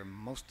altogether.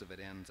 Most of it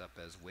ends up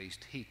as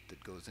waste heat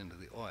that goes into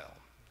the oil,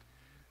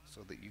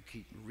 so that you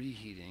keep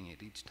reheating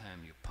it each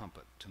time you pump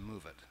it to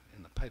move it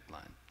in the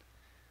pipeline.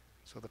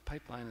 So the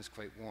pipeline is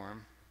quite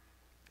warm,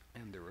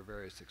 and there were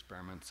various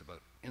experiments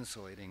about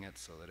insulating it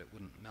so that it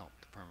wouldn't melt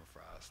the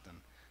permafrost,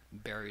 and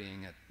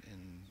burying it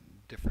in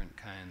different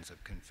kinds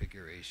of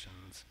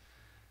configurations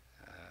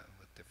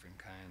with different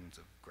kinds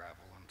of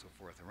gravel and so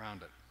forth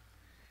around it.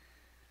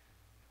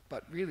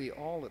 But really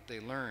all that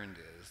they learned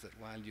is that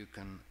while you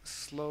can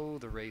slow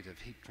the rate of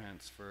heat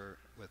transfer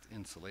with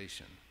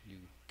insulation, you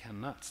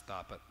cannot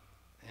stop it,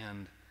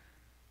 and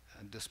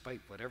despite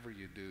whatever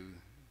you do,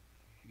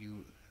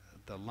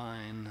 the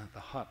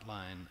hot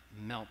line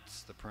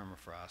melts the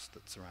permafrost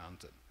that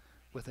surrounds it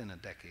within a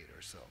decade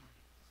or so.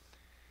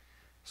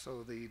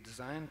 So the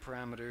design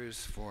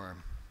parameters for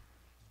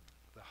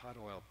the hot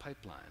oil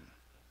pipeline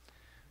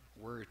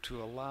were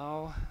to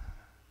allow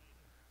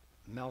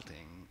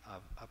melting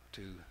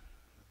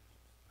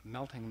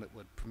that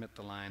would permit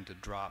the line to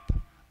drop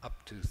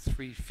up to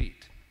 3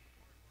 feet.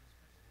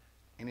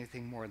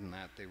 Anything more than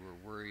that, they were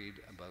worried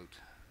about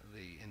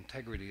the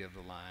integrity of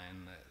the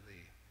line, the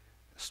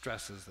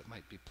stresses that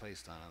might be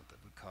placed on it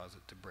that would cause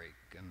it to break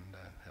and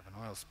have an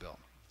oil spill.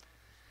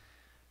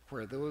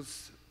 Where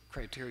those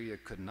criteria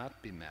could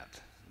not be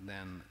met,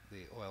 then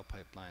the oil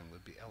pipeline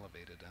would be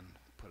elevated and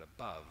put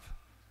above,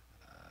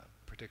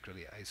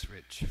 particularly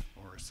ice-rich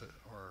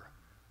or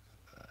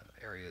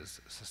areas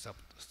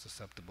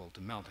susceptible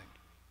to melting.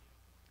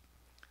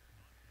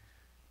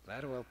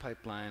 That oil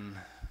pipeline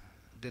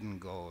didn't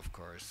go, of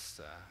course.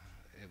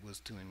 It was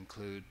to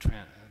include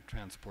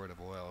transport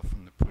of oil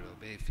from the Prudhoe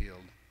Bay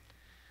field.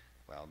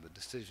 Well, the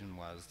decision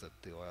was that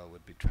the oil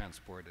would be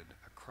transported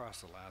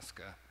across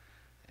Alaska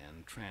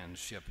and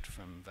transshipped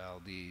from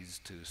Valdez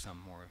to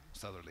some more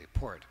southerly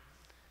port.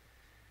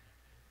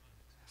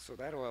 So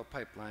that oil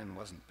pipeline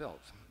wasn't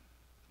built.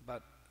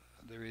 But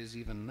there is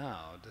even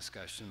now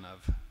discussion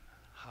of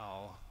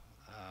how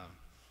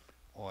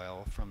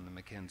oil from the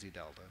McKenzie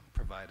Delta,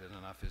 provided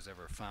enough is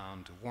ever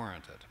found to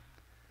warrant it,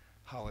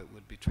 how it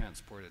would be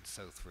transported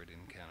southward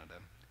in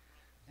Canada.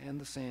 And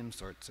the same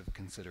sorts of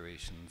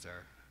considerations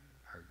are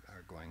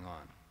going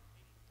on.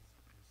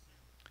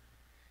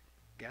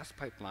 Gas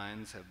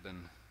pipelines have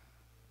been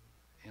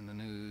in the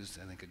news,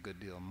 I think, a good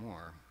deal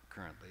more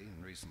currently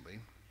and recently.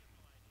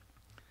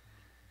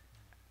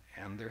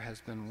 And there has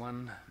been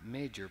one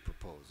major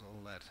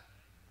proposal that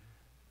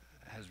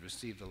has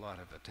received a lot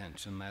of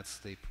attention. That's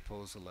the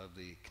proposal of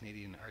the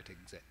Canadian Arctic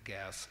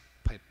Gas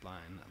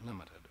Pipeline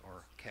Limited,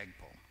 or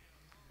CAGPO.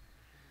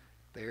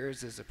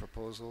 Theirs is a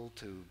proposal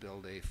to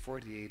build a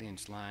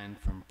 48-inch line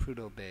from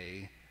Prudhoe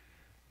Bay,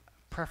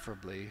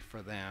 preferably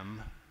for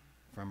them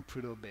from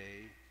Prudhoe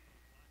Bay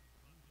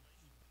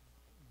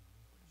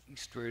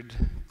eastward,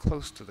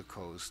 close to the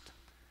coast,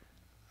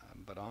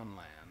 but on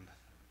land,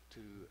 to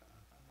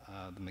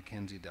the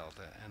McKenzie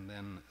Delta, and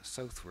then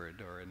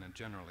southward, or in a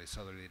generally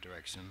southerly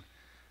direction,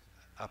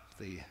 up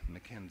the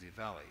McKenzie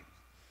Valley.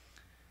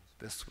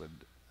 This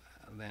would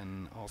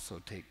then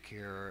also take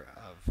care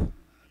of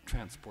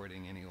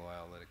transporting any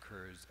oil that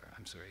occurs,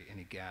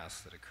 any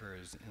gas that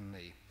occurs in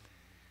the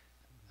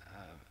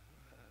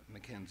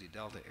McKenzie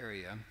Delta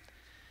area.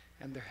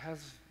 And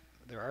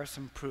there are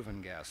some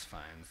proven gas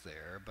finds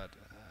there, but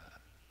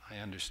I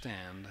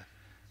understand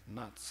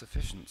not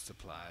sufficient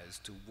supplies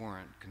to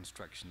warrant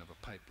construction of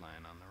a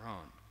pipeline on their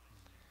own.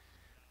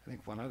 I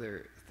think one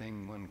other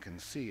thing one can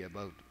see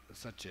about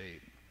such a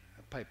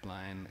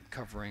pipeline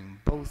covering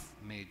both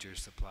major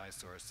supply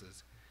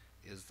sources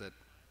is that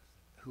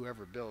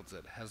whoever builds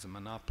it has a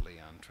monopoly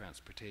on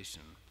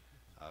transportation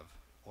of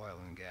oil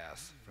and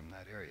gas from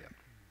that area.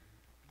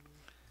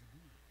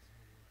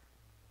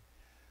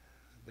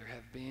 There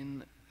have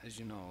been, as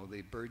you know,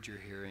 the Berger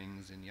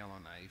hearings in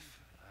Yellowknife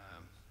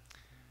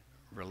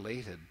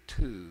related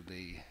to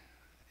the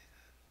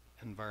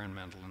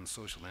environmental and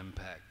social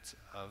impacts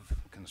of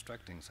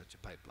constructing such a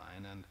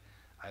pipeline, and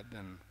I've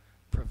been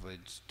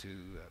privileged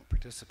to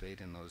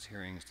participate in those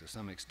hearings to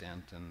some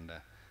extent, and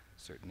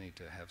certainly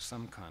to have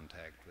some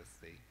contact with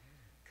the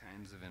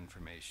kinds of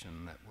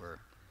information that were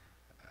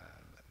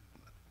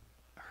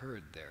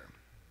heard there.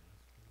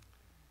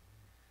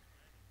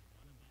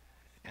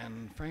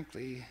 And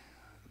frankly,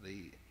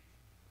 the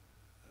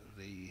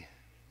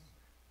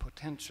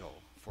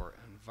potential for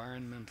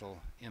environmental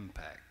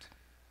impact,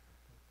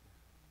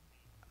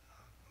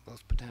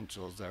 those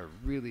potentials are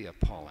really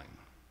appalling.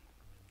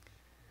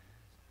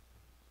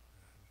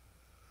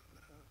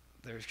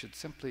 There should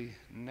simply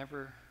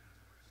never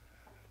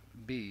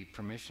be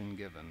permission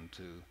given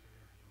to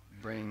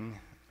bring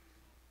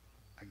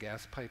a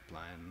gas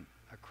pipeline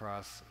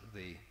across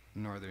the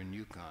northern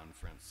Yukon,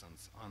 for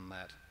instance, on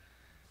that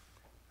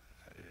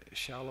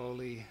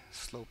shallowly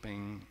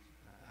sloping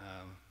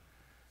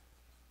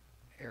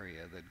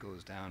area that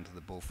goes down to the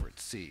Beaufort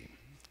Sea.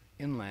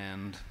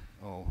 Inland,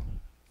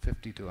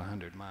 50 to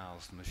 100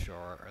 miles from the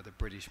shore, are the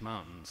British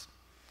Mountains,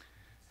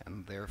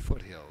 and their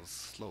foothills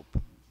slope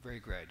very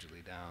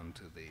gradually down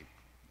to the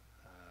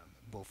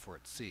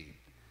Beaufort Sea.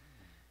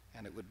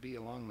 And it would be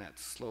along that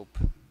slope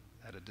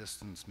at a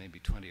distance maybe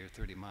 20 or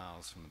 30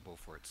 miles from the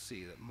Beaufort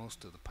Sea that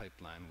most of the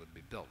pipeline would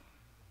be built.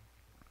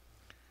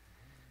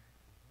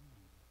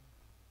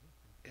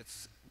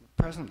 It's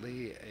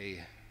presently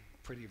a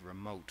pretty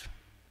remote,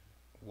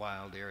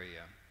 wild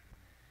area,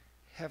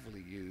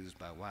 heavily used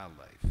by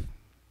wildlife.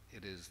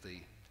 It is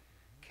the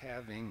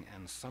calving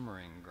and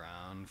summering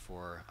ground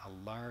for a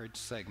large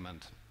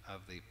segment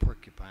of the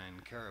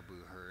porcupine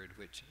caribou herd,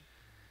 which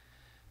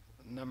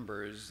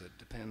numbers, it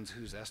depends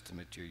whose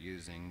estimate you're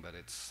using, but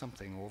it's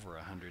something over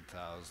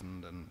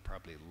 100,000 and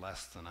probably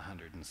less than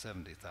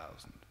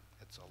 170,000.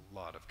 It's a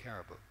lot of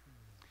caribou.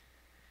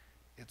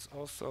 It's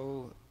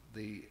also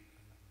the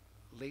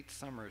late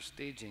summer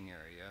staging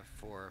area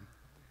for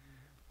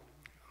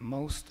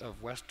most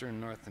of western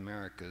North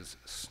America's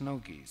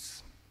snow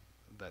geese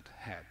that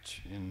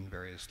hatch in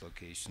various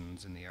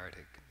locations in the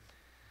Arctic,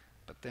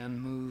 but then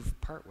move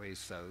partway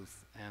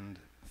south and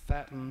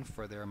fatten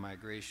for their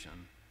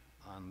migration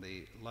on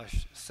the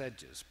lush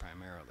sedges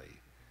primarily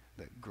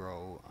that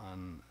grow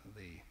on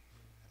the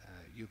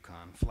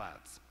Yukon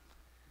flats.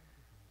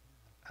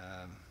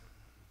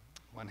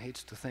 One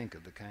hates to think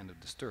of the kind of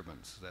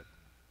disturbance that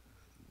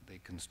the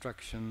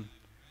construction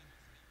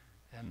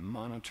and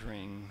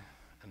monitoring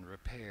and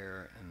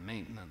repair and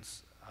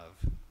maintenance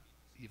of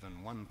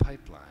even one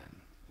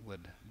pipeline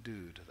would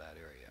do to that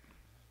area.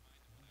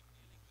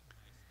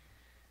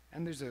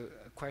 And there's a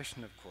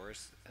question, of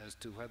course, as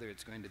to whether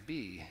it's going to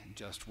be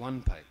just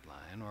one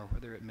pipeline or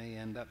whether it may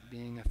end up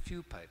being a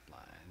few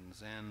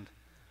pipelines and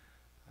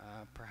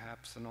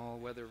perhaps an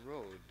all-weather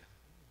road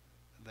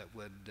that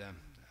would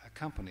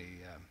accompany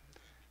a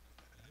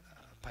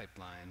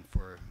pipeline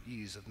for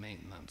ease of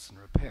maintenance and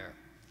repair.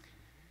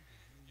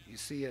 You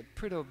see, at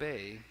Prudhoe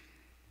Bay,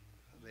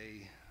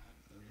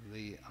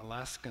 the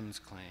Alaskans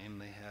claim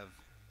they have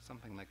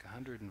something like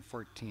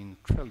 114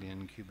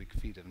 trillion cubic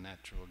feet of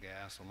natural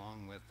gas,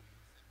 along with,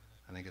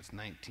 I think it's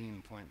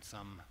 19 point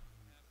some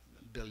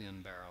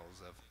billion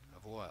barrels of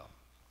oil.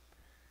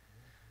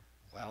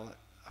 Well,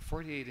 a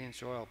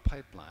 48-inch oil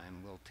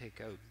pipeline will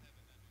take out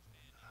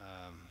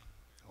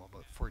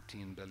about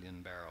 14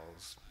 billion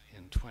barrels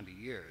in 20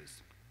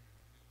 years.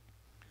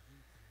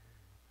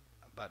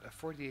 But a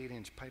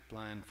 48-inch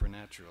pipeline for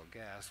natural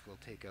gas will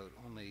take out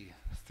only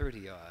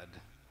 30-odd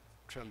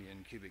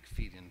trillion cubic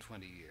feet in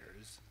 20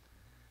 years.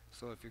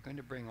 So if you're going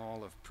to bring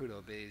all of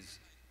Prudhoe Bay's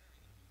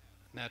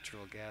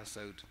natural gas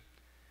out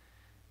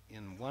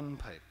in one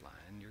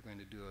pipeline, you're going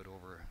to do it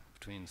over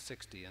between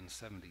 60 and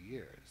 70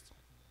 years.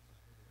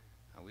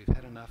 We've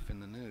had enough in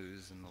the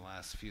news in the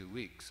last few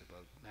weeks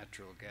about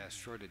natural gas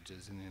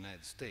shortages in the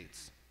United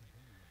States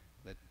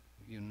that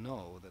you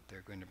know that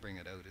they're going to bring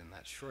it out in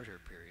that shorter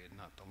period,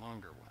 not the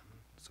longer one.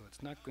 So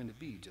it's not going to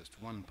be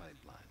just one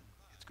pipeline.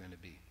 It's going to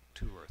be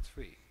 2 or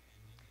 3.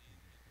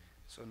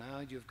 So now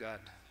you've got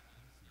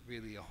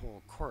really a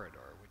whole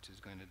corridor which is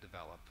going to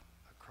develop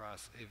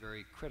across a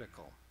very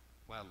critical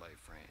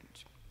wildlife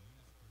range,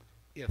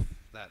 if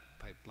that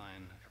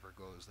pipeline ever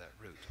goes that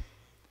route.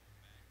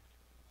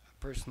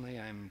 Personally,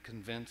 I'm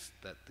convinced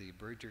that the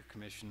Berger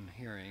Commission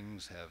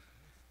hearings have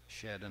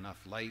shed enough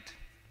light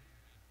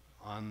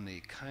on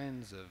the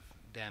kinds of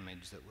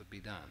damage that would be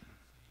done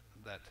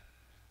that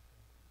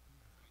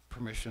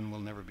permission will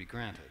never be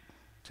granted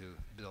to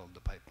build the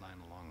pipeline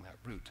along that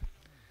route,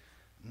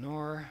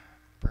 nor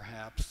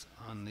perhaps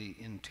on the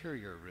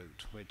interior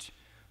route which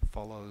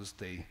follows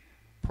the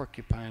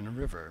Porcupine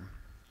River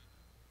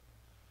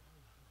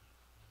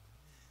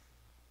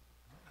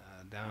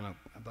down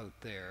about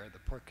there. The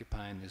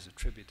Porcupine is a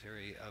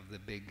tributary of the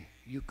big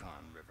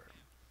Yukon River.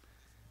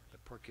 The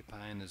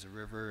Porcupine is a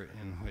river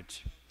in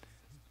which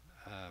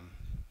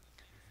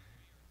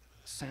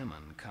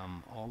salmon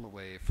come all the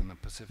way from the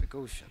Pacific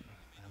Ocean,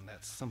 and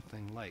that's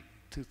something like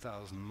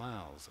 2,000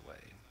 miles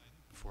away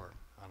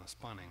on a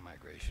spawning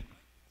migration.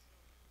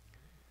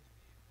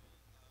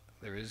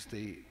 There is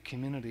the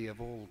community of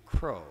Old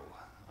Crow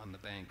on the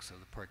banks of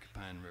the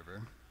Porcupine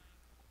River.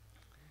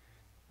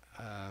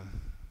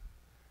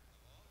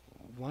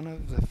 One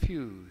of the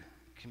few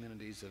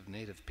communities of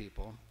native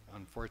people,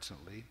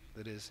 unfortunately,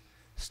 that is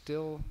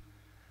still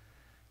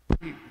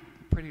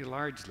pretty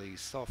largely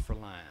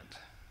self-reliant,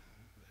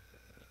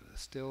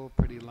 still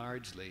pretty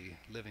largely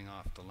living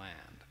off the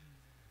land.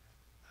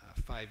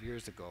 5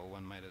 years ago,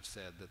 one might have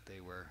said that they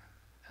were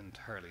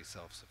entirely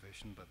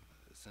self-sufficient, but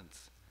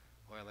since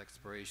oil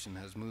exploration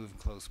has moved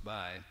close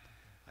by,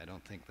 I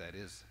don't think that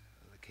is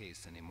the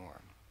case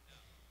anymore.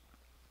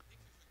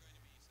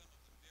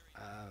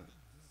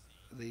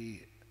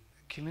 The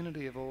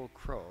community of Old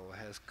Crow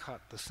has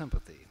caught the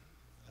sympathy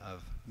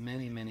of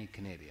many, many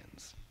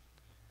Canadians.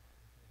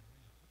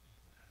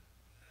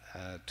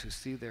 To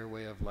see their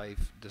way of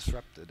life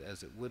disrupted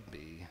as it would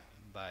be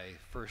by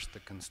first the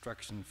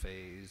construction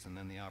phase and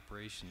then the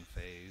operation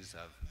phase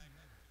of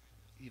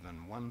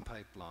even one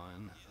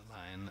pipeline,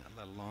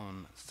 let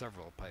alone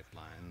several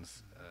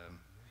pipelines.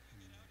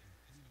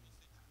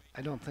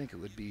 I don't think it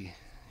would be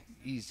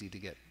easy to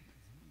get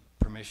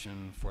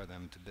permission for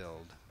them to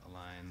build a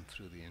line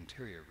through the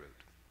interior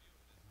route.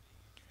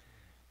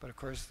 But of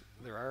course,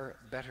 there are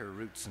better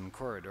routes and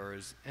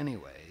corridors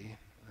anyway,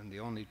 and the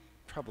only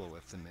trouble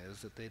with them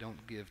is that they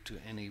don't give to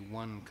any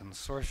one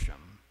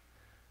consortium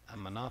a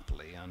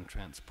monopoly on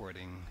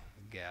transporting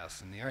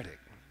gas in the Arctic.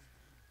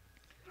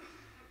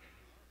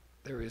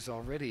 There is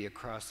already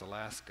across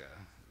Alaska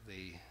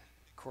the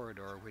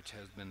corridor which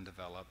has been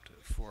developed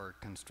for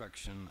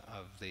construction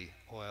of the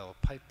oil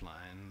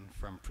pipeline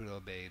from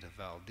Prudhoe Bay to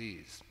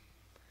Valdez.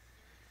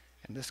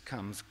 And this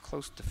comes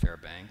close to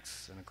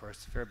Fairbanks, and of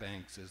course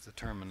Fairbanks is the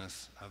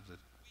terminus of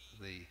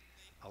the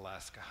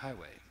Alaska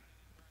Highway.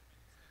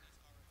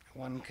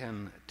 One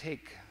can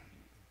take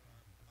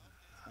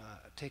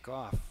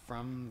off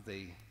from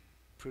the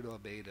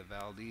Prudhoe Bay to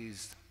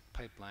Valdez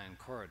pipeline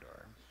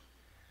corridor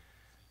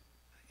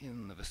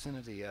in the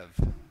vicinity of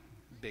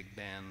Big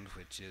Bend,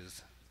 which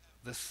is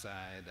this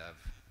side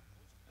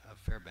of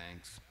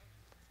Fairbanks,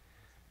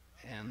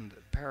 and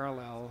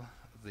parallel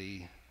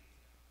the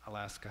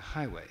Alaska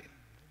Highway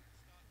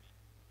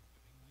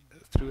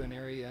through an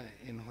area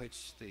in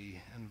which the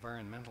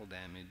environmental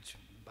damage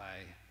by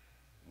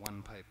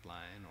one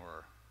pipeline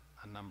or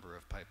a number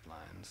of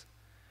pipelines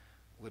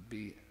would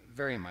be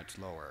very much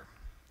lower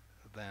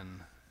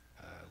than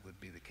would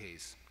be the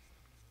case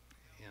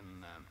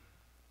in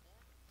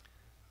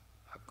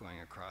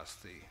going across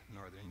the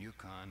northern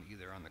Yukon,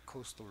 either on the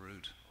coastal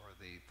route or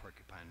the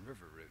Porcupine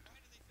River route.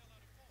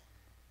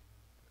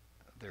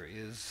 There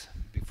is,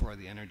 before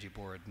the Energy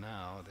Board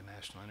now, the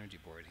National Energy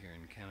Board here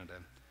in Canada,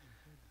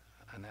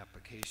 an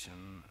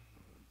application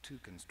to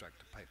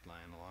construct a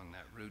pipeline along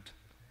that route,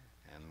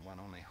 and one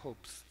only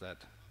hopes that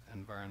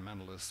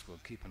environmentalists will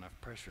keep enough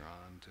pressure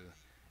on to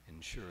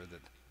ensure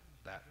that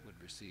that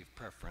would receive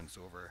preference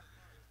over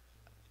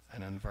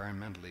an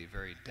environmentally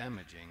very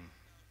damaging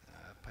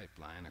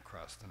pipeline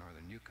across the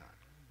northern Yukon.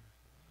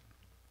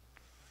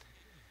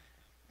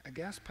 A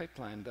gas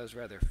pipeline does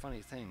rather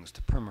funny things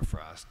to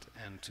permafrost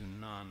and to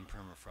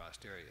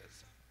non-permafrost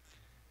areas.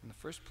 In the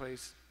first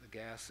place, the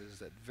gas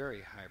is at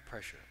very high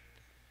pressure.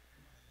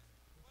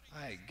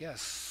 I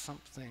guess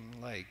something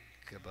like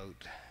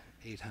about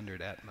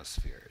 800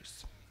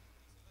 atmospheres.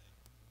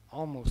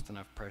 Almost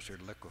enough pressure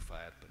to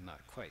liquefy it, but not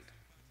quite.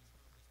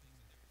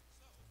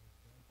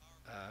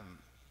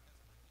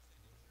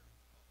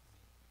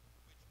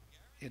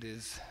 It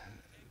is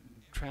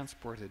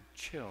transported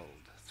chilled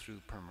through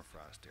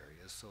permafrost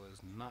areas so as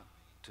not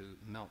to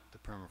melt the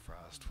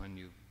permafrost when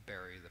you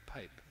bury the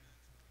pipe.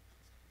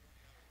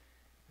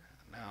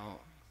 Now,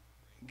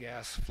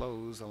 gas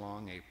flows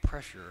along a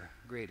pressure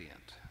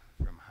gradient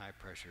from high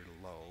pressure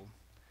to low,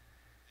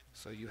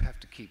 so you have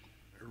to keep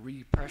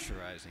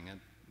repressurizing it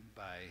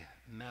by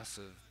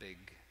massive big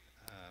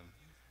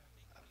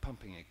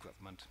pumping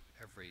equipment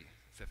every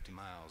 50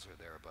 miles or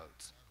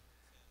thereabouts.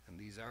 And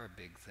these are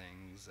big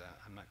things.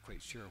 I'm not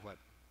quite sure what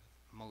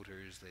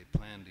motors they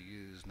plan to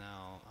use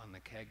now on the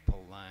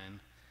Kagpole line,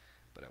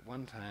 but at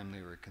one time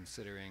they were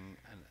considering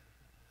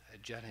a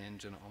jet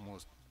engine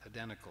almost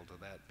identical to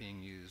that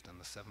being used on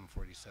the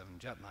 747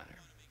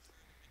 jetliner.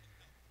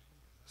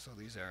 So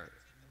these are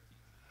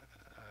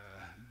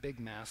big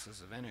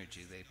masses of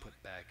energy they put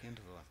back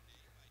into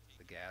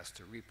the gas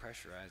to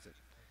repressurize it,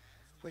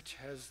 which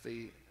has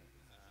the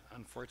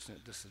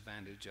unfortunate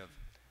disadvantage of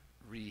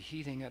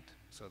reheating it,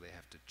 so they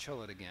have to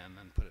chill it again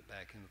and put it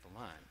back into the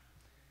line.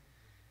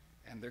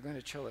 And they're going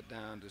to chill it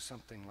down to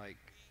something like,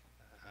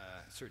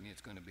 certainly it's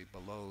going to be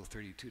below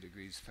 32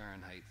 degrees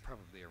Fahrenheit,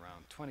 probably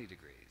around 20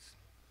 degrees.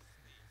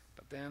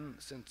 But then,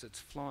 since it's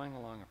flowing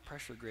along a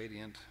pressure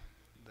gradient,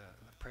 the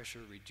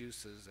pressure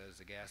reduces as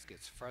the gas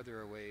gets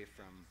farther away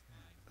from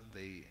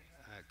the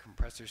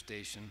compressor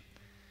station.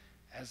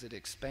 As it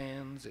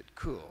expands, it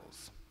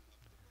cools,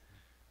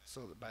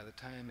 so that by the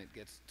time it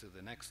gets to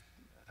the next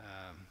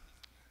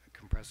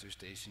compressor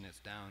station, it's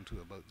down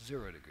to about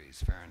 0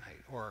 degrees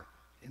Fahrenheit, or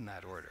in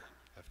that order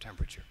of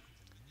temperature.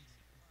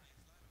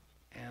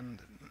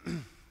 And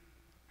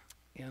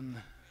in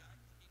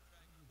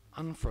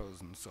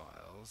unfrozen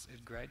soils,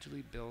 it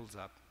gradually builds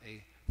up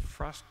a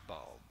frost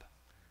bulb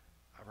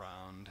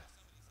around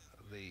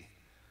the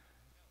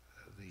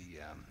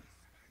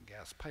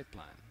gas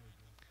pipeline.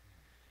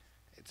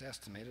 It's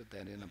estimated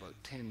that in about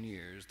 10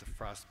 years, the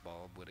frost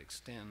bulb would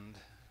extend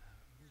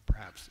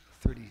perhaps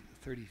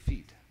 30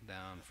 feet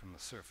down from the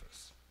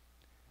surface.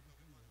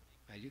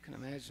 Now you can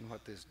imagine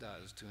what this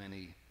does to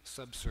any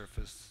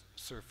subsurface,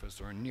 surface,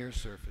 or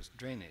near-surface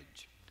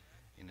drainage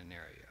in an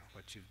area.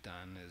 What you've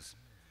done is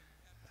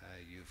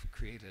you've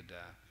created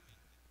a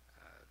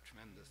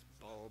tremendous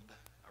bulb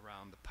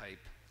around the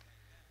pipe,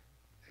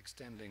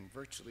 extending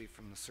virtually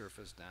from the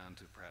surface down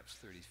to perhaps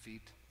 30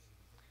 feet,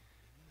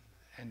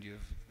 and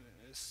you've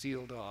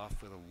sealed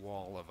off with a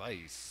wall of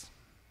ice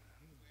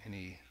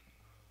any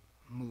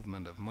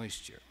movement of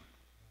moisture.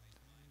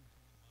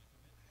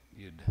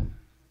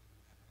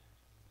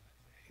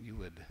 You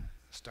would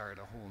start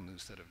a whole new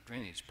set of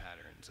drainage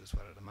patterns, is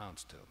what it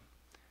amounts to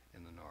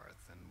in the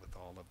north, and with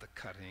all of the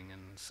cutting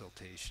and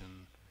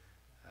siltation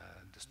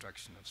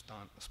destruction of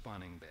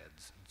spawning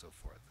beds and so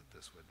forth that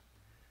this would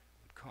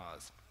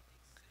cause.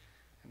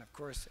 And of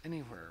course,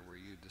 anywhere where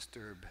you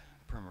disturb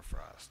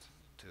permafrost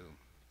to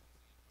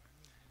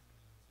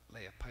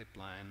lay a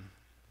pipeline,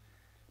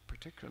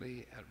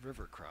 particularly at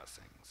river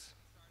crossings,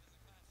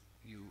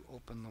 you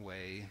open the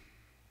way,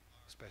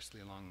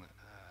 especially along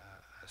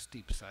a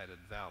steep-sided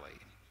valley,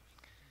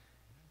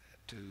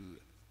 to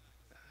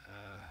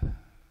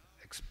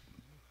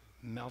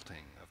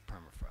melting of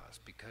permafrost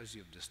because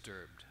you've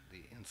disturbed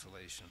the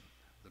insulation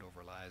that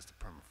overlies the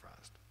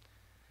permafrost.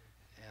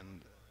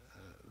 And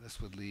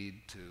this would lead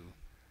to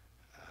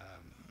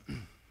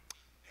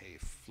a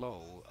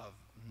flow of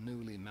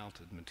newly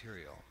melted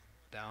material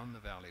down the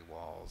valley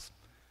walls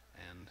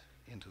and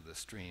into the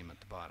stream at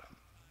the bottom.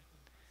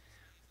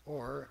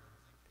 Or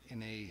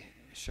in a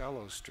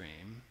shallow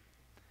stream,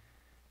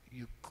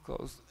 you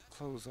close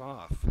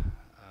off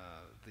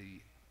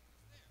the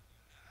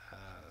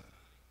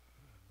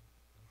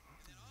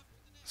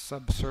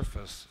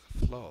subsurface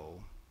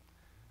flow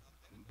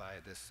by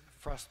this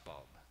frost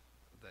bulb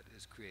that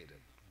is created.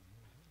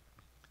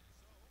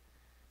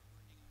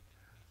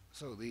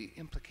 So the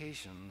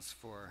implications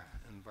for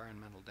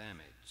environmental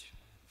damage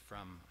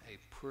from a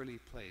poorly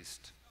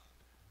placed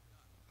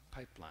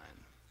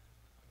pipeline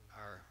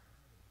are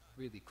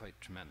really quite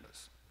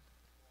tremendous.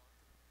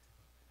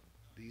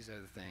 These are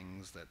the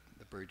things that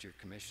the Berger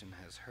Commission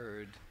has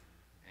heard,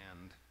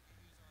 and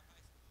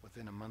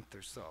within a month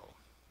or so,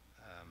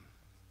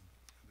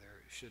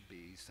 there should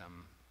be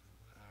some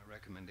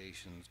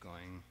recommendations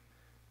going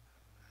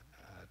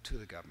to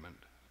the government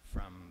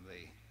from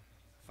the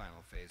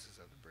final phases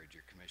of the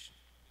Berger Commission.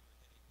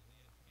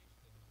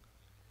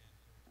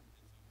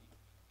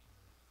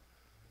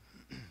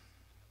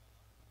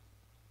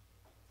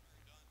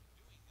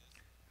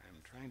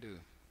 I'm trying to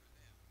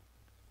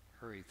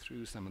hurry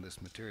through some of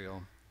this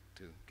material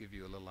to give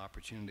you a little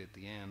opportunity at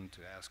the end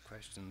to ask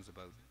questions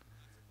about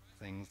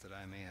things that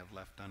I may have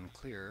left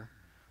unclear,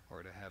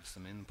 or to have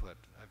some input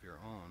of your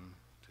own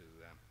to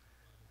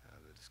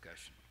the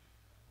discussion.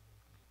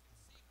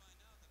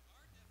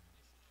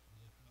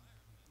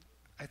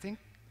 I think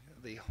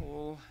the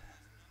whole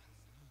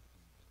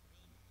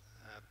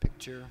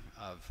picture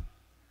of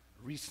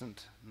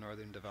recent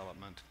northern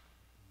development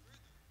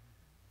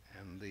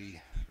and the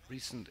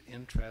recent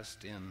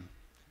interest in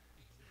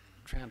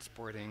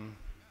transporting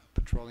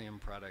petroleum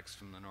products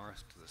from the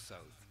north to the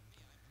south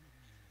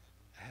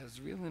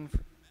has real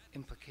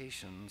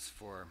implications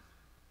for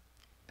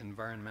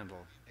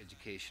environmental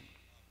education.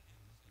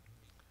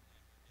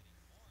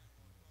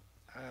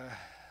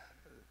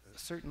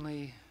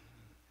 Certainly,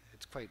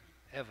 it's quite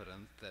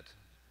evident that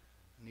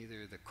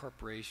neither the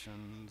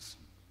corporations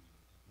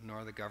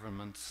nor the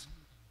governments,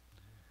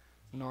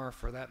 nor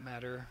for that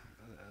matter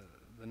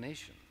the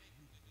nation,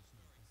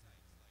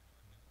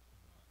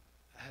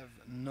 have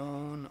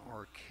known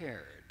or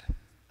cared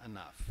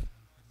enough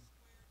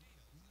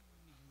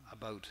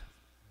about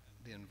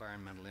the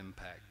environmental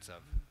impacts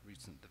of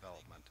recent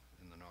development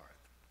in the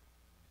north,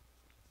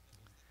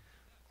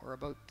 or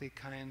about the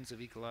kinds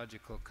of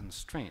ecological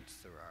constraints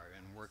there are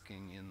in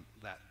working in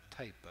that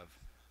type of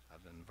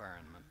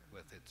environment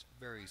with its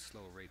very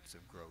slow rates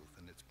of growth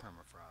and its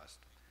permafrost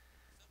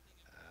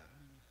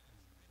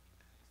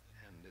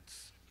and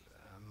its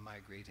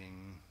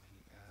migrating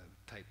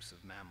types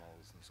of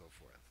mammals and so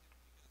forth.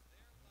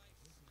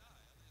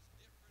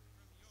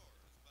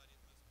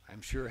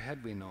 I'm sure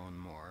had we known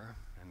more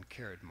and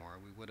cared more,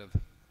 we would have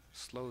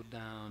slowed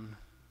down,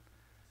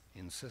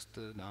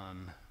 insisted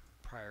on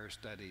prior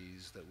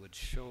studies that would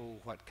show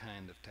what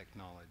kind of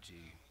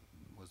technology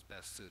was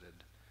best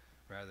suited,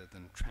 rather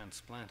than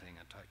transplanting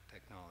a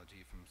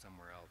technology from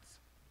somewhere else.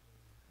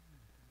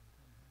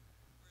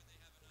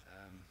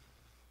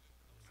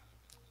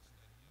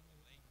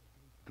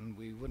 And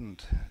we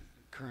wouldn't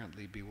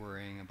currently be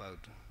worrying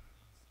about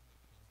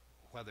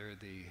whether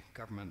the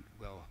government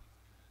will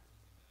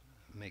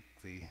make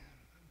the,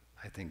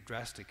 I think,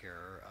 drastic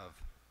error of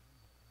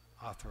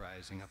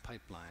authorizing a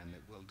pipeline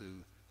that will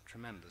do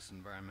tremendous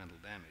environmental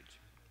damage.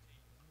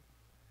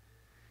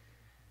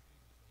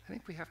 I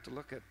think we have to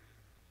look at,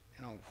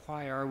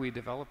 why are we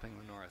developing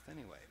the north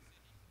anyway?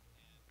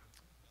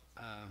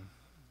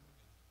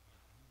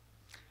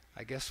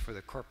 I guess for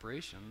the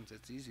corporations,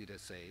 it's easy to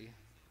say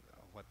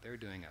what they're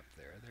doing up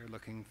there. They're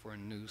looking for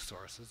new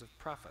sources of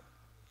profit.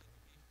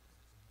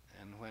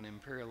 And when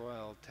Imperial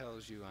Oil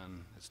tells you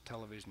on its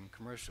television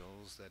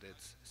commercials that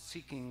it's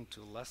seeking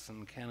to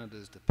lessen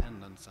Canada's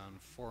dependence on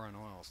foreign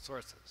oil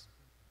sources,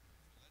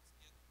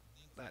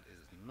 that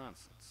is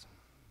nonsense.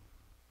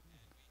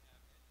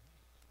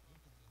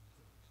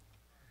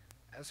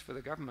 As for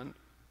the government,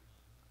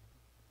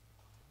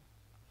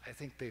 I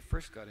think they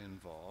first got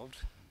involved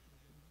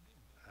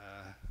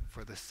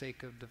for the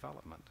sake of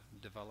development.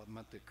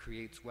 Development that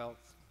creates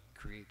wealth,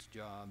 creates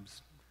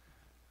jobs,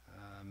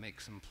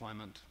 makes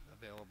employment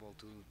available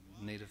to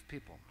native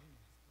people.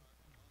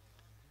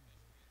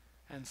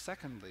 And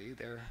secondly,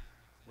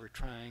 we're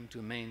trying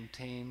to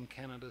maintain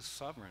Canada's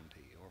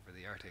sovereignty over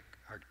the Arctic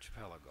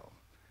archipelago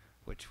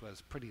which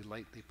was pretty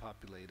lightly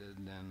populated,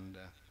 and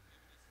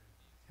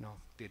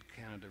did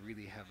Canada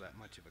really have that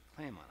much of a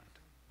claim on it?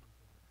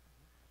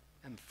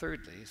 And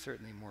thirdly,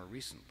 certainly more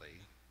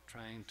recently,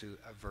 trying to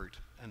avert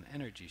an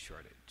energy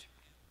shortage.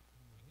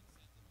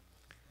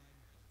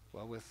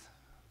 Well, with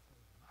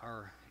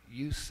our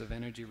use of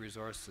energy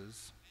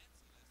resources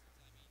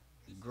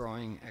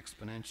growing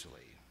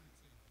exponentially,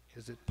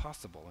 is it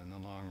possible in the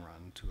long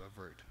run to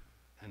avert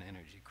an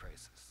energy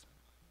crisis?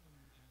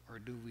 Or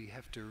do we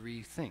have to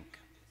rethink,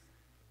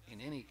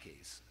 in any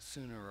case,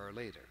 sooner or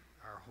later,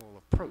 our whole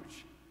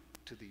approach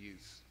to the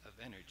use of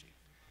energy?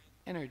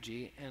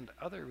 Energy and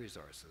other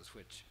resources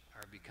which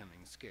are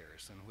becoming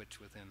scarce and which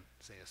within,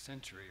 say, a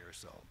century or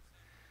so,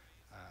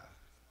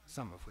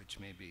 some of which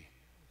may be,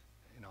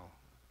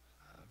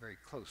 very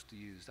close to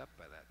used up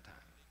by that time.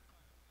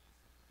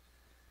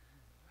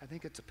 I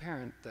think it's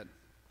apparent that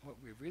what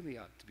we really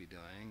ought to be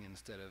doing,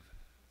 instead of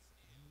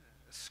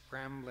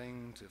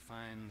scrambling to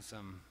find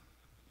some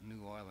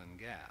new oil and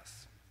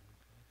gas,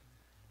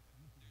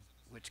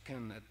 which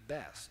can at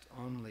best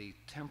only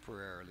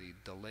temporarily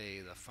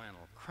delay the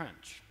final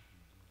crunch,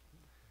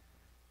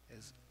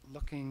 is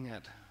looking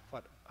at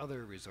what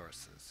other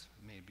resources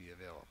may be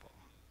available,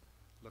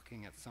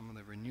 looking at some of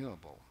the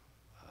renewable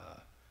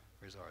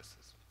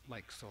resources,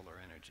 like solar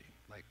energy,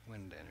 like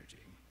wind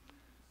energy,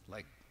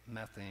 like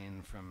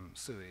methane from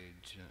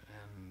sewage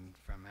and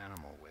from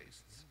animal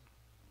wastes.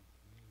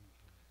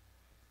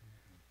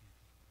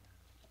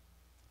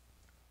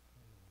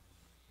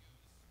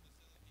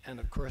 And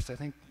of course, I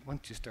think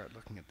once you start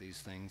looking at these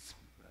things,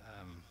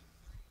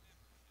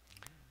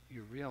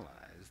 you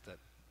realize that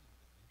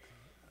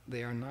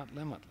they are not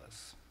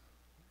limitless.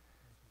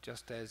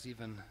 Just as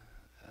even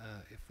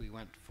if we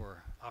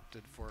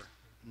opted for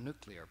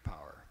nuclear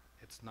power,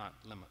 it's not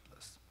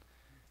limitless.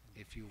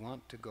 If you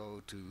want to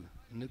go to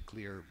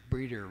nuclear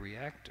breeder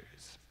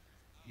reactors,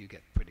 you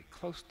get pretty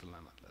close to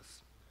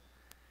limitless.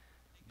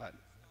 But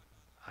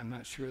I'm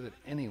not sure that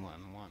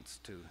anyone wants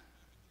to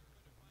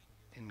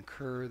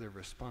incur the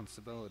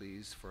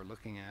responsibilities for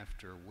looking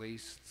after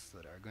wastes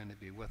that are going to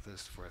be with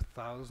us for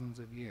thousands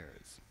of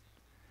years,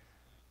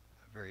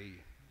 very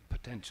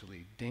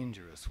potentially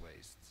dangerous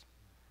wastes.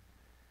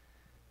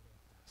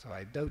 So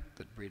I doubt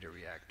that breeder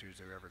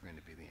reactors are ever going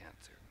to be the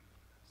answer.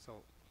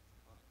 So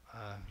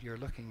you're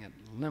looking at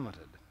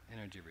limited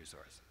energy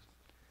resources.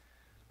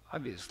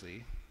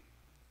 Obviously,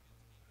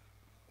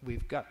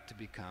 we've got to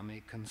become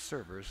a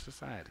conserver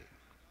society.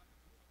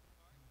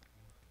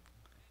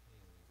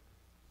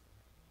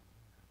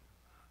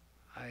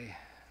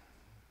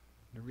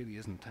 There really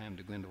isn't time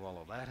to go into all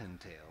of that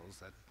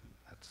entails.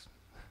 That's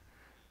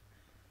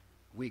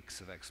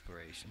weeks of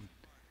exploration.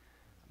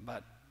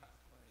 But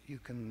you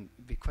can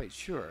be quite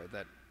sure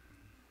that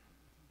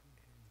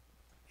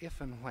if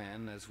and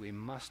when, as we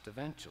must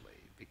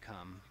eventually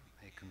become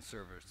a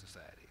conservative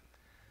society,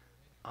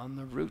 on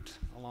the route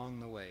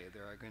along the way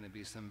there are going to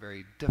be some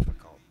very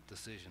difficult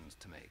decisions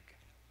to make,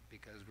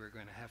 because we're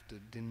going to have to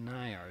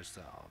deny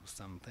ourselves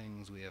some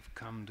things we have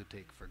come to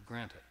take for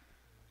granted.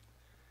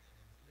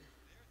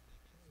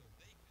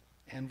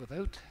 And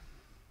without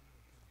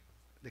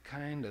the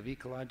kind of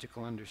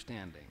ecological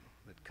understanding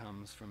that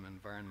comes from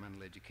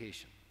environmental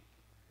education,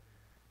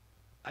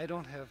 I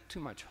don't have too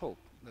much hope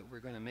that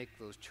we're going to make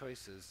those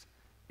choices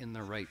in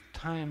the right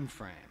time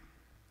frame.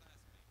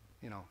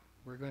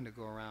 We're going to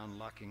go around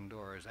locking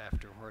doors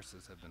after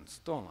horses have been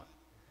stolen.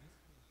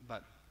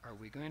 But are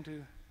we going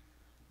to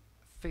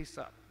face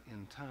up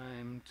in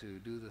time to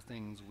do the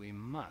things we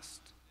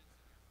must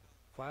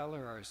while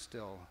there are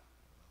still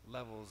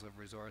levels of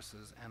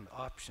resources and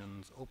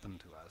options open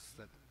to us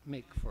that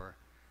make for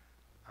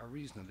a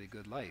reasonably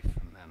good life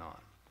from then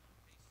on?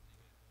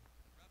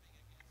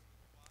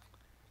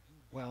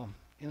 Well,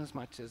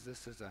 inasmuch as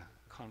this is a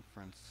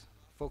conference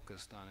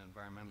focused on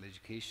environmental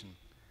education,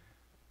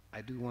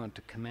 I do want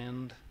to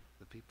commend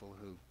the people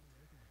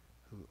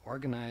who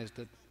organized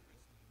it,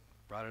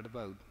 brought it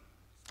about,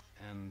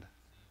 and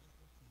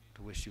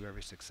to wish you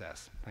every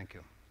success. Thank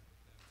you.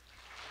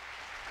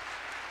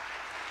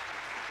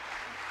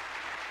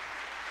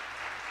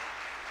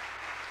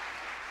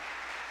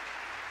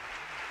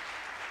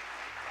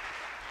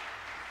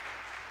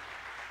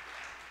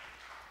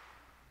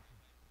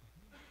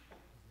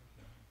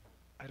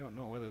 I don't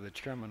know whether the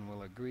chairman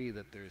will agree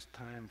that there's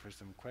time for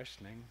some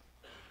questioning.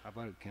 How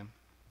about it, Kim?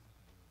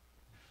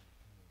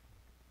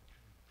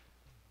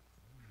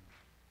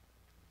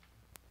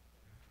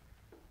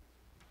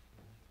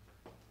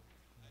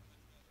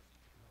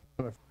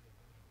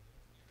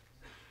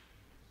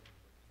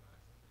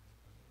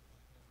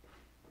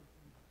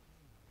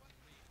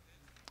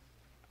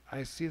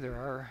 I see there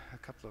are a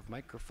couple of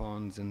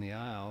microphones in the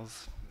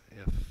aisles.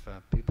 If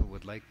people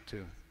would like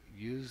to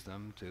use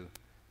them to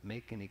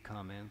make any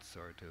comments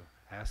or to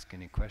ask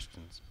any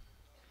questions.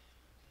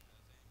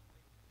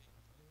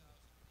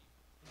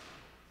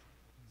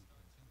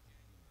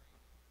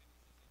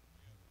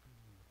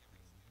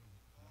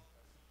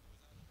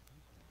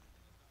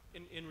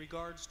 In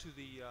regards to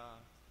the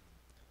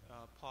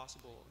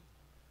possible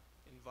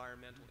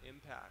environmental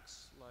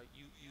impacts. Like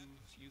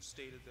you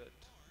stated that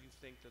you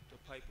think that the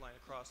pipeline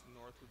across the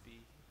north would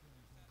be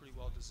pretty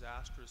well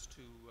disastrous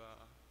to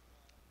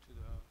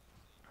the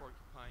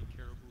porcupine,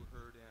 caribou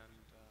herd, and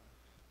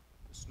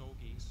the snow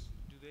geese.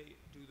 Do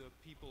the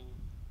people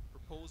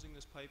proposing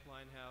this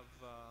pipeline have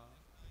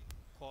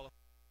qualified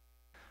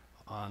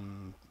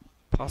on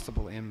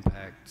possible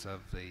impacts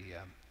of the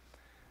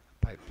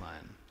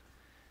pipeline?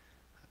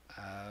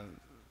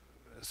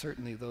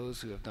 Certainly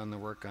those who have done the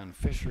work on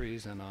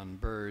fisheries and on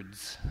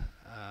birds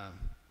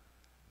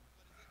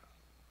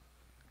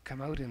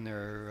come out in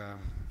their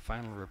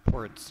final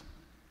reports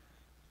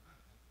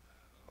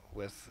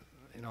with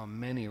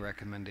many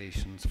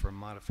recommendations for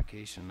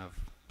modification of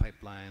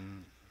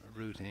pipeline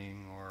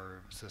routing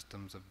or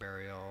systems of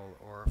burial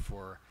or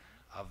for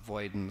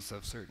avoidance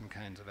of certain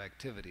kinds of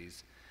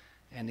activities.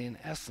 And in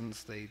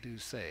essence, they do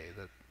say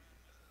that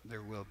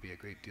there will be a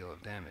great deal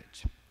of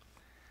damage.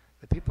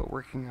 The people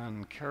working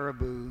on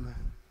caribou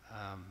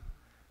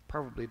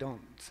probably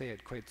don't say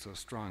it quite so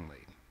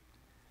strongly.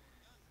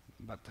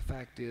 But the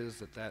fact is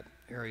that that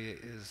area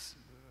is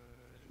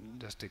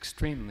just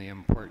extremely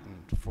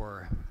important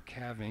for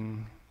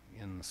calving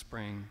in the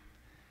spring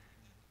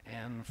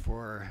and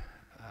for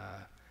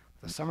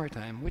the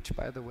summertime, which,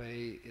 by the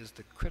way, is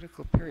the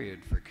critical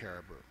period for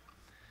caribou.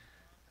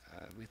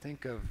 We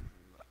think of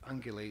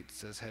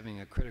ungulates as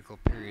having a critical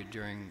period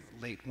during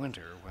late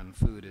winter when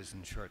food is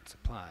in short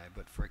supply,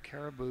 but for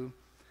caribou,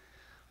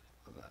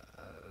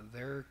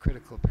 their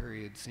critical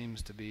period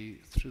seems to be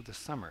through the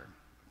summer,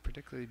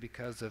 particularly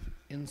because of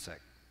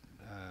insect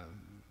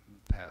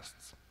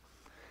pests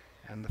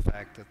and the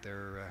fact that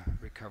they're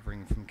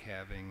recovering from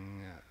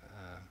calving,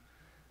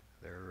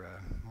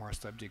 they're more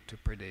subject to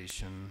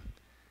predation,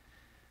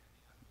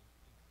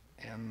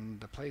 and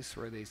the place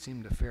where they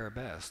seem to fare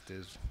best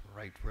is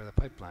right where the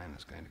pipeline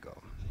is going to go.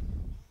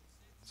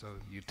 So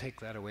you take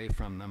that away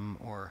from them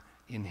or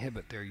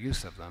inhibit their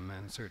use of them,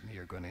 and certainly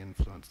you're going to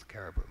influence the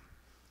caribou.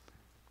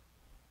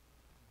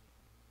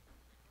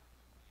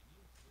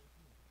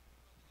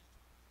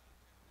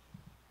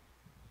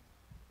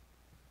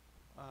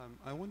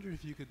 I wonder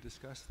if you could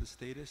discuss the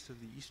status of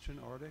the Eastern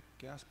Arctic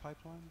gas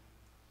pipeline?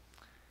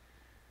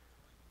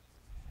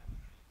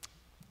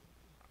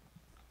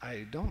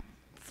 I don't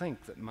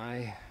think that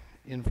my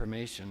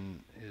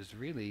information is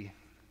really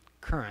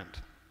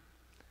current.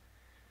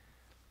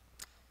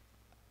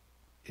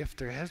 If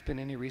there has been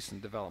any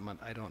recent development,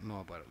 I don't know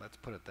about it. Let's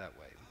put it that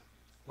way.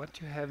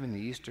 What you have in the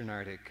Eastern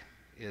Arctic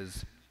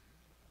is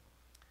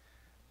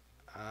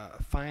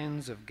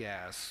finds of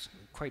gas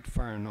quite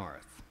far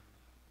north.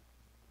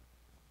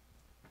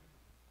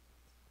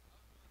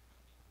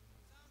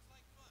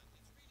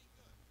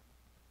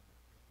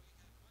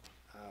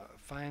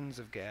 Finds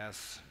of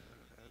gas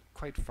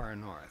quite far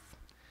north.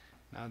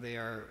 Now they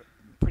are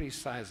pretty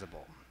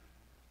sizable.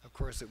 Of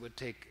course, it would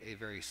take a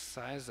very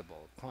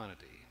sizable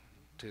quantity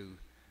to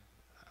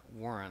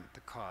warrant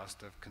the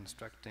cost of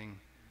constructing,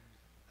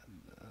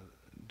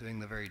 doing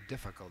the very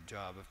difficult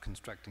job of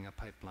constructing a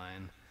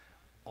pipeline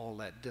all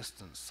that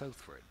distance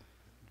southward.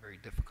 Very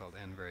difficult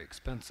and very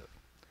expensive.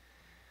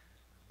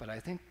 But I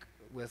think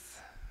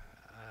with,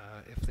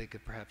 if they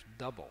could perhaps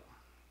double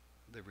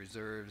the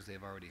reserves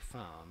they've already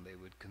found, they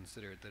would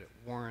consider that it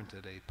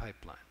warranted a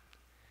pipeline.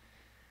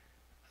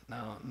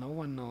 Now, no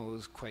one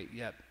knows quite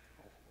yet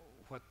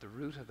what the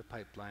route of the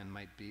pipeline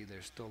might be.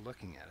 They're still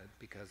looking at it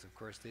because, of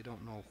course, they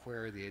don't know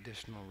where the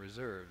additional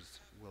reserves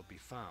will be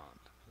found.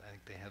 I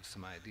think they have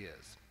some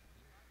ideas.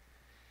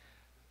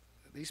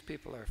 These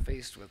people are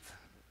faced with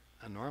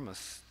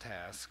enormous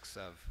tasks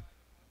of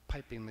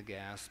piping the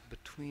gas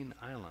between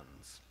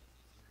islands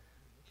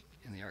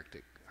in the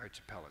Arctic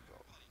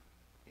archipelago,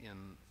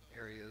 in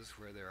areas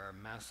where there are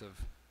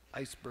massive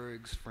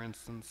icebergs, for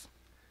instance,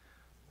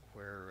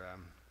 where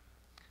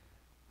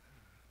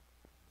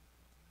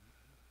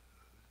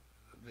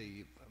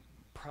the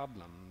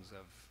problems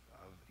of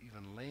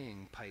even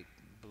laying pipe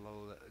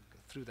below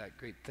through that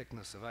great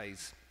thickness of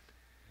ice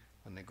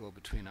when they go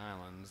between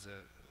islands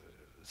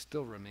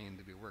still remain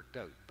to be worked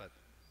out, but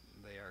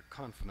they are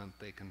confident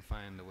they can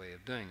find a way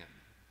of doing it.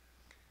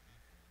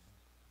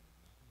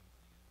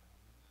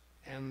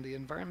 And the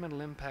environmental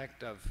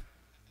impact of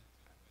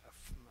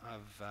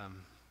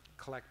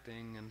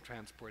collecting and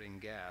transporting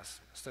gas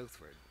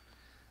southward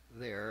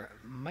there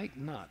might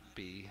not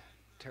be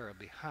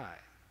terribly high.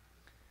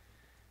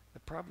 The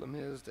problem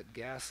is that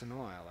gas and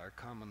oil are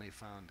commonly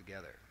found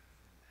together,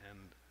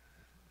 and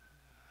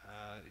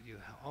you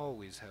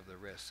always have the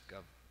risk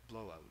of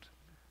blowout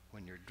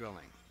when you're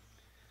drilling.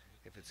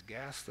 If it's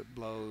gas that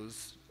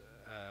blows,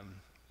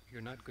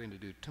 you're not going to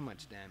do too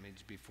much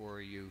damage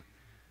before you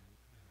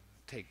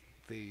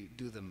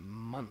do the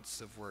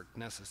months of work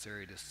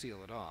necessary to seal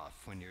it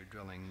off when you're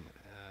drilling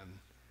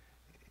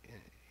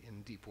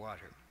in deep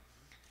water.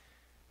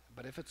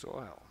 But if it's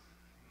oil,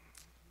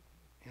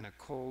 in a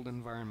cold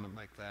environment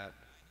like that,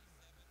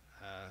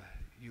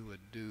 you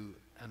would do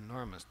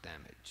enormous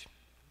damage.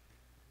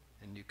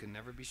 And you can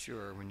never be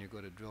sure when you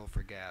go to drill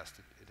for gas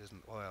that it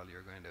isn't oil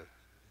you're going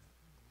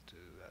to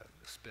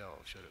to spill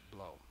should it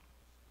blow.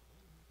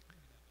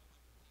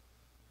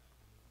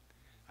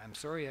 I'm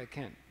sorry I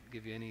can't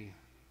give you any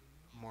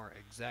more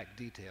exact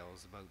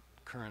details about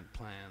current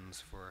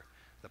plans for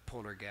the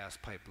polar gas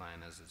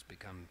pipeline as it's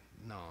become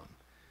known,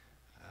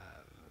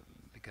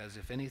 because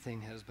if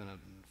anything has been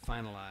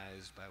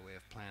finalized by way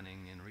of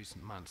planning in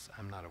recent months,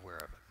 I'm not aware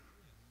of it.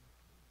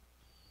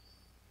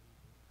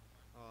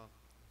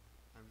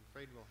 I'm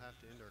afraid we'll have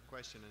to end our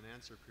question and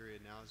answer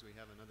period now as we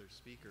have another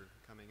speaker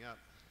coming up,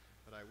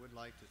 but I would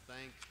like to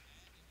thank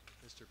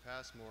Mr.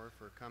 Passmore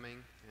for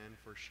coming and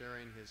for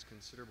sharing his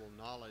considerable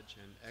knowledge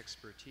and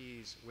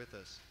expertise with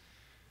us.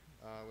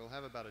 We'll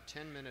have about a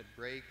 10-minute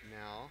break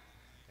now,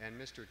 and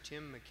Mr.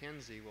 Tim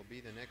McKenzie will be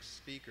the next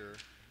speaker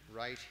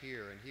right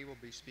here, and he will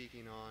be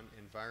speaking on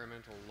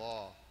environmental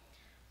law.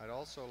 I'd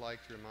also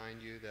like to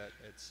remind you that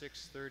at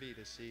 6:30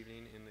 this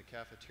evening in the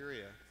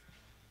cafeteria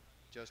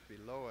just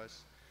below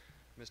us,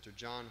 Mr.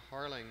 John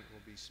Harling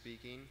will be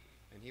speaking,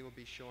 and he will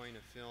be showing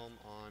a film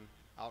on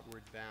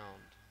Outward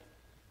Bound.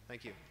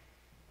 Thank you.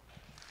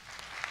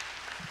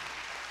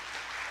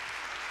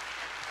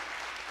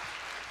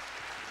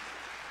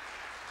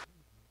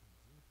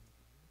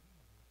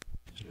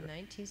 From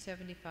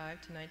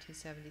 1975 to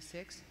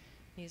 1976,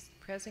 he's the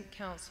present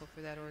counsel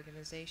for that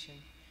organization.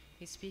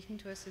 He's speaking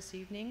to us this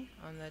evening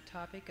on the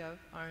topic of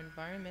Are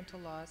Environmental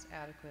Laws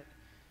Adequate?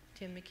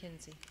 Tim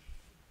McKenzie.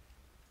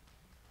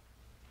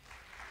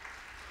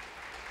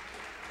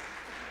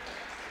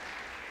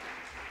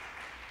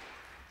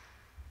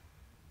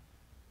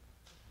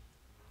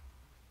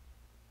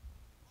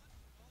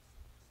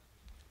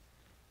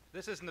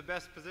 This isn't the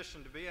best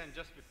position to be in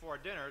just before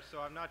dinner, so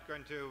I'm not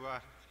going to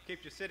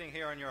keep you sitting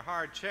here in your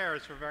hard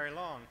chairs for very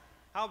long.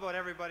 How about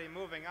everybody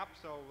moving up?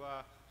 So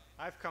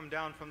I've come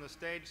down from the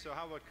stage, so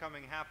how about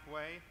coming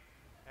halfway?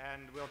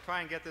 And we'll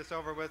try and get this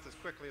over with as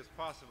quickly as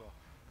possible.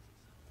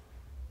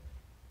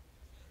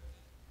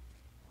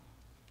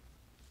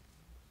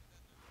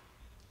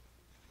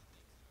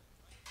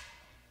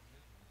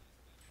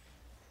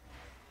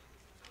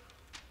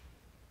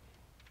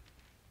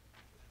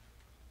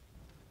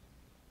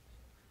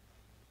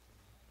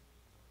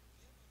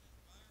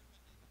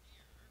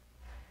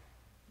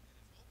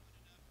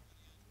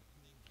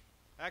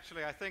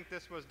 Actually, I think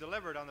this was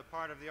deliberate on the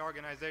part of the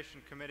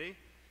organization committee.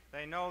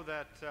 They know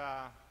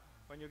that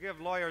when you give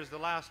lawyers the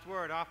last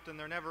word, often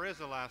there never is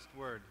a last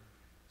word.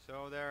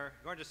 So they're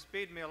going to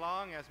speed me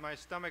along as my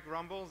stomach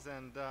rumbles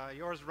and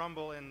yours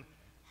rumble in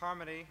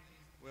harmony.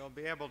 We'll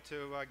be able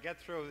to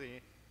get through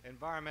the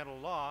environmental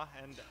law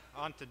and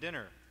on to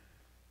dinner.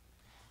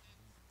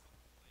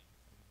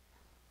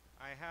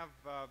 I have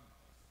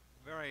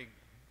very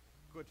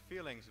good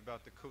feelings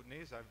about the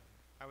Kootenays.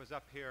 I was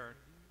up here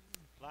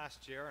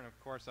last year, and of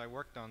course I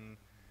worked on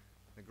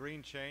the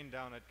green chain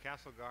down at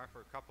Castlegar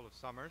for a couple of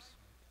summers.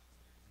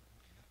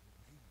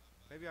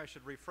 Maybe I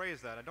should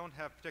rephrase that. I don't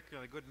have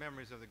particularly good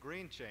memories of the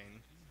green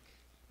chain,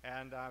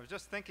 and I was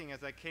just thinking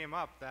as I came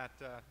up that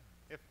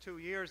if 2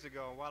 years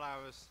ago, while I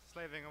was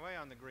slaving away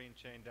on the green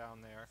chain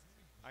down there,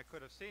 I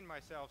could have seen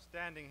myself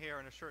standing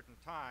here in a shirt and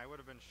tie, I would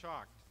have been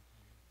shocked.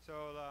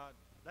 So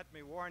let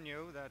me warn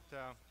you that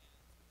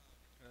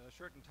the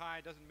shirt and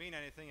tie doesn't mean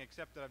anything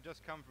except that I've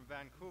just come from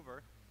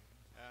Vancouver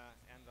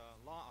and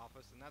the law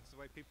office, and that's the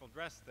way people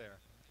dress there.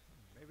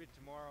 Maybe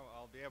tomorrow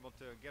I'll be able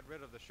to get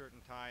rid of the shirt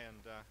and tie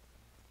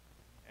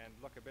and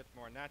look a bit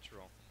more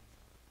natural.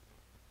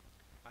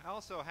 I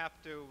also have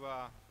to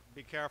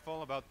be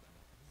careful about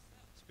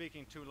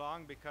speaking too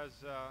long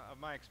because of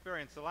my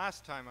experience the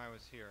last time I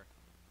was here.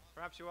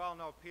 Perhaps you all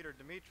know Peter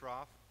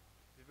Dimitrov.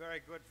 He's a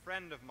very good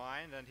friend of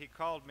mine, and he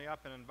called me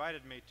up and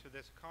invited me to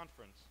this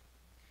conference.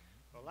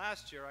 Well,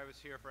 last year I was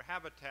here for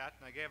Habitat,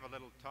 and I gave a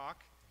little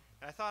talk,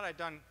 and I thought I'd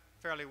done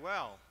fairly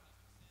well,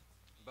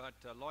 but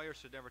lawyers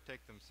should never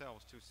take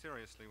themselves too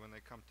seriously when they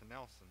come to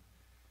Nelson.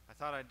 I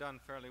thought I'd done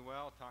fairly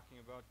well talking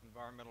about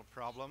environmental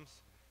problems,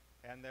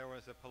 and there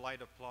was a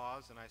polite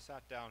applause, and I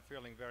sat down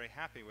feeling very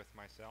happy with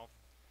myself.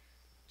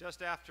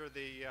 Just after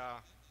the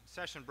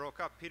session broke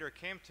up, Peter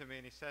came to me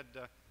and he said,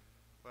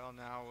 well,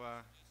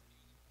 now,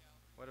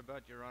 what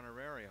about your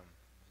honorarium?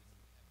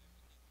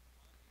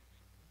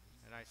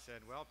 And I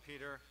said, well,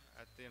 Peter,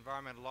 at the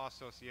Environmental Law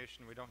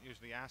Association, we don't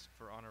usually ask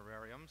for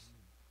honorariums.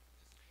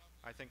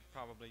 I think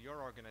probably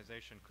your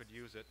organization could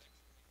use it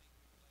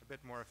a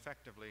bit more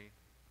effectively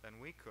than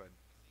we could.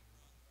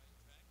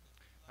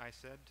 I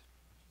said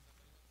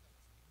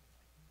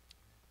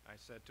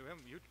to him,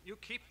 you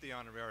keep the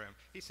honorarium.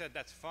 He said,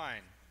 that's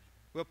fine.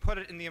 We'll put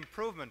it in the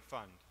improvement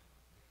fund.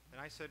 And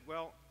I said,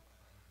 well,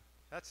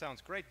 that sounds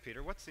great,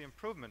 Peter. What's the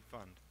improvement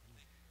fund?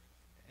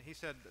 And he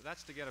said,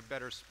 that's to get a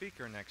better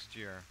speaker next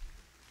year.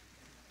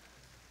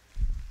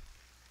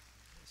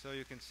 So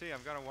you can see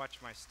I've got to watch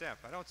my step.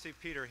 I don't see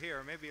Peter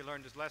here. Maybe he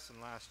learned his lesson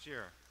last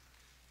year.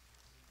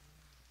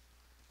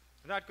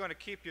 I'm not going to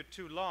keep you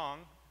too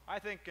long. I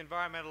think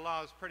environmental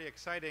law is a pretty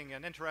exciting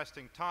and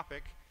interesting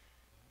topic,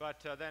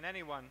 but then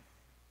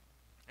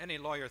any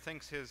lawyer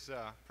thinks his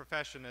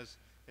profession is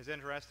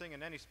interesting,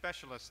 and any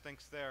specialist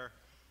thinks their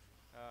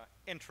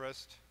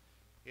interest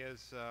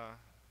is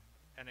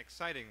an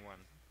exciting one.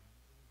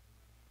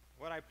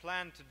 What I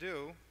plan to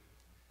do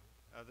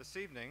this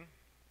evening,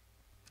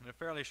 in a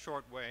fairly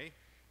short way,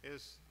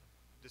 is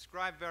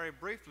describe very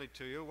briefly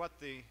to you what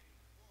the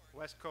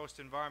West Coast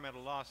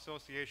Environmental Law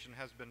Association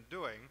has been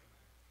doing,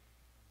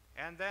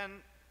 and then,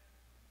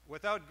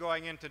 without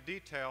going into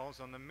details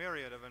on the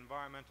myriad of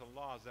environmental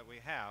laws that we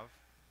have,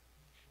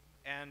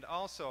 and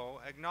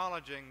also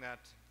acknowledging that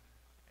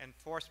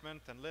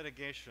enforcement and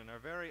litigation are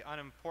very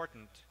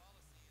unimportant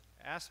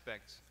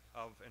aspects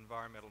of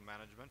environmental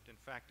management. In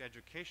fact,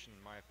 education,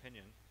 in my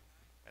opinion,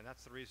 and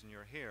that's the reason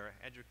you're here,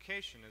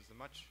 education is the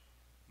much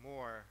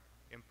more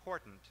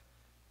important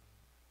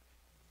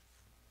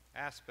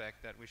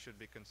aspect that we should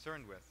be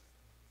concerned with.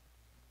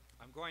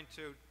 I'm going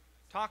to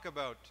talk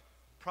about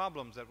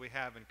problems that we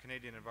have in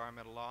Canadian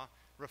environmental law,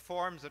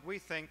 reforms that we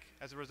think,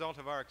 as a result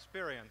of our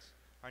experience,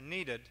 are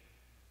needed,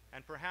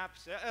 and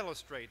perhaps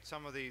illustrate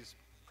some of these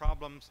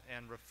problems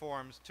and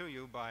reforms to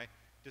you by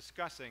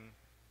discussing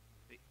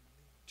the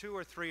 2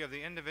 or 3 of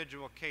the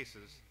individual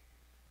cases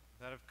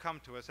that have come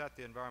to us at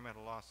the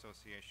Environmental Law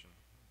Association.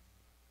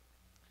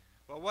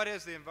 Well, what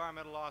is the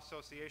Environmental Law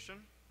Association?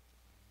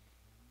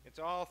 It's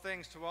all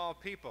things to all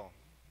people.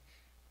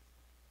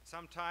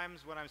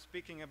 Sometimes when I'm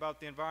speaking about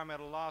the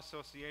Environmental Law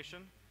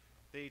Association,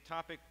 the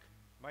topic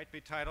might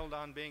be titled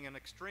on being an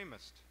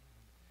extremist.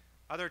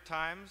 Other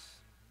times,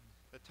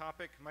 the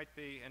topic might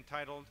be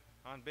entitled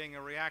on being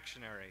a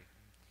reactionary.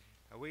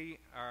 We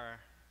are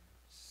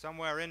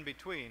somewhere in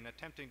between,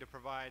 attempting to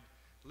provide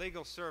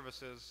legal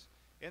services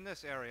in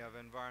this area of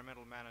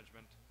environmental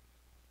management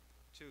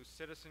to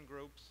citizen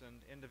groups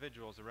and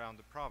individuals around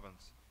the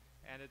province.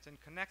 And it's in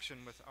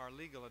connection with our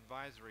legal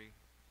advisory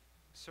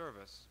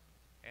service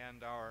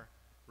and our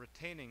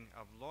retaining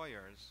of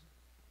lawyers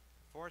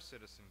for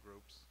citizen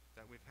groups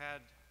that we've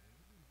had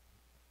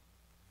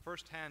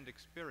first-hand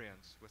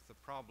experience with the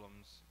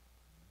problems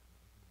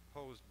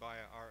posed by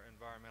our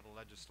environmental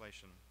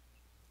legislation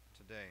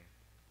today.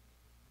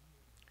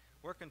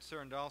 We're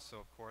concerned also,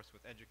 of course,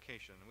 with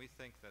education. We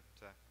think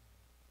that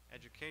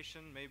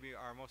education may be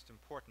our most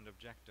important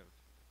objective,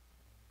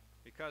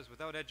 because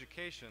without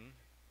education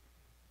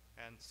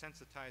and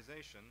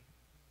sensitization,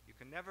 you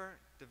can never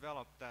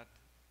develop that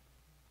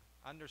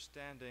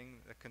understanding,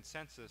 the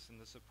consensus, and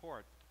the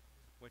support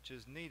which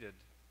is needed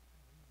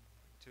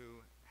to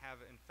have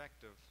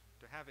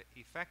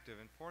effective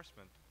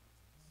enforcement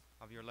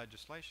of your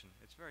legislation.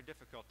 It's very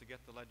difficult to get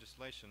the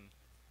legislation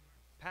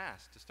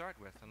passed to start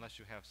with unless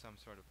you have some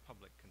sort of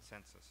public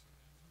consensus.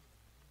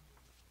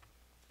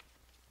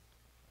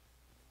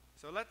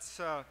 So let's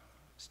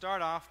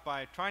start off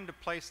by trying to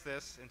place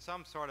this in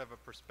some sort of a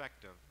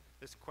perspective,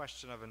 this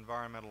question of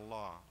environmental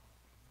law.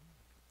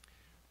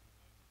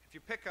 If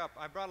you pick up,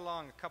 I brought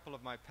along a couple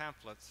of my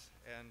pamphlets,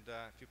 and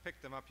if you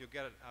pick them up, you'll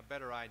get a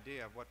better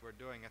idea of what we're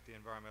doing at the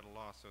Environmental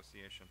Law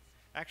Association.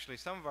 Actually,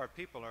 some of our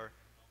people are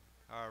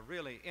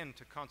really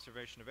into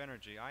conservation of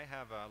energy. I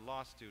have a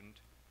law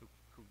student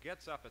who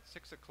gets up at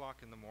 6 o'clock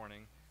in the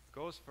morning,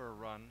 goes for a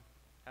run,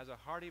 has a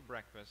hearty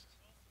breakfast,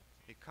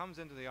 he comes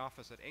into the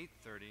office at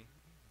 8:30,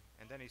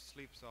 and then he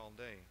sleeps all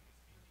day.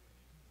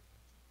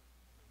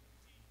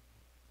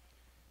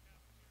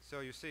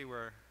 So you see,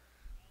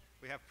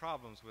 we have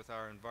problems with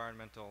our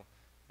environmental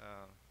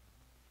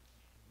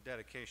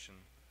dedication,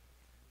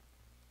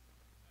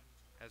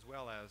 as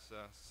well as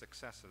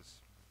successes.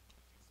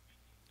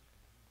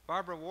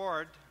 Barbara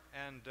Ward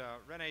and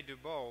René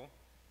Dubois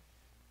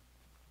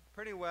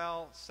pretty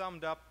well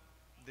summed up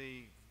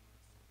the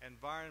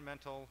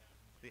environmental,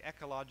 the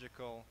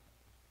ecological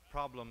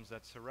problems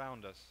that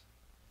surround us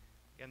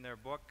in their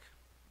book,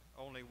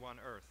 Only One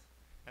Earth.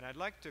 And I'd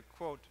like to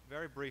quote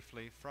very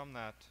briefly from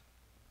that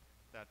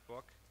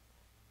book.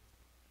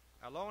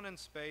 Alone in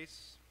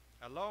space,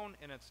 alone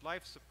in its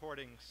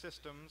life-supporting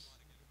systems,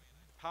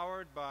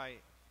 powered by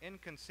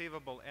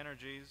inconceivable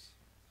energies,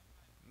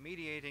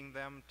 mediating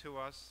them to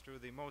us through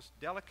the most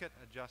delicate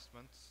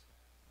adjustments,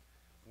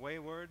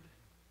 wayward,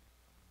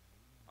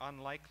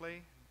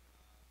 unlikely,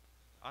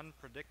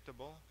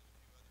 unpredictable,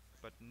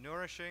 but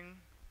nourishing,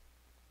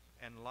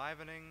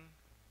 enlivening,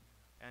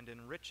 and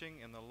enriching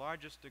in the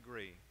largest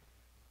degree.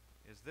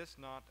 Is this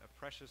not a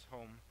precious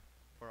home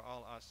for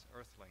all us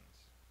earthlings?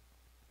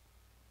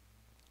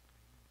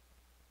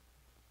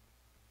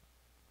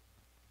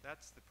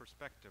 That's the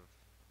perspective,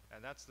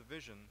 and that's the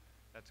vision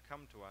that's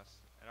come to us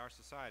in our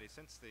society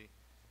since the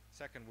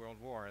Second World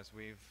War, as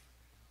we've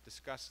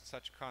discussed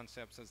such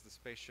concepts as the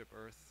spaceship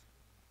Earth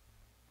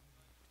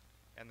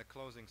and the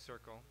closing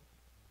circle.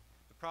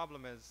 The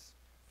problem is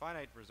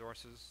finite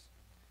resources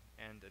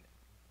and an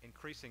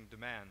increasing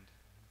demand,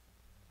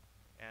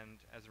 and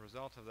as a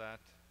result of that,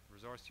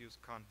 resource use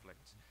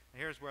conflicts.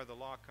 And here's where the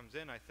law comes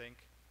in, I think.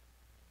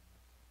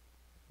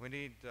 We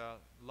need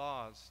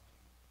laws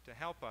to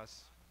help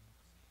us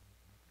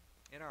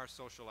in our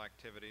social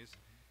activities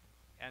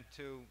and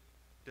to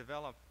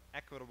develop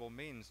equitable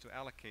means to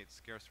allocate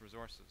scarce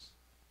resources.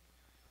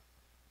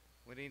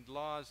 We need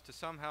laws to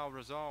somehow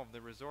resolve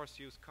the resource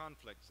use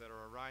conflicts that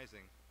are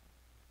arising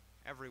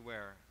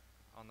everywhere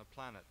on the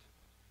planet.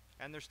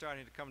 and they're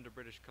starting to come to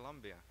British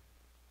Columbia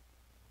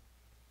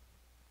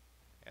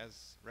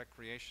as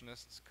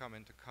recreationists come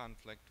into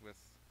conflict with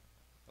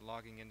the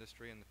logging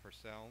industry in the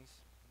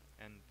Purcells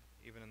and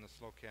even in the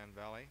Slocan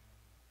Valley,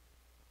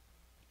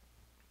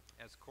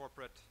 as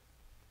corporate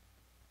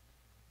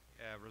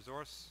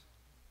resource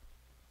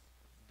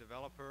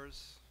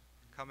developers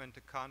come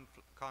into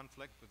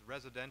conflict with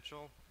residents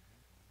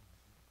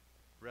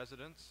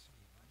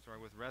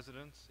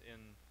in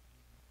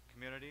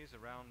communities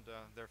around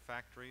their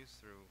factories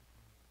through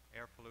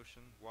air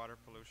pollution, water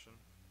pollution.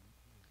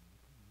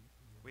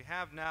 We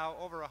have now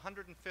over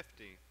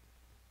 150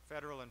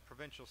 federal and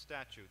provincial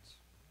statutes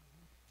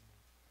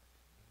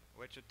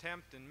which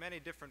attempt in many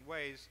different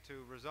ways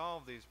to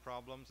resolve these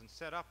problems and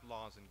set up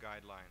laws and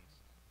guidelines.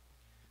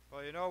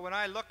 Well, you know, when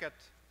I look at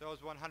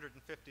those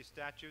 150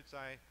 statutes,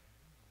 I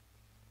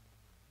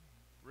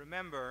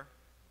remember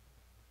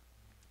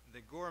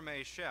the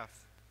gourmet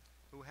chef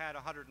who had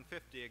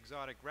 150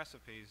 exotic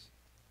recipes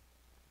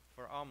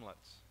for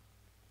omelets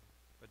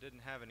but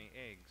didn't have any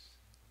eggs.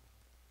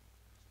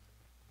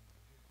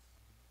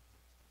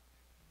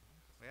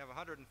 We have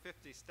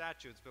 150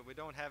 statutes, but we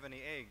don't have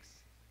any eggs.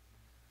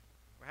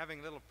 We're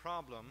having a little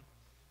problem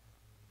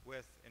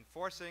with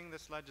enforcing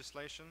this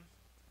legislation,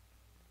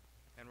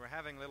 and we're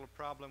having a little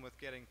problem with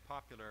getting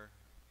popular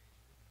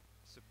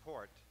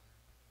support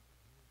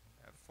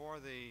for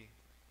the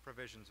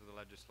provisions of the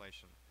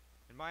legislation.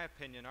 In my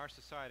opinion, our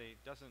society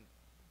doesn't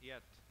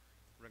yet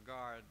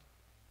regard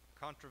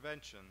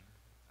contravention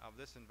of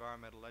this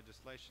environmental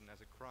legislation as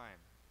a crime.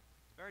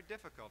 It's very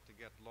difficult to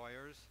get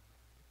lawyers,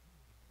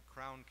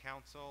 Crown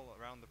Counsel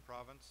around the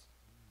province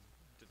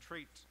to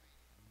treat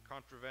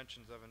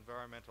contraventions of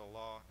environmental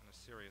law in a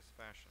serious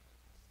fashion.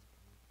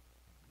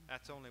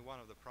 That's only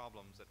one of the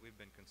problems that we've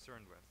been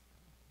concerned with.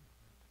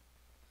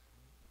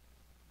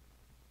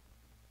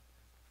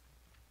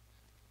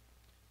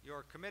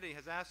 Your committee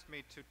has asked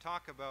me to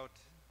talk about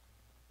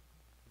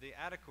the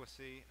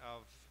adequacy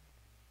of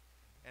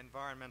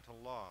environmental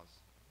laws.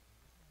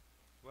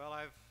 Well,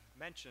 I've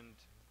mentioned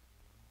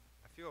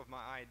a few of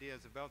my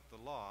ideas about the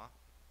law.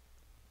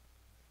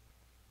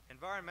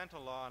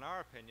 Environmental law, in our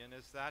opinion,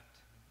 is that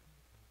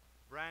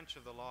branch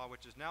of the law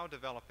which is now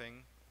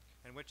developing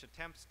and which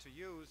attempts to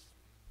use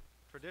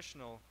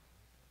traditional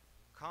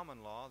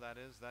common law, that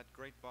is, that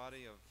great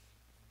body of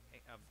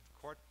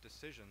court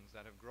decisions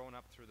that have grown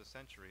up through the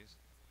centuries,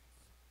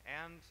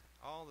 and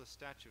all the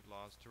statute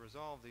laws to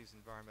resolve these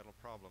environmental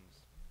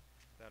problems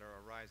that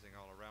are arising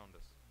all around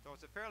us. So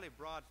it's a fairly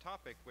broad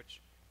topic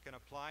which can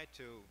apply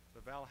to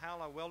the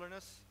Valhalla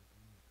wilderness,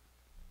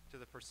 to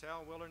the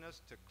Purcell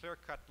wilderness, to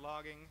clear-cut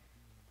logging,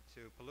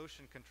 to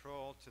pollution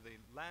control, to the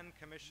Land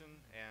Commission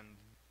and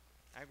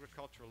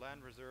agricultural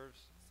land reserves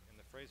in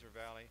the Fraser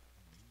Valley.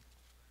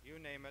 You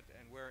name it,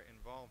 and we're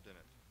involved in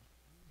it.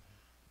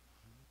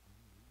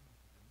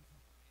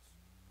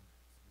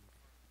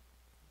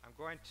 I'm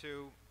going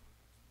to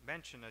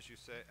mention,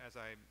 as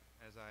I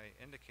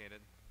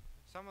indicated,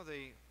 some of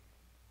the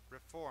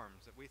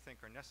reforms that we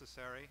think are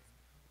necessary,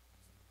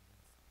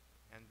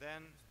 and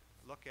then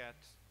look at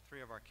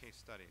 3 of our case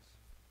studies.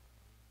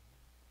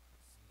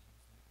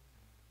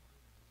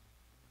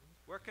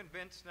 We're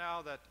convinced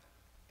now that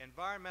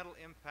environmental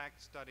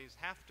impact studies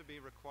have to be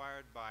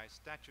required by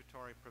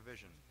statutory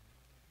provision.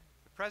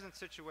 The present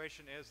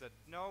situation is that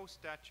no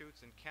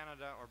statutes in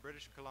Canada or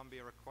British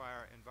Columbia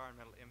require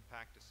environmental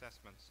impact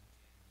assessments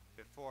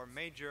before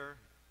major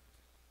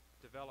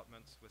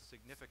developments with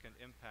significant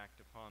impact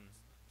upon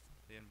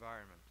the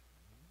environment.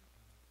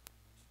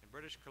 In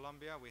British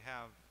Columbia, we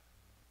have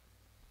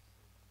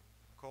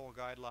coal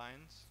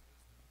guidelines,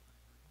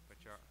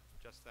 which are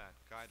just that,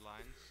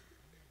 guidelines,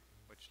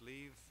 which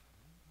leave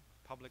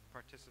public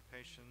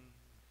participation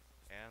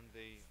and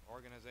the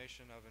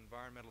organization of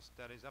environmental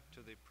studies up to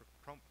the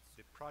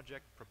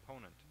project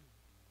proponent.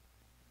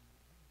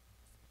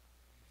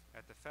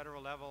 At the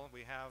federal level,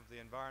 we have the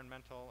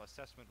environmental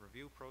assessment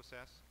review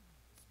process,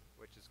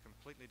 which is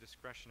completely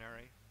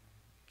discretionary,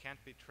 can't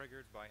be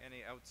triggered by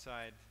any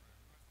outside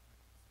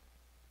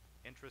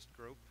interest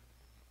group,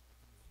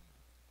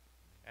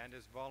 and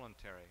is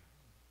voluntary.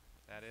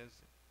 That is,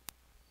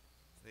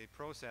 the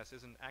process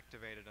isn't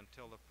activated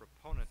until the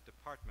proponent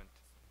department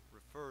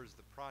refers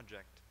the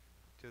project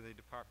to the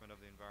Department of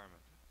the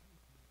Environment.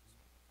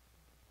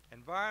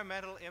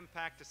 Environmental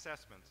impact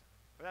assessments.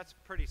 Well, that's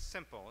pretty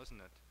simple, isn't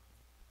it?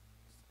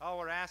 All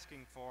we're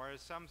asking for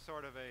is some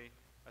sort of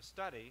a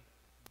study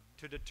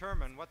to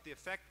determine what the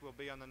effect will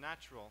be on the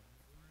natural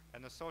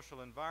and the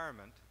social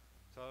environment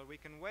so that we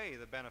can weigh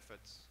the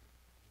benefits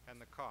and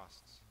the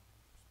costs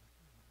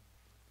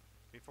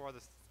before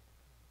the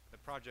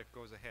project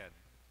goes ahead.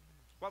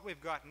 What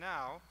we've got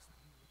now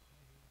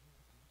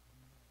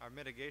are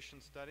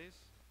mitigation studies.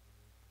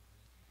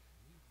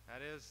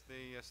 That is,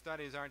 the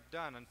studies aren't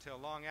done until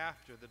long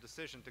after the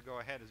decision to go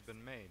ahead has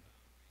been made.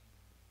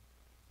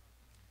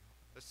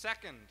 The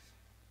second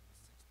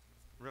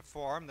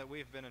reform that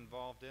we've been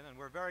involved in, and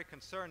we're very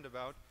concerned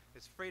about,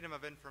 is freedom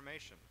of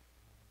information.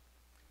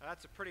 Now,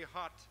 that's a pretty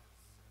hot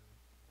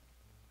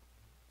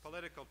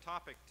political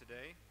topic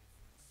today.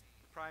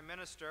 The Prime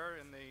Minister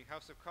in the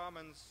House of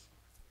Commons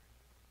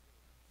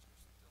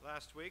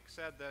last week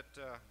said that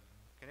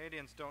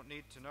Canadians don't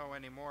need to know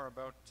any more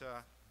about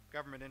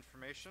government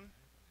information.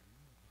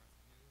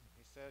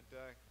 He said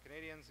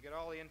Canadians get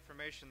all the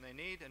information they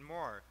need and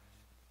more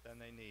than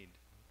they need.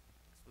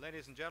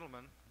 Ladies and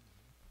gentlemen,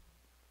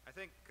 I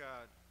think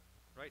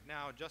right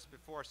now, just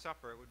before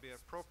supper, it would be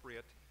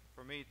appropriate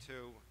for me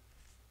to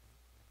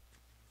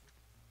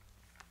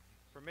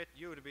permit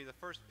you to be the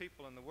first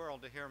people in the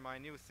world to hear my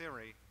new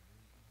theory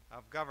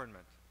of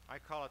government. I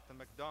call it the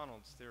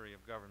McDonald's theory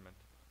of government.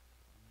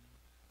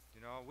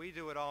 You know, we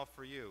do it all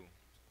for you.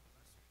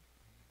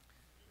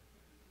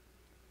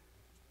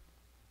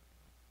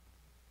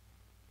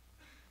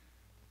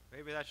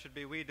 Maybe that should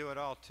be we do it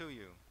all to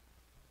you.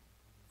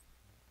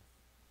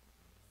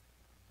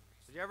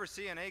 Did you ever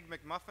see an Egg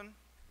McMuffin?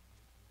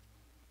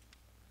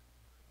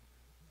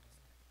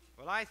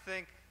 Well, I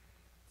think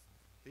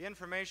the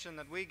information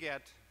that we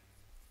get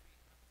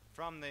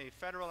from the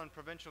federal and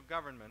provincial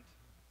government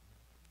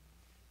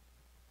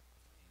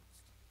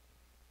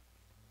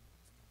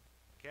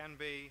can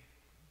be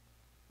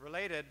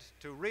related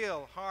to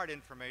real hard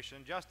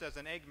information, just as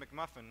an Egg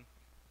McMuffin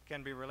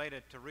can be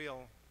related to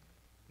real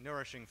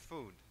nourishing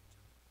food.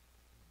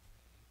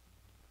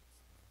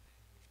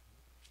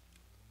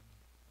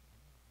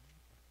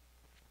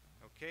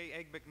 Okay,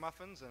 Egg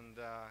McMuffins and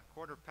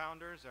Quarter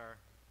Pounders are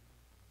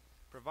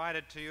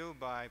provided to you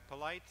by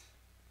polite,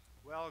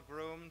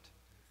 well-groomed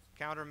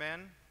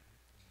countermen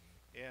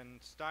in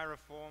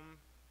styrofoam,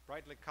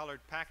 brightly colored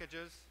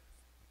packages,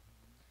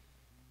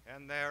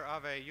 and they're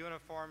of a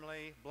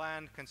uniformly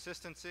bland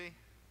consistency,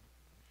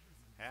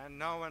 and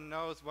no one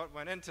knows what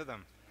went into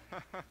them.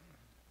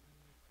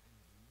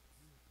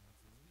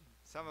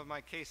 Some of my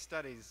case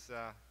studies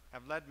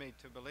have led me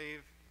to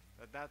believe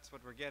that that's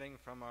what we're getting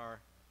from our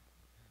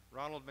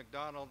Ronald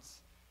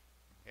McDonald's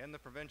in the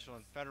provincial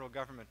and federal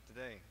government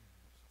today.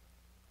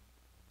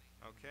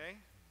 Okay?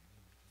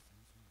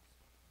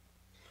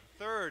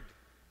 Third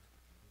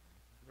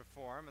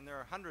reform, and there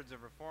are hundreds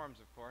of reforms,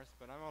 of course,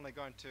 but I'm only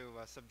going to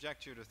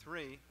subject you to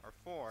 3 or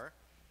 4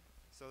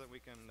 so that we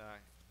can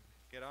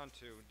get on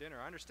to dinner.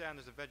 I understand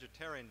there's a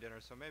vegetarian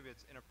dinner, so maybe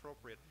it's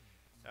inappropriate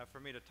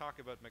for me to talk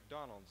about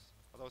McDonald's.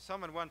 Although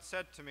someone once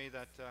said to me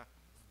that,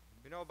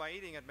 you know, by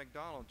eating at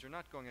McDonald's, you're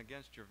not going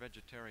against your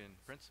vegetarian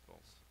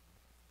principles.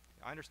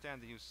 I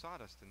understand they use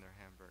sawdust in their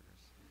hamburgers.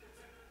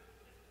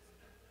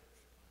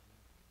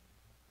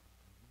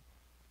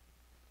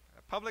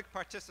 Public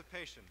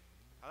participation.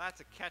 Now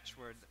that's a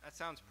catchword. That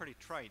sounds pretty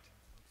trite.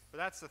 But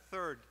that's the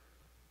third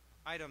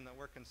item that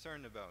we're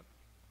concerned about.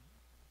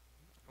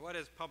 What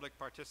is public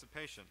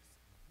participation?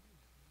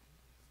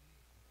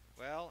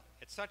 Well,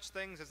 it's such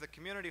things as the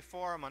Community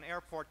Forum on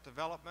Airport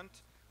Development,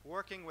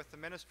 working with the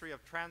Ministry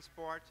of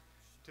Transport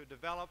to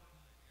develop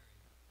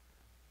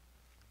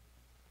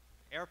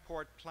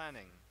airport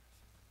planning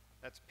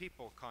that's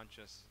people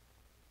conscious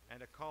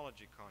and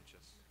ecology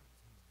conscious.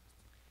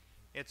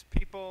 It's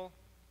people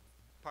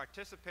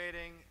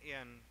participating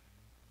in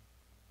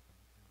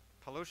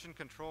pollution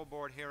control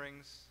board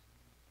hearings.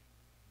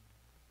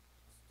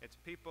 It's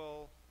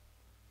people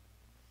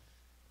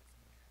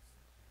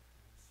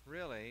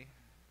really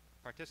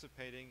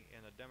participating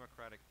in a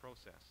democratic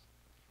process.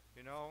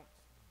 You know,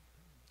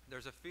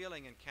 there's a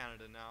feeling in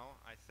Canada now,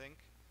 I think,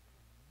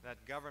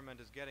 that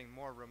government is getting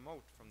more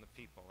remote from the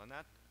people, and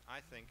that, I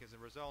think, is a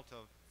result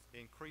of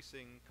the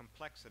increasing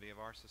complexity of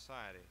our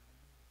society.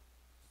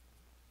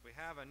 We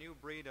have a new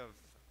breed of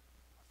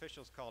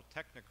officials called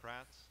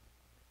technocrats,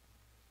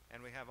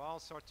 and we have all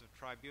sorts of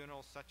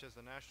tribunals such as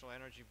the National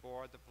Energy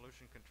Board, the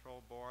Pollution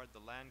Control Board, the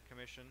Land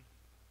Commission.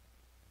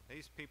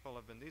 These people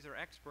have been, these are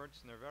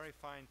experts and they're very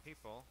fine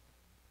people.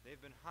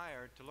 They've been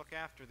hired to look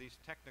after these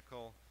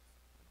technical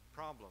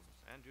problems.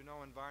 And you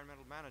know,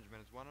 environmental management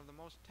is one of the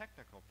most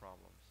technical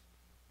problems.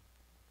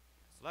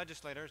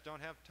 Legislators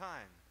don't have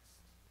time.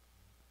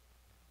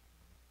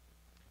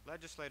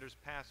 Legislators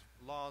pass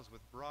laws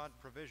with broad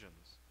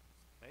provisions.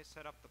 They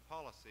set up the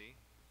policy,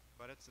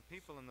 but it's the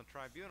people in the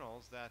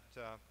tribunals that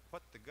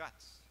put the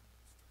guts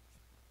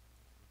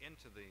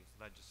into the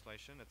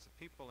legislation. It's the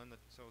people in the,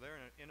 so they're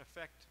in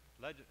effect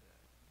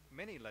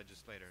mini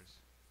legislators.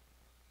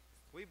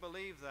 We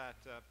believe that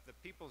the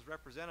people's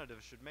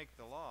representatives should make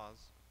the laws,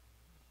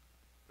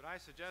 but I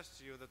suggest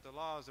to you that the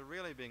laws are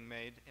really being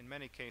made, in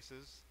many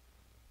cases,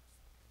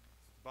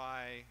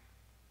 by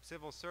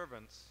civil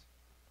servants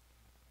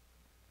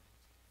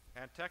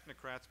and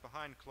technocrats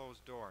behind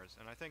closed doors.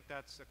 And I think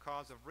that's a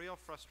cause of real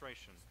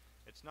frustration.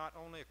 It's not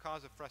only a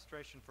cause of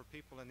frustration for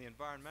people in the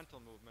environmental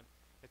movement,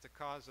 it's a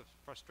cause of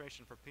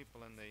frustration for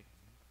people in the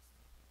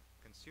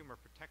consumer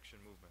protection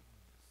movement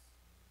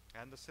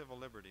and the civil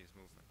liberties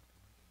movement.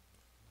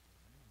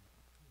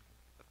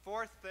 The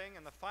fourth thing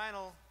and the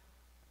final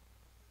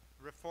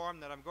reform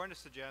that I'm going to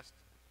suggest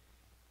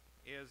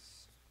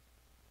is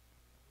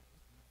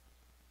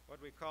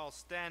what we call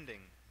standing.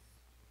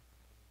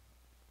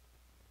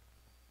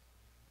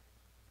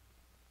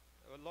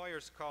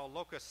 lawyers call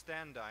locus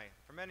standi.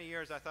 For many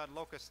years I thought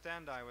locus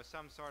standi was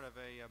some sort of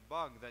a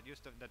bug that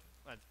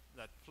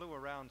that flew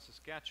around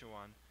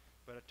Saskatchewan,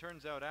 but it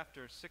turns out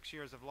after 6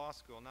 years of law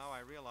school now I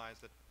realize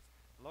that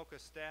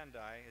locus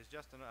standi is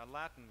just a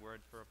Latin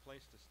word for a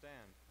place to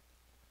stand.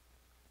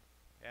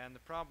 And the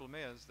problem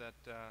is that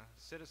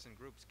citizen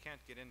groups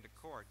can't get into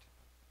court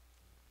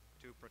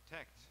to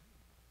protect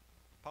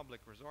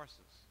public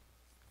resources.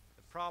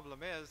 The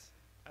problem is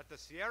that the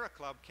Sierra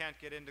Club can't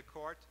get into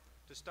court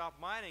to stop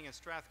mining in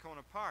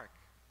Strathcona Park.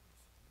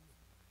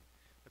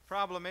 The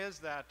problem is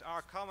that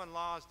our common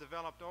law is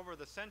developed over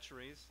the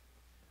centuries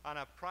on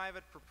a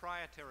private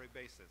proprietary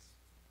basis.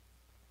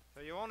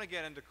 So you only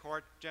get into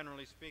court,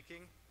 generally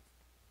speaking,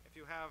 if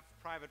you have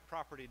private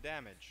property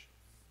damage.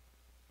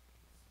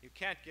 You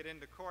can't get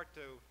into court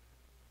to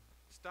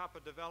stop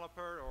a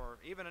developer or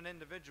even an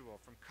individual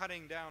from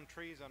cutting down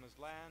trees on his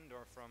land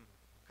or from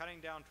cutting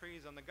down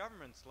trees on the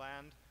government's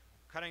land,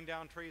 cutting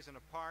down trees in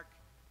a park,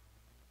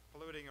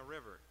 polluting a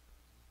river.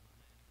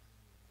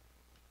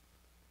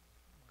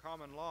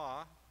 Common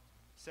law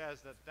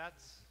says that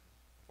that's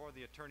for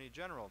the Attorney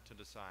General to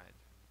decide.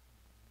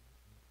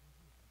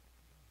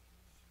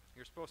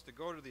 You're supposed to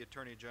go to the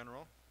Attorney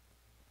General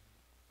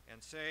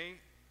and say,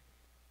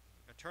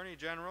 Attorney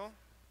General,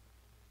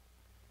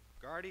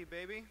 Gardy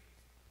baby.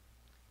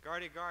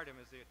 Gardy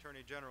Gardem is the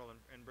Attorney General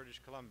in British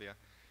Columbia.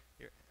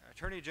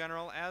 Attorney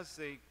General, as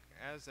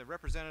a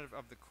representative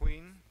of the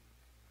Queen,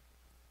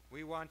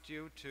 we want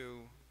you to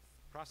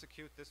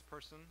prosecute this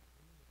person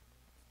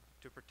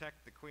to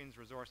protect the Queen's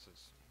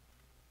resources.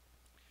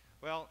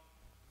 Well,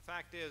 the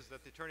fact is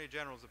that the Attorney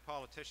General is a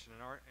politician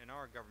in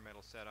our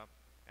governmental setup,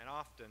 and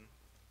often,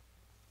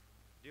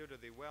 due to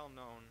the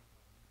well-known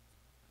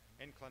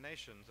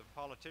inclinations of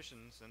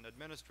politicians and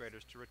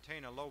administrators to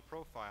retain a low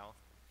profile,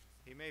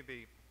 he may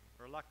be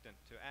reluctant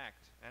to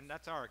act, and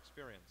that's our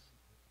experience.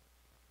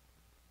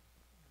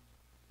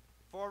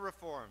 4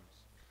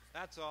 reforms.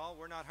 That's all.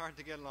 We're not hard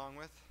to get along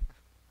with.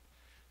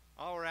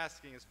 All we're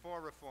asking is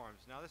 4 reforms.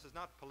 Now, this is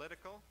not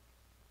political.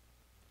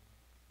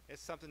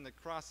 It's something that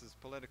crosses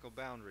political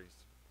boundaries.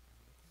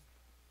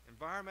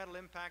 Environmental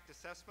impact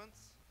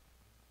assessments,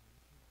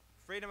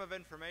 freedom of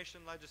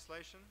information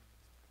legislation,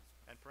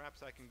 and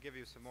perhaps I can give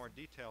you some more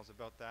details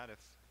about that if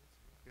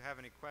you have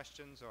any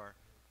questions or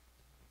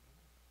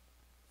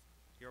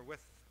you're with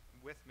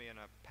me in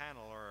a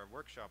panel or a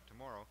workshop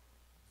tomorrow.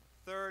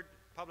 3rd,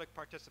 public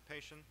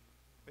participation.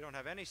 We don't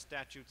have any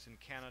statutes in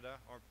Canada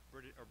or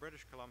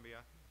British Columbia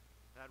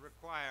that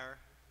require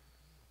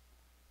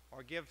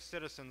or give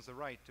citizens the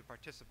right to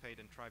participate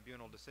in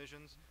tribunal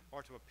decisions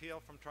or to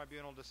appeal from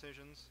tribunal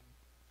decisions,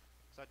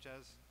 such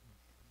as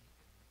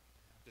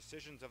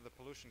decisions of the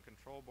Pollution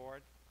Control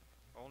Board.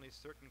 Only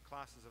certain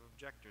classes of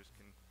objectors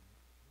can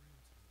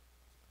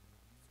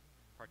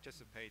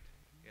participate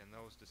in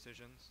those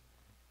decisions.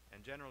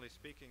 And generally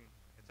speaking,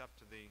 it's up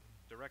to the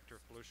Director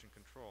of Pollution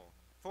Control.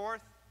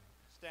 4th,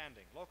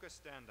 standing, locus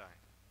standi.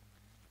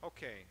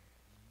 Okay,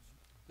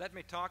 let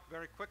me talk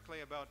very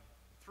quickly about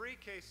 3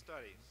 case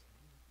studies.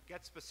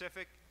 Get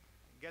specific,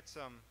 get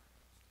some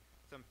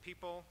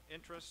people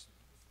interest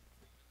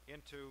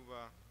into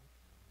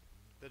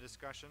the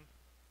discussion.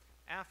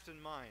 Afton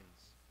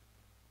Mines.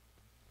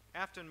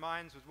 Afton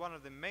Mines was one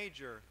of the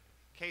major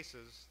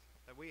cases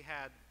that we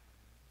had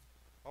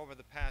over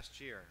the past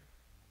year.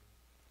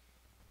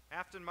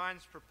 Afton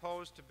Mines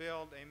proposed to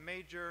build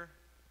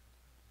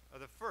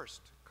the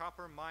first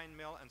copper mine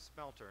mill and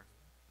smelter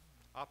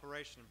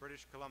operation in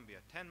British Columbia,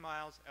 10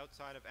 miles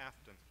outside of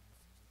Afton,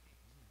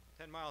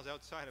 10 miles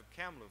outside of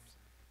Kamloops.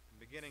 I'm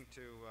beginning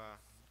to,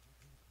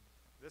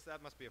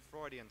 that must be a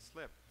Freudian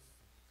slip.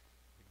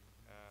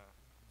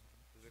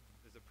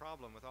 There's a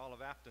problem with all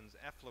of Afton's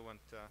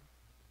effluent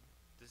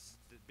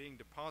being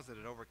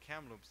deposited over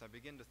Kamloops. I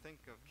begin to think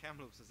of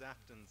Kamloops as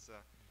Afton's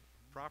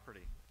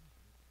property.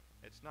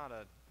 It's not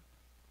a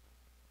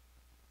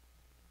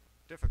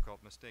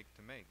difficult mistake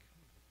to make.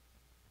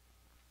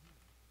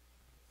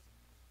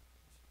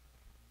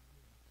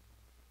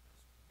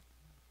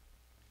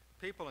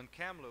 People in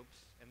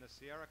Kamloops, in the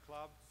Sierra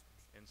Club,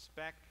 in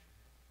SPEC,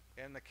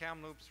 in the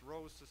Kamloops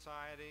Rose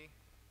Society,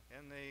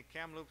 in the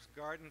Kamloops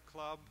Garden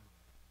Club,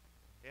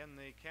 in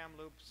the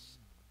Kamloops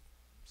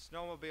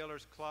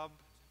Snowmobilers Club,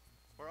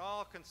 we're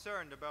all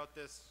concerned about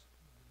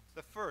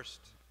the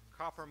first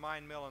copper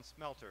mine mill and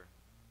smelter.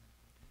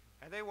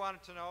 And they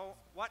wanted to know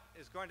what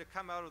is going to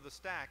come out of the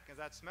stack of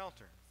that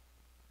smelter.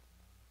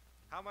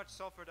 How much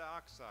sulfur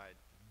dioxide?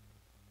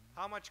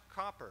 How much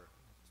copper?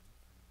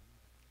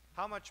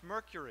 How much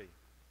mercury?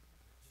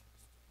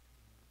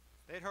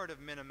 They'd heard of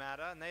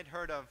Minamata and they'd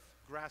heard of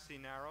Grassy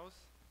Narrows.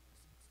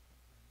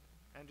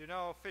 And you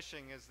know,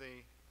 fishing is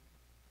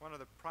one of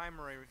the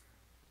primary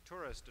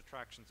tourist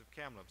attractions of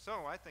Kamloops.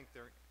 So I think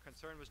their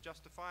concern was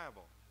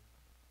justifiable.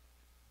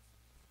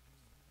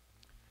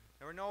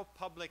 There were no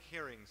public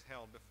hearings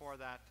held before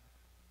that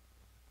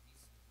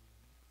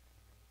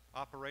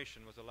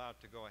operation was allowed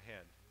to go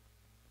ahead.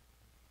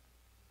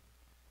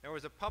 There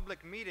was a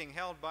public meeting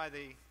held by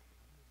the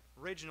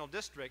regional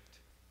district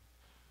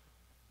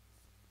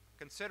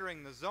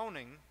considering the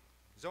zoning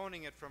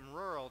it from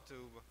rural to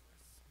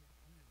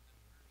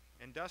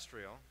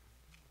industrial,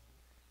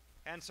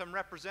 and some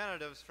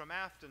representatives from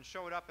Afton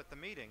showed up at the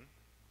meeting,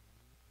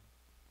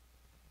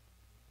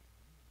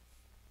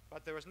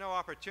 but there was no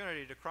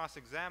opportunity to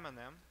cross-examine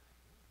them,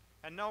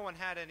 and no one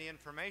had any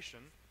information.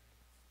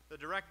 The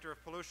Director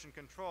of Pollution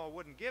Control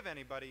wouldn't give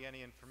anybody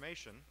any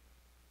information.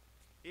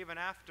 Even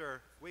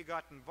after we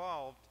got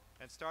involved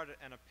and started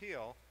an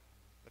appeal,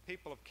 the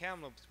people of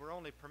Kamloops were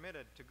only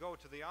permitted to go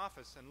to the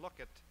office and look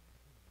at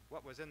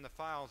what was in the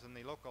files in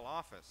the local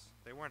office.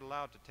 They weren't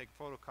allowed to take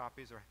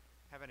photocopies or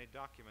have any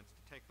documents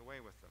to take away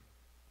with them.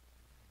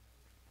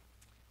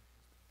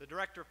 The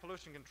Director of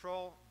Pollution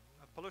Control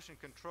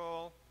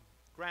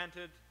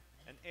granted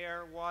an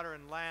air, water,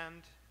 and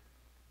land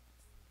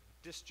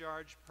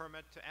discharge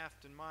permit to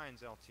Afton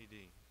Mines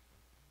Ltd.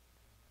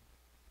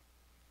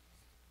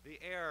 The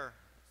air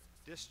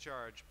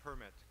discharge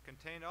permit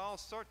contained all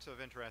sorts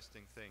of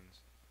interesting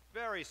things,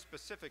 very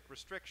specific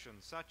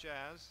restrictions, such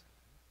as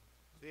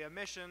the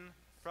emission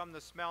from the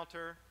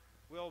smelter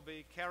will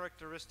be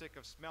characteristic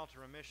of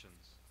smelter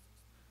emissions.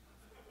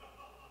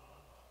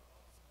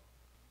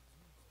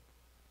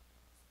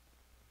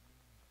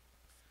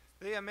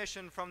 The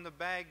emission from the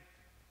bag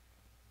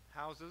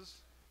houses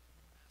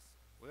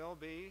will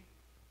be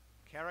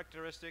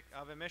characteristic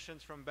of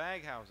emissions from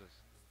bag houses.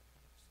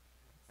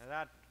 And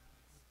that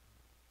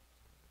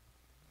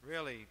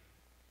really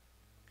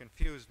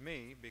confused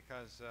me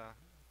because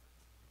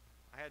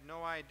I had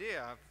no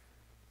idea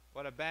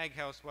what a bag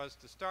house was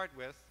to start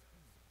with.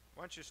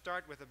 Once you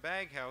start with a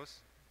bag house,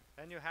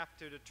 then you have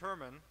to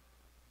determine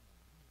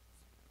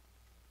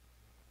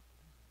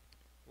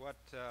what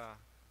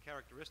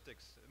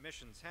characteristics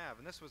emissions have,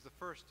 and this was the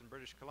first in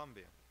British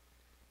Columbia.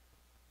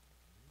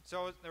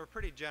 So they were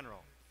pretty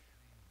general.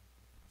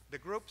 The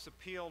groups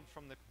appealed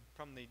from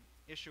the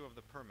issue of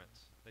the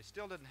permits. They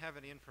still didn't have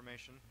any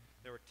information.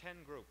 There were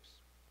 10 groups.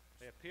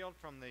 They appealed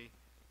from the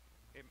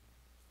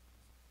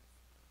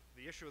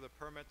issue of the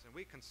permits, and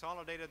we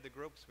consolidated the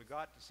groups. We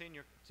got to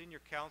senior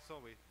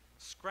council. We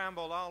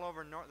scrambled all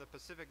over the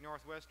Pacific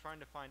Northwest trying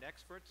to find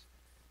experts.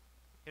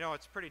 You know,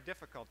 it's pretty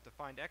difficult to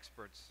find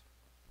experts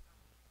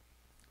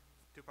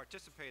to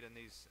participate in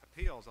these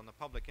appeals on the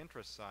public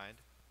interest side.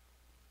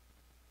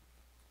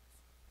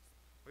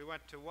 We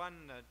went to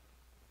one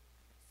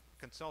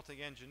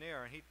consulting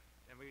engineer,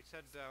 and we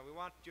said, we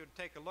want you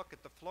to take a look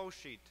at the flow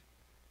sheet.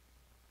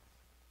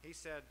 He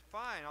said,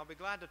 fine, I'll be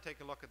glad to take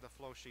a look at the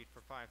flow sheet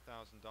for $5,000.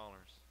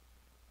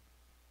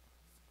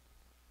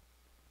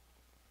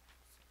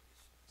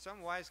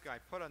 Some wise guy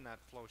put on that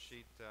flow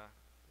sheet,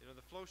 you know,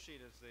 the flow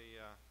sheet is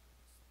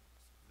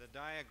the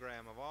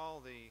diagram of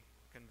all the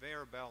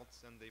conveyor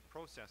belts and the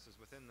processes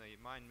within the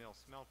mine mill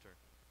smelter.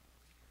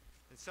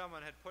 And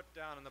someone had put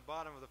down on the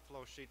bottom of the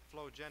flow sheet,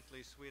 flow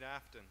gently, sweet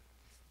Afton.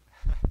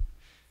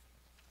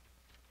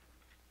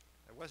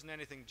 There wasn't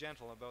anything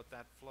gentle about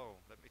that flow,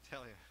 let me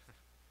tell you.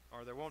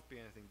 Or there won't be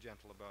anything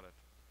gentle about it.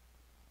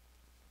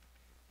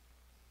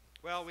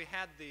 Well, we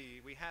had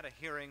a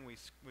hearing. We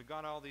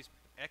got all these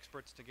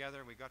experts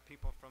together. We got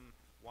people from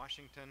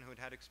Washington who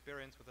had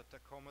experience with a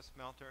Tacoma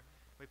smelter.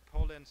 We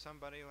pulled in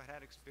somebody who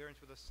had experience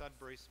with a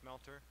Sudbury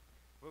smelter.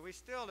 But we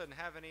still didn't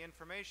have any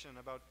information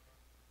about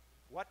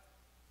what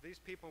these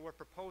people were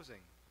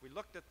proposing. We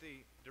looked at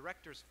the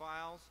director's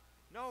files.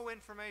 No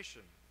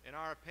information, in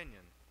our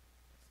opinion.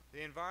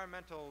 The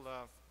environmental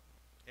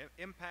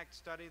impact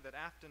study that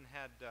Afton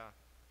had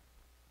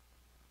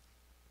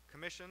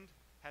commissioned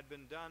had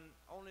been done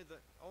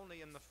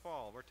only in the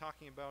fall. We're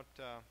talking about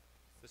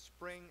the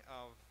spring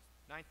of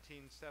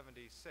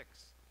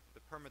 1976. The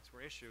permits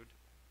were issued.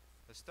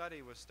 The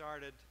study was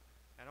started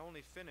and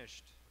only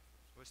finished.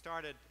 It was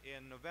started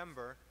in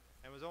November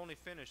and was only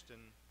finished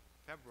in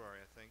February,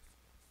 I think.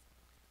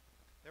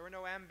 There were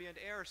no ambient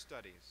air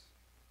studies.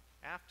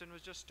 Afton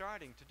was just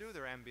starting to do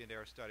their ambient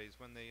air studies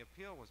when the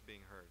appeal was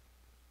being heard.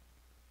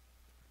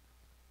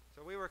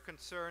 So we were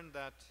concerned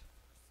that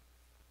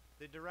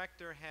the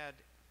director had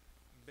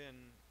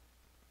been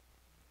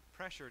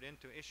pressured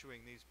into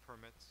issuing these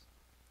permits,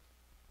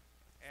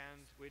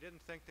 and we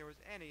didn't think there was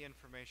any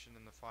information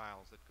in the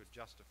files that could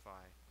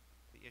justify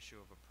the issue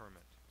of a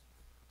permit.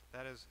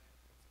 That is,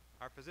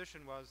 our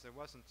position was there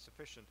wasn't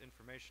sufficient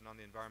information on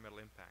the environmental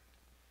impact.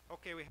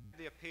 Okay, we had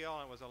the appeal,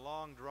 and it was a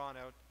long,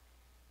 drawn-out.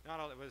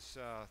 It was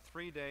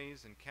 3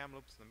 days in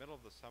Kamloops in the middle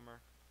of the summer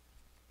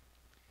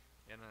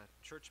in a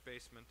church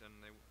basement, and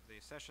the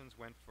sessions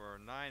went for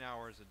 9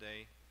 hours a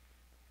day,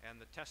 and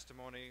the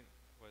testimony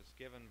was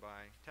given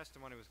by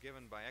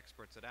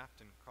experts at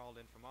Afton, called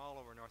in from all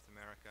over North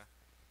America.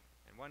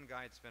 And one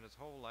guy had spent his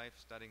whole life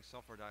studying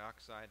sulfur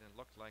dioxide, and it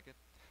looked like it.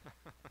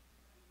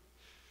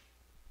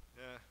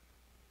 Yeah.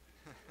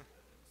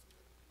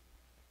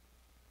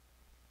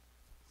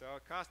 So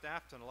it cost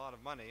Afton a lot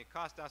of money. It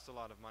cost us a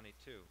lot of money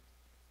too.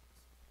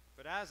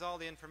 But as all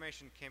the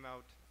information came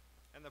out,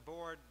 and the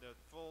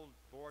full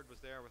board was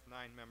there with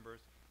 9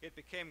 members, it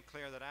became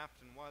clear that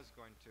Afton was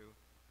going to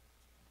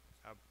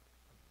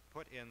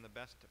put in the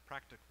best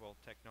practicable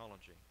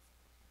technology.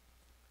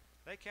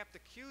 They kept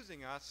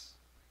accusing us,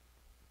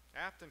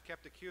 Afton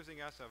kept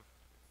accusing us of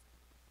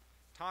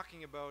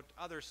talking about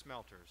other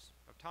smelters,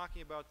 of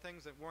talking about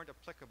things that weren't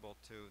applicable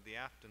to the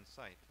Afton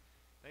site.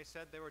 They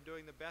said they were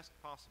doing the best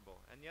possible,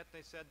 and yet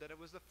they said that it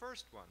was the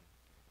first one.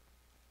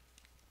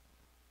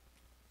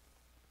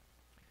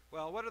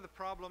 Well, what are the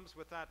problems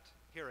with that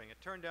hearing? It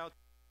turned out